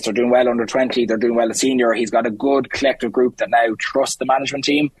structure in place. They're doing well under 20. They're doing well at senior. He's got a good collective group that now trust the management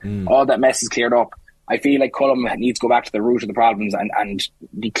team. All that mess is cleared up. I feel like Cullen needs to go back to the root of the problems and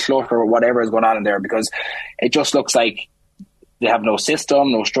declutter whatever is going on in there, because it just looks like they have no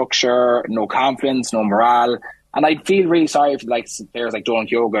system, no structure, no confidence, no morale. And I feel really sorry for like players like Donald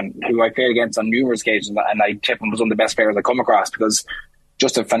Keegan, who I played against on numerous occasions, and I tip him was one of the best players I come across, because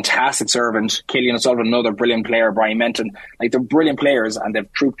just a fantastic servant. Killian O'Sullivan, another brilliant player. Brian Menton, like, they're brilliant players, and they've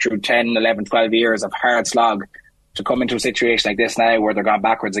trooped through 10, 11, 12 years of hard slog. to come into a situation like this now where they're gone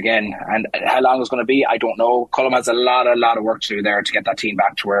backwards again, and how long it's going to be, I don't know. Cullum has a lot of work to do there to get that team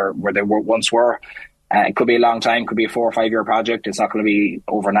back to where they once were. It could be a long time, could be a 4 or 5 year project. It's not going to be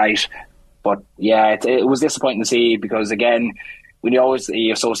overnight. But yeah, it was disappointing to see, because again, when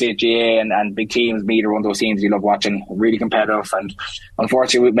you associate GA and big teams, Meath are one of those teams you love watching, really competitive. And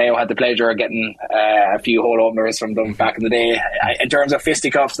unfortunately, Mayo had the pleasure of getting a few hole openers from them back in the day. In terms of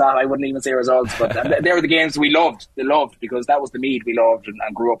fisticuffs, I wouldn't even say results, but they were the games we loved. They loved, because that was the Meath we loved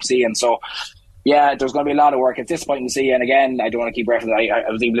and grew up seeing. So yeah, there's going to be a lot of work. It's disappointing to see. And again, I don't want to keep referencing.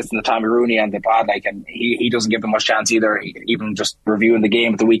 I was even listening to Tommy Rooney on the pod, and he doesn't give them much chance either, even just reviewing the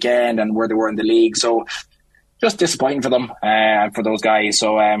game at the weekend and where they were in the league. So just disappointing for them, for those guys.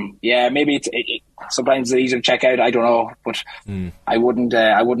 So yeah, maybe it's sometimes it's easier to check out. I don't know, but I wouldn't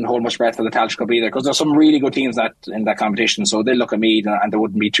hold much breath for the Taoiseach Cup either, because there's some really good teams in that competition. So they'll look at Meath and they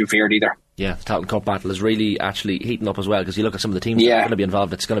wouldn't be too feared either. Yeah, the Taoiseach Cup battle is really actually heating up as well, because you look at some of the teams that are going to be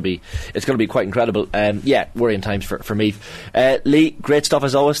involved. It's going to be quite incredible. Yeah, worrying times for Meath. Lee, great stuff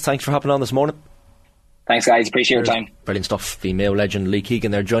as always. Thanks for hopping on this morning. Thanks, guys. Appreciate your time. Brilliant stuff. The Mayo legend Lee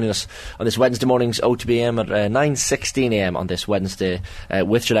Keegan there joining us on this Wednesday morning's OTBM at 9:16am on this Wednesday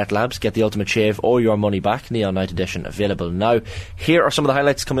with Gillette Labs. Get the ultimate shave or your money back. Neon Night Edition available now. Here are some of the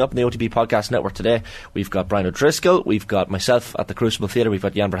highlights coming up in the OTB Podcast Network today. We've got Brian O'Driscoll. We've got myself at the Crucible Theatre. We've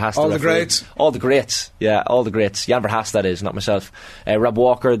got Jan Verhaast. All the greats. Yeah, all the greats. Jan Verhaast, that is, not myself. Rob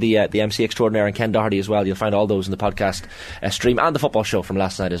Walker, the MC extraordinaire, and Ken Doherty as well. You'll find all those in the podcast stream, and the football show from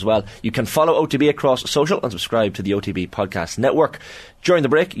last night as well. You can follow OTB across social and subscribe to the OTB Podcast Network. During the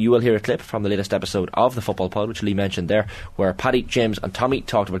break, you will hear a clip from the latest episode of the Football Pod, which Lee mentioned there, where Paddy, James and Tommy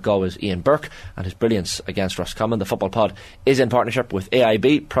talked about Galway's Ian Burke and his brilliance against Roscommon. The Football Pod is in partnership with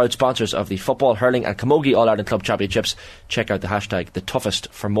AIB, proud sponsors of the Football, Hurling and Camogie All-Ireland Club Championships. Check out the hashtag #TheToughest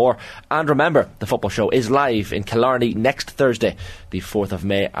for more. And remember, the Football Show is live in Killarney next Thursday, the 4th of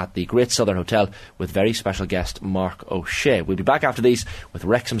May, at the Great Southern Hotel with very special guest Mark O'Shea. We'll be back after these with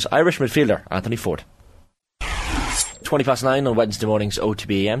Wrexham's Irish midfielder Anthony Forde. 9:20 on Wednesday morning's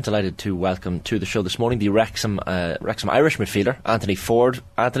OTBM. Delighted to welcome to the show this morning the Wrexham Irish midfielder Anthony Forde.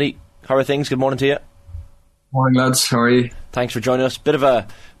 Anthony, how are things? Good morning to you. Morning, lads. How are you? Thanks for joining us. Bit of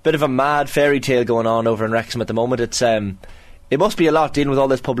a mad fairy tale going on over in Wrexham at the moment. It's it must be a lot dealing with all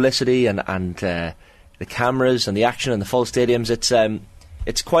this publicity and the cameras and the action and the full stadiums.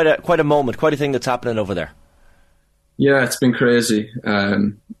 It's quite a moment, quite a thing that's happening over there. Yeah, it's been crazy. I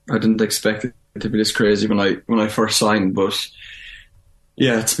didn't expect it to be this crazy when I first signed, but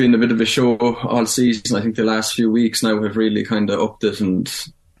yeah, it's been a bit of a show all season. I think the last few weeks now have really kind of upped it, and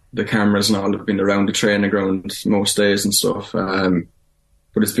the cameras and all have been around the training ground most days and stuff. But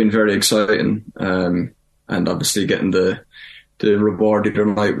it's been very exciting, and obviously getting the reward the other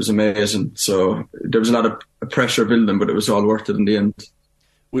night was amazing. So there was a lot of pressure building, but it was all worth it in the end.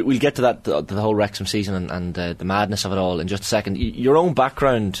 We'll get to that, the whole Wrexham season and the madness of it all in just a second. Your own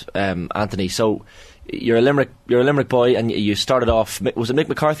background, Anthony. So you're a Limerick boy, and you started off. Was it Mick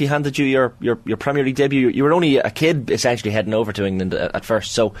McCarthy handed you your Premier League debut? You were only a kid, essentially heading over to England at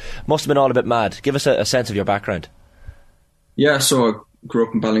first. So must have been all a bit mad. Give us a sense of your background. Yeah, so I grew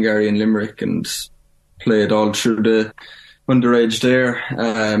up in Ballingarry in Limerick and played all through the underage there.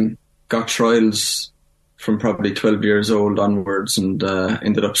 Got trials from probably 12 years old onwards, and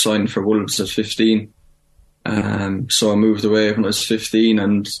ended up signing for Wolves at 15. So I moved away when I was 15,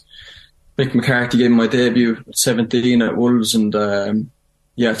 and Mick McCarthy gave me my debut at 17 at Wolves, and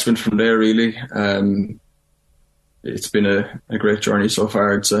yeah, it's been from there really. It's been a great journey so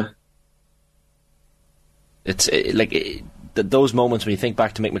far, I'd say. It's those moments when you think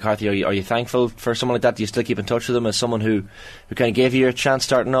back to Mick McCarthy, are you thankful for someone like that? Do you still keep in touch with him as someone who kind of gave you your chance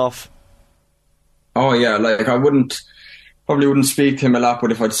starting off? Oh yeah, like I probably wouldn't speak to him a lot,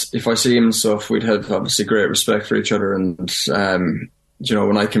 but if I see him and stuff, we'd have obviously great respect for each other. And you know,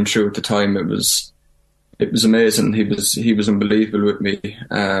 when I came through at the time, it was amazing. He was unbelievable with me.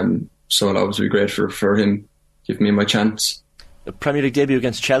 So I'll always be grateful for him giving me my chance. The Premier League debut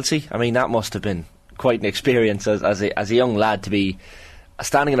against Chelsea. I mean, that must have been quite an experience as a young lad to be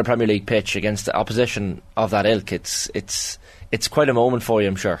standing in a Premier League pitch against the opposition of that ilk. It's quite a moment for you,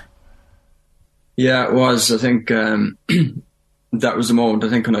 I'm sure. Yeah, it was. I think that was the moment. I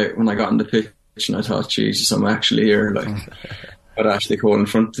think when I got on the pitch and I thought, Jesus, I'm actually here. Like, I'd actually go in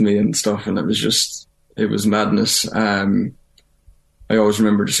front of me and stuff, and it was madness. I always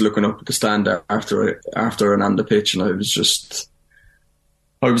remember just looking up at the stand after and on the pitch, and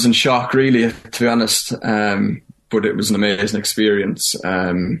I was in shock, really, to be honest. But it was an amazing experience.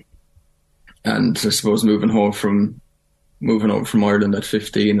 And I suppose moving home from Ireland at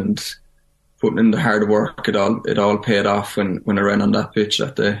 15 and putting in the hard work, it all paid off when I ran on that pitch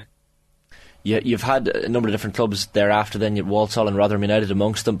that day. Yeah, you've had a number of different clubs thereafter. Then you Walsall and Rotherham United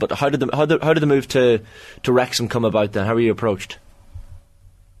amongst them. But how did the move to Wrexham come about? Then how were you approached?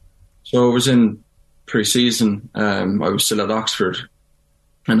 So I was in pre-season. I was still at Oxford,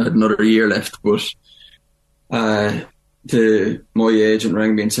 and I had another year left. But my agent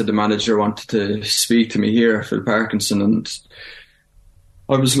rang me and said the manager wanted to speak to me here, Phil Parkinson, and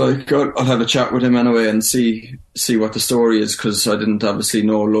I was like, I'll have a chat with him anyway and see what the story is, because I didn't obviously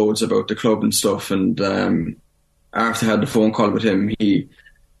know loads about the club and stuff. And after I had the phone call with him, he's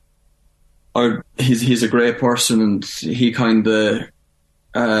a great person, and he kind of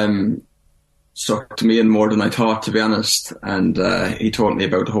stuck to me in more than I thought, to be honest. And he told me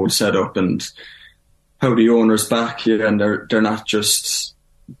about the whole setup and how the owners back you, and they're not just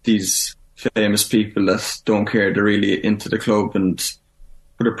these famous people that don't care. They're really into the club and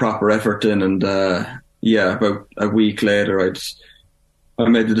put a proper effort in. And about a week later, I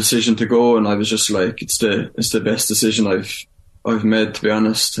made the decision to go, and I was just like, it's the best decision I've made, to be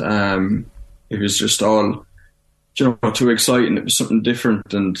honest. It was just all, too exciting. It was something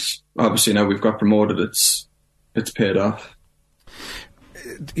different, and obviously now we've got promoted. It's paid off.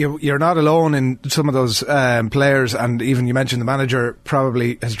 You're not alone in some of those players, and even you mentioned the manager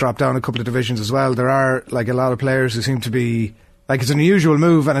probably has dropped down a couple of divisions as well. There are like a lot of players who seem to be like, it's an unusual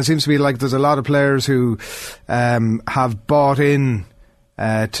move, and it seems to be like there's a lot of players who have bought in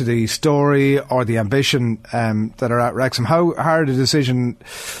to the story or the ambition that are at Wrexham. How hard a decision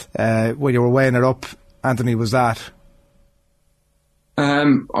when you were weighing it up, Anthony, was that?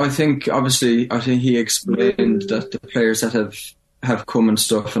 I think he explained that the players that have come and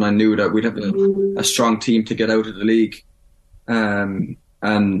stuff, and I knew that we'd have a strong team to get out of the league, and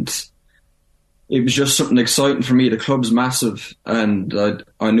it was just something exciting for me. The club's massive, and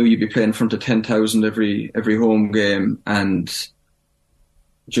I knew you'd be playing in front of 10,000 every home game, and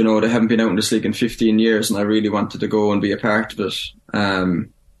they haven't been out in this league in 15 years, and I really wanted to go and be a part of it.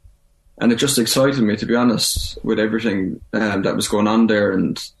 And it just excited me, to be honest, with everything that was going on there.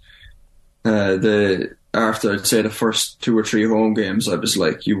 And after, I'd say, the first 2 or 3 home games, I was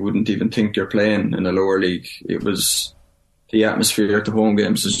like, you wouldn't even think you're playing in a lower league. It was, the atmosphere at the home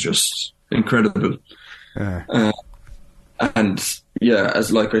games is just incredible. And yeah,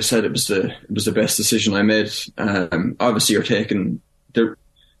 as like I said, it was the best decision I made. Obviously, you're taking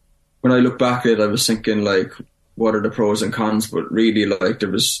when I look back at it, I was thinking like, what are the pros and cons? But really, like,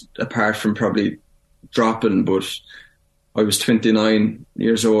 there was, apart from probably dropping, but I was 29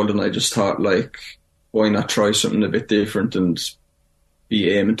 years old, and I just thought, like, why not try something a bit different and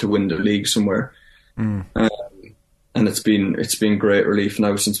be aiming to win the league somewhere? And it's been great relief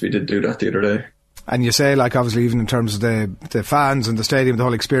now since we did do that the other day. And you say, like, obviously, even in terms of the fans and the stadium, the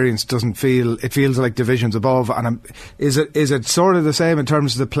whole experience it feels like divisions above. And is it sort of the same in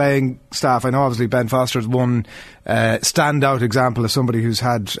terms of the playing staff? I know, obviously, Ben Foster's one standout example of somebody who's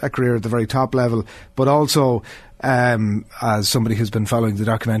had a career at the very top level, but also, as somebody who's been following the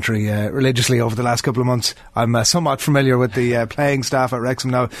documentary religiously over the last couple of months, I'm somewhat familiar with the playing staff at Wrexham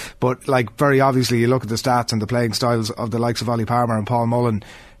now. But, like, very obviously, you look at the stats and the playing styles of the likes of Ollie Palmer and Paul Mullen.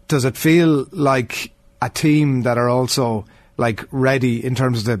 Does it feel like a team that are also, like, ready in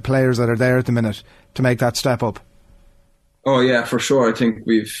terms of the players that are there at the minute to make that step up? Oh yeah, for sure. I think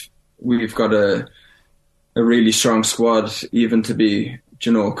we've got a really strong squad, even to be,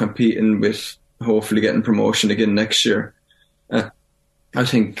 competing with hopefully getting promotion again next year. I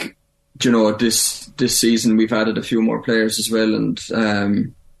think, this season we've added a few more players as well,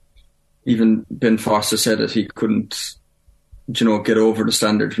 and even Ben Foster said that he couldn't, get over the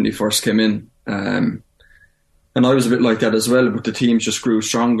standard when he first came in. And I was a bit like that as well, but the team's just grew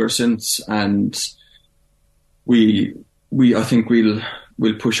stronger since, and I think we'll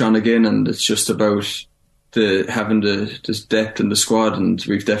push on again, and it's just about having this depth in the squad, and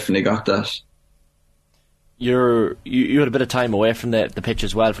we've definitely got that. You had a bit of time away from the pitch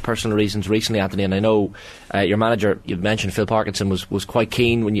as well for personal reasons recently, Anthony, and I know your manager, you mentioned Phil Parkinson, was quite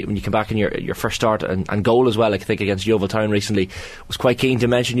keen when you came back in your first start and goal as well, I think against Yeovil Town recently, was quite keen to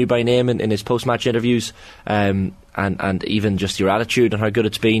mention you by name in his post-match interviews, and even just your attitude and how good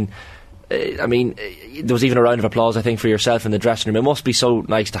it's been. I mean, there was even a round of applause, I think, for yourself in the dressing room. It must be so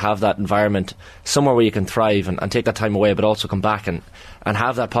nice to have that environment, somewhere where you can thrive and take that time away, but also come back and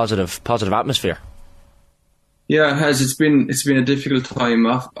have that positive atmosphere. Yeah, it has. It's been a difficult time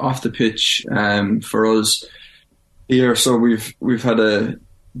off the pitch for us here. So we've had a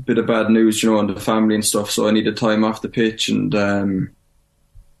bit of bad news, on the family and stuff. So I needed time off the pitch, and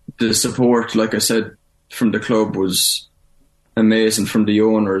the support, like I said, from the club was amazing from the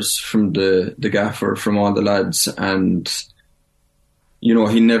owners, from the gaffer, from all the lads, and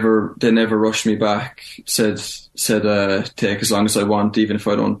they never rushed me back. Said take as long as I want, even if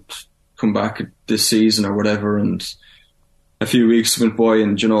I don't come back this season or whatever. And a few weeks went by,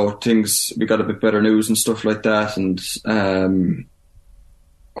 and we got a bit better news and stuff like that, and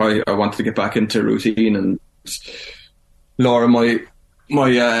I wanted to get back into routine. And Laura, my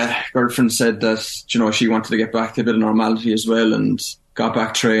girlfriend, said that she wanted to get back to a bit of normality as well, and got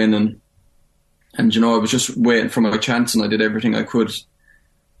back training. And I was just waiting for my chance, and I did everything I could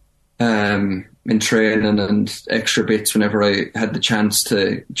in training and extra bits whenever I had the chance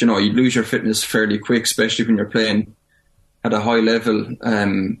to. You lose your fitness fairly quick, especially when you're playing at a high level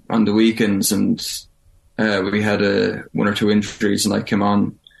on the weekends. And we had one or two injuries, and I came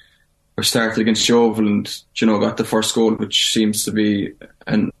on. I started against Yeovil and got the first goal, which seems to be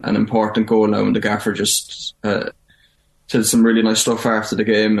an important goal now. And the gaffer just said some really nice stuff after the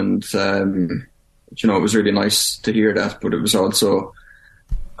game, and it was really nice to hear that. But it was also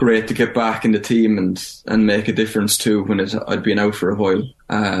great to get back in the team and make a difference too when I'd been out for a while.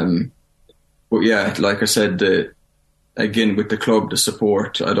 But yeah, like I said, again with the club, the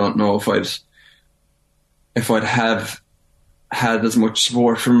support, I don't know if I'd have had as much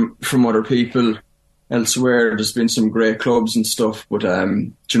support from other people elsewhere. There's been some great clubs and stuff, but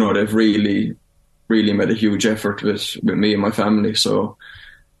they've really made a huge effort with me and my family. So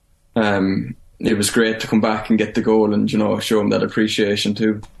it was great to come back and get the goal and show them that appreciation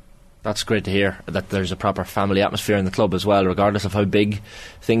too. That's great to hear, that there's a proper family atmosphere in the club as well, regardless of how big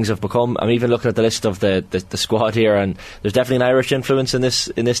things have become. I'm even looking at the list of the squad here, and there's definitely an Irish influence in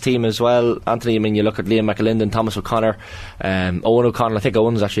this team as well. Anthony, I mean, you look at Liam McAlinden, Thomas O'Connor, Owen O'Connell. I think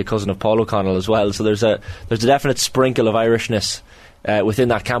Owen's actually a cousin of Paul O'Connell as well. So there's a definite sprinkle of Irishness within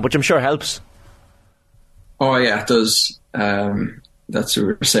that camp, which I'm sure helps. Oh yeah, it does. That's what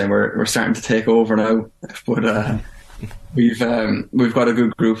we're saying. We're starting to take over now, but. We've got a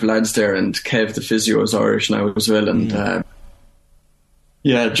good group of lads there, and Kev the physio is Irish now as well, and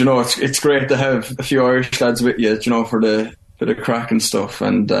it's great to have a few Irish lads with you, for the crack and stuff,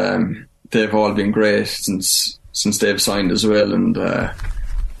 and they've all been great since they've signed as well, and it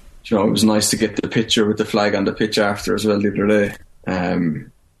was nice to get the picture with the flag on the pitch after as well the other day.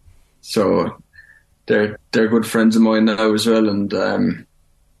 So they're good friends of mine now as well, and.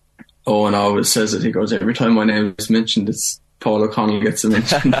 Owen always says it. He goes, every time my name is mentioned, it's Paul O'Connell gets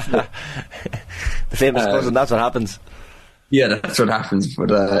mentioned. The famous cousin, that's what happens. Yeah, that's what happens.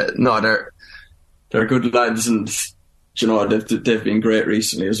 But no, they're good lads, and they've been great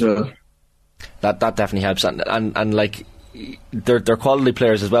recently as well. That definitely helps, and like they're quality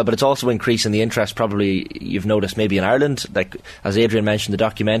players as well. But it's also increasing the interest. Probably you've noticed maybe in Ireland, like as Adrian mentioned, the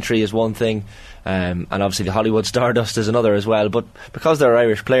documentary is one thing. And obviously the Hollywood Stardust is another as well, but because they're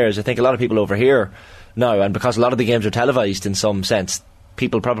Irish players, I think a lot of people over here now, and because a lot of the games are televised in some sense,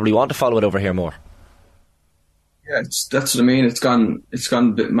 people probably want to follow it over here more. Yeah, that's what I mean. It's gone a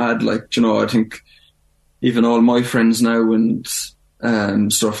bit mad. Like, I think even all my friends now and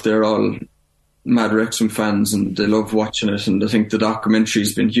stuff, they're all mad Wrexham fans, and they love watching it. And I think the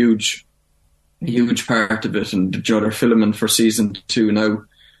documentary's been a huge part of it. And they're filming for season 2 now,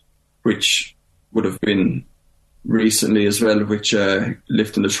 which would have been recently as well, which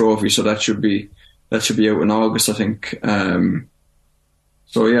lifting the trophy, so that should be out in August, I think.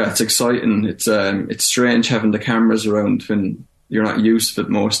 So yeah, it's exciting. It's strange having the cameras around when you're not used to it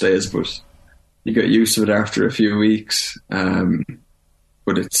most days, but you get used to it after a few weeks.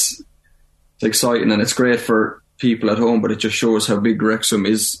 But it's exciting, and it's great for people at home, but it just shows how big Wrexham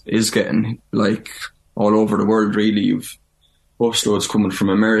is getting, like all over the world really. You've busloads coming from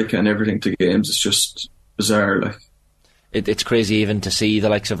America and everything to games. It's just bizarre. Like it's crazy even to see the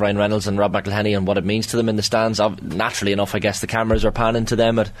likes of Ryan Reynolds and Rob McElhenney and what it means to them in the stands. Naturally enough, I guess the cameras are panning to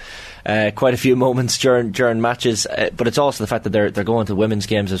them at quite a few moments during matches. But it's also the fact that they're going to women's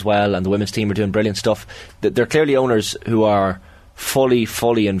games as well, and the women's team are doing brilliant stuff. They're clearly owners who are fully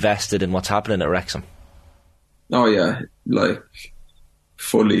invested in what's happening at Wrexham. Oh yeah, like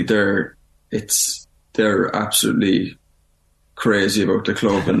fully. They're absolutely crazy about the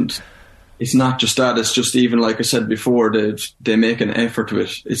club, and it's not just that, it's just, even like I said before, they make an effort to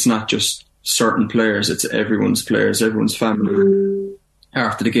it. It's not just certain players, it's everyone's players, everyone's family.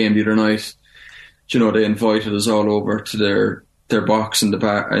 After the game the other night, they invited us all over to their box in the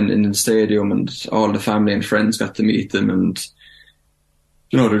back and in the stadium, and all the family and friends got to meet them, and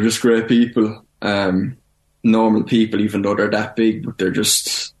they're just great people, normal people, even though they're that big, but they're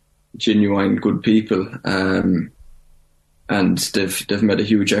just genuine good people. And they've made a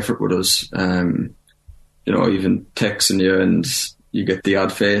huge effort with us. even texting you, and you get the odd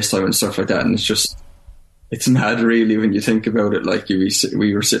FaceTime and stuff like that, and it's mad really when you think about it. Like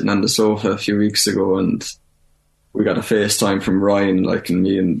we were sitting on the sofa a few weeks ago, and we got a FaceTime from Ryan, like, and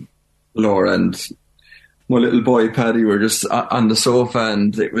me and Laura and my little boy Paddy were just on the sofa,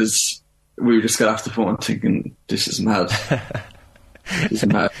 and we just got off the phone thinking, this is mad. This is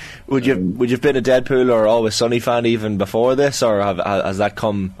mad. Would you have been a Deadpool or Always Sunny fan even before this, or has that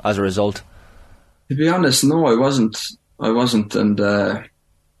come as a result? To be honest, no, I wasn't, and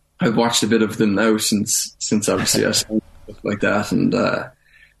I've watched a bit of them now since obviously I saw stuff like that, and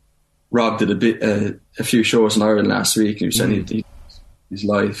Rob did a few shows in Ireland last week, and he was saying his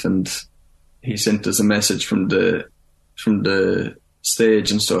life, and he sent us a message from the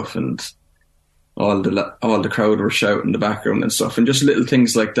stage and stuff, and all the crowd were shouting in the background and stuff, and just little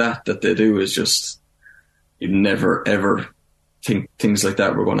things like that they do is just, you'd never ever think things like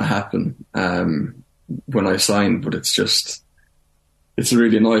that were going to happen when I signed, but it's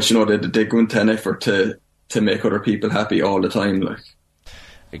really nice, they go into an effort to make other people happy all the time. Like,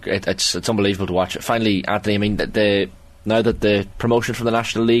 it's unbelievable to watch. Finally, Anthony, I mean, now that the promotion from the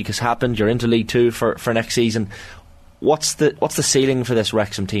National League has happened, you're into League 2 for next season. What's the ceiling for this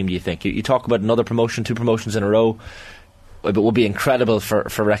Wrexham team, do you think? You talk about another promotion, 2 promotions in a row. It would be incredible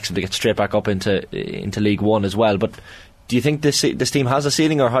for Wrexham to get straight back up into League 1 as well. But do you think this team has a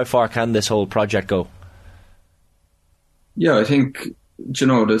ceiling, or how far can this whole project go? Yeah, I think,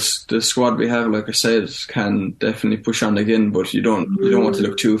 the squad we have, like I said, can definitely push on again, but you don't want to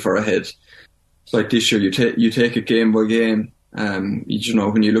look too far ahead. It's like this year, you take it game by game. When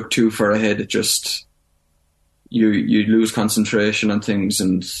you look too far ahead, it just you lose concentration on things,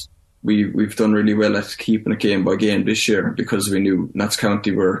 and we've done really well at keeping it game by game this year, because we knew Notts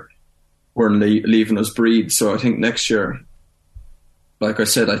County weren't leaving us breathe. So I think next year, like I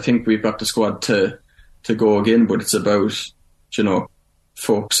said, I think we've got the squad to go again, but it's about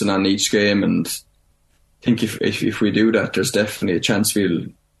focusing on each game, and I think if we do that, there's definitely a chance we'll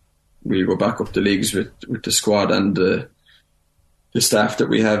go back up the leagues with the squad and the staff that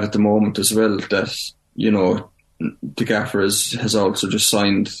we have at the moment as well. That the gaffer has also just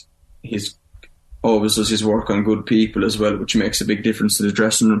signed. He's always does his work on good people as well, which makes a big difference to the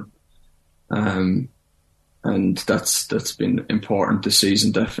dressing room. And that's been important this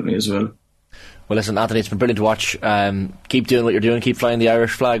season, definitely, as well. Well, listen, Anthony, it's been brilliant to watch. Keep doing what you're doing. Keep flying the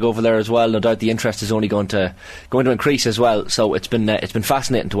Irish flag over there as well. No doubt the interest is only going to increase as well. So it's been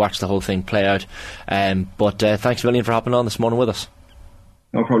fascinating to watch the whole thing play out. But thanks a million for hopping on this morning with us.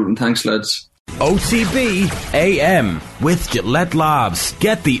 No problem. Thanks, lads. OTB AM with Gillette Labs.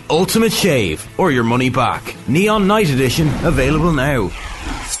 Get the ultimate shave or your money back. Neon Night Edition available now.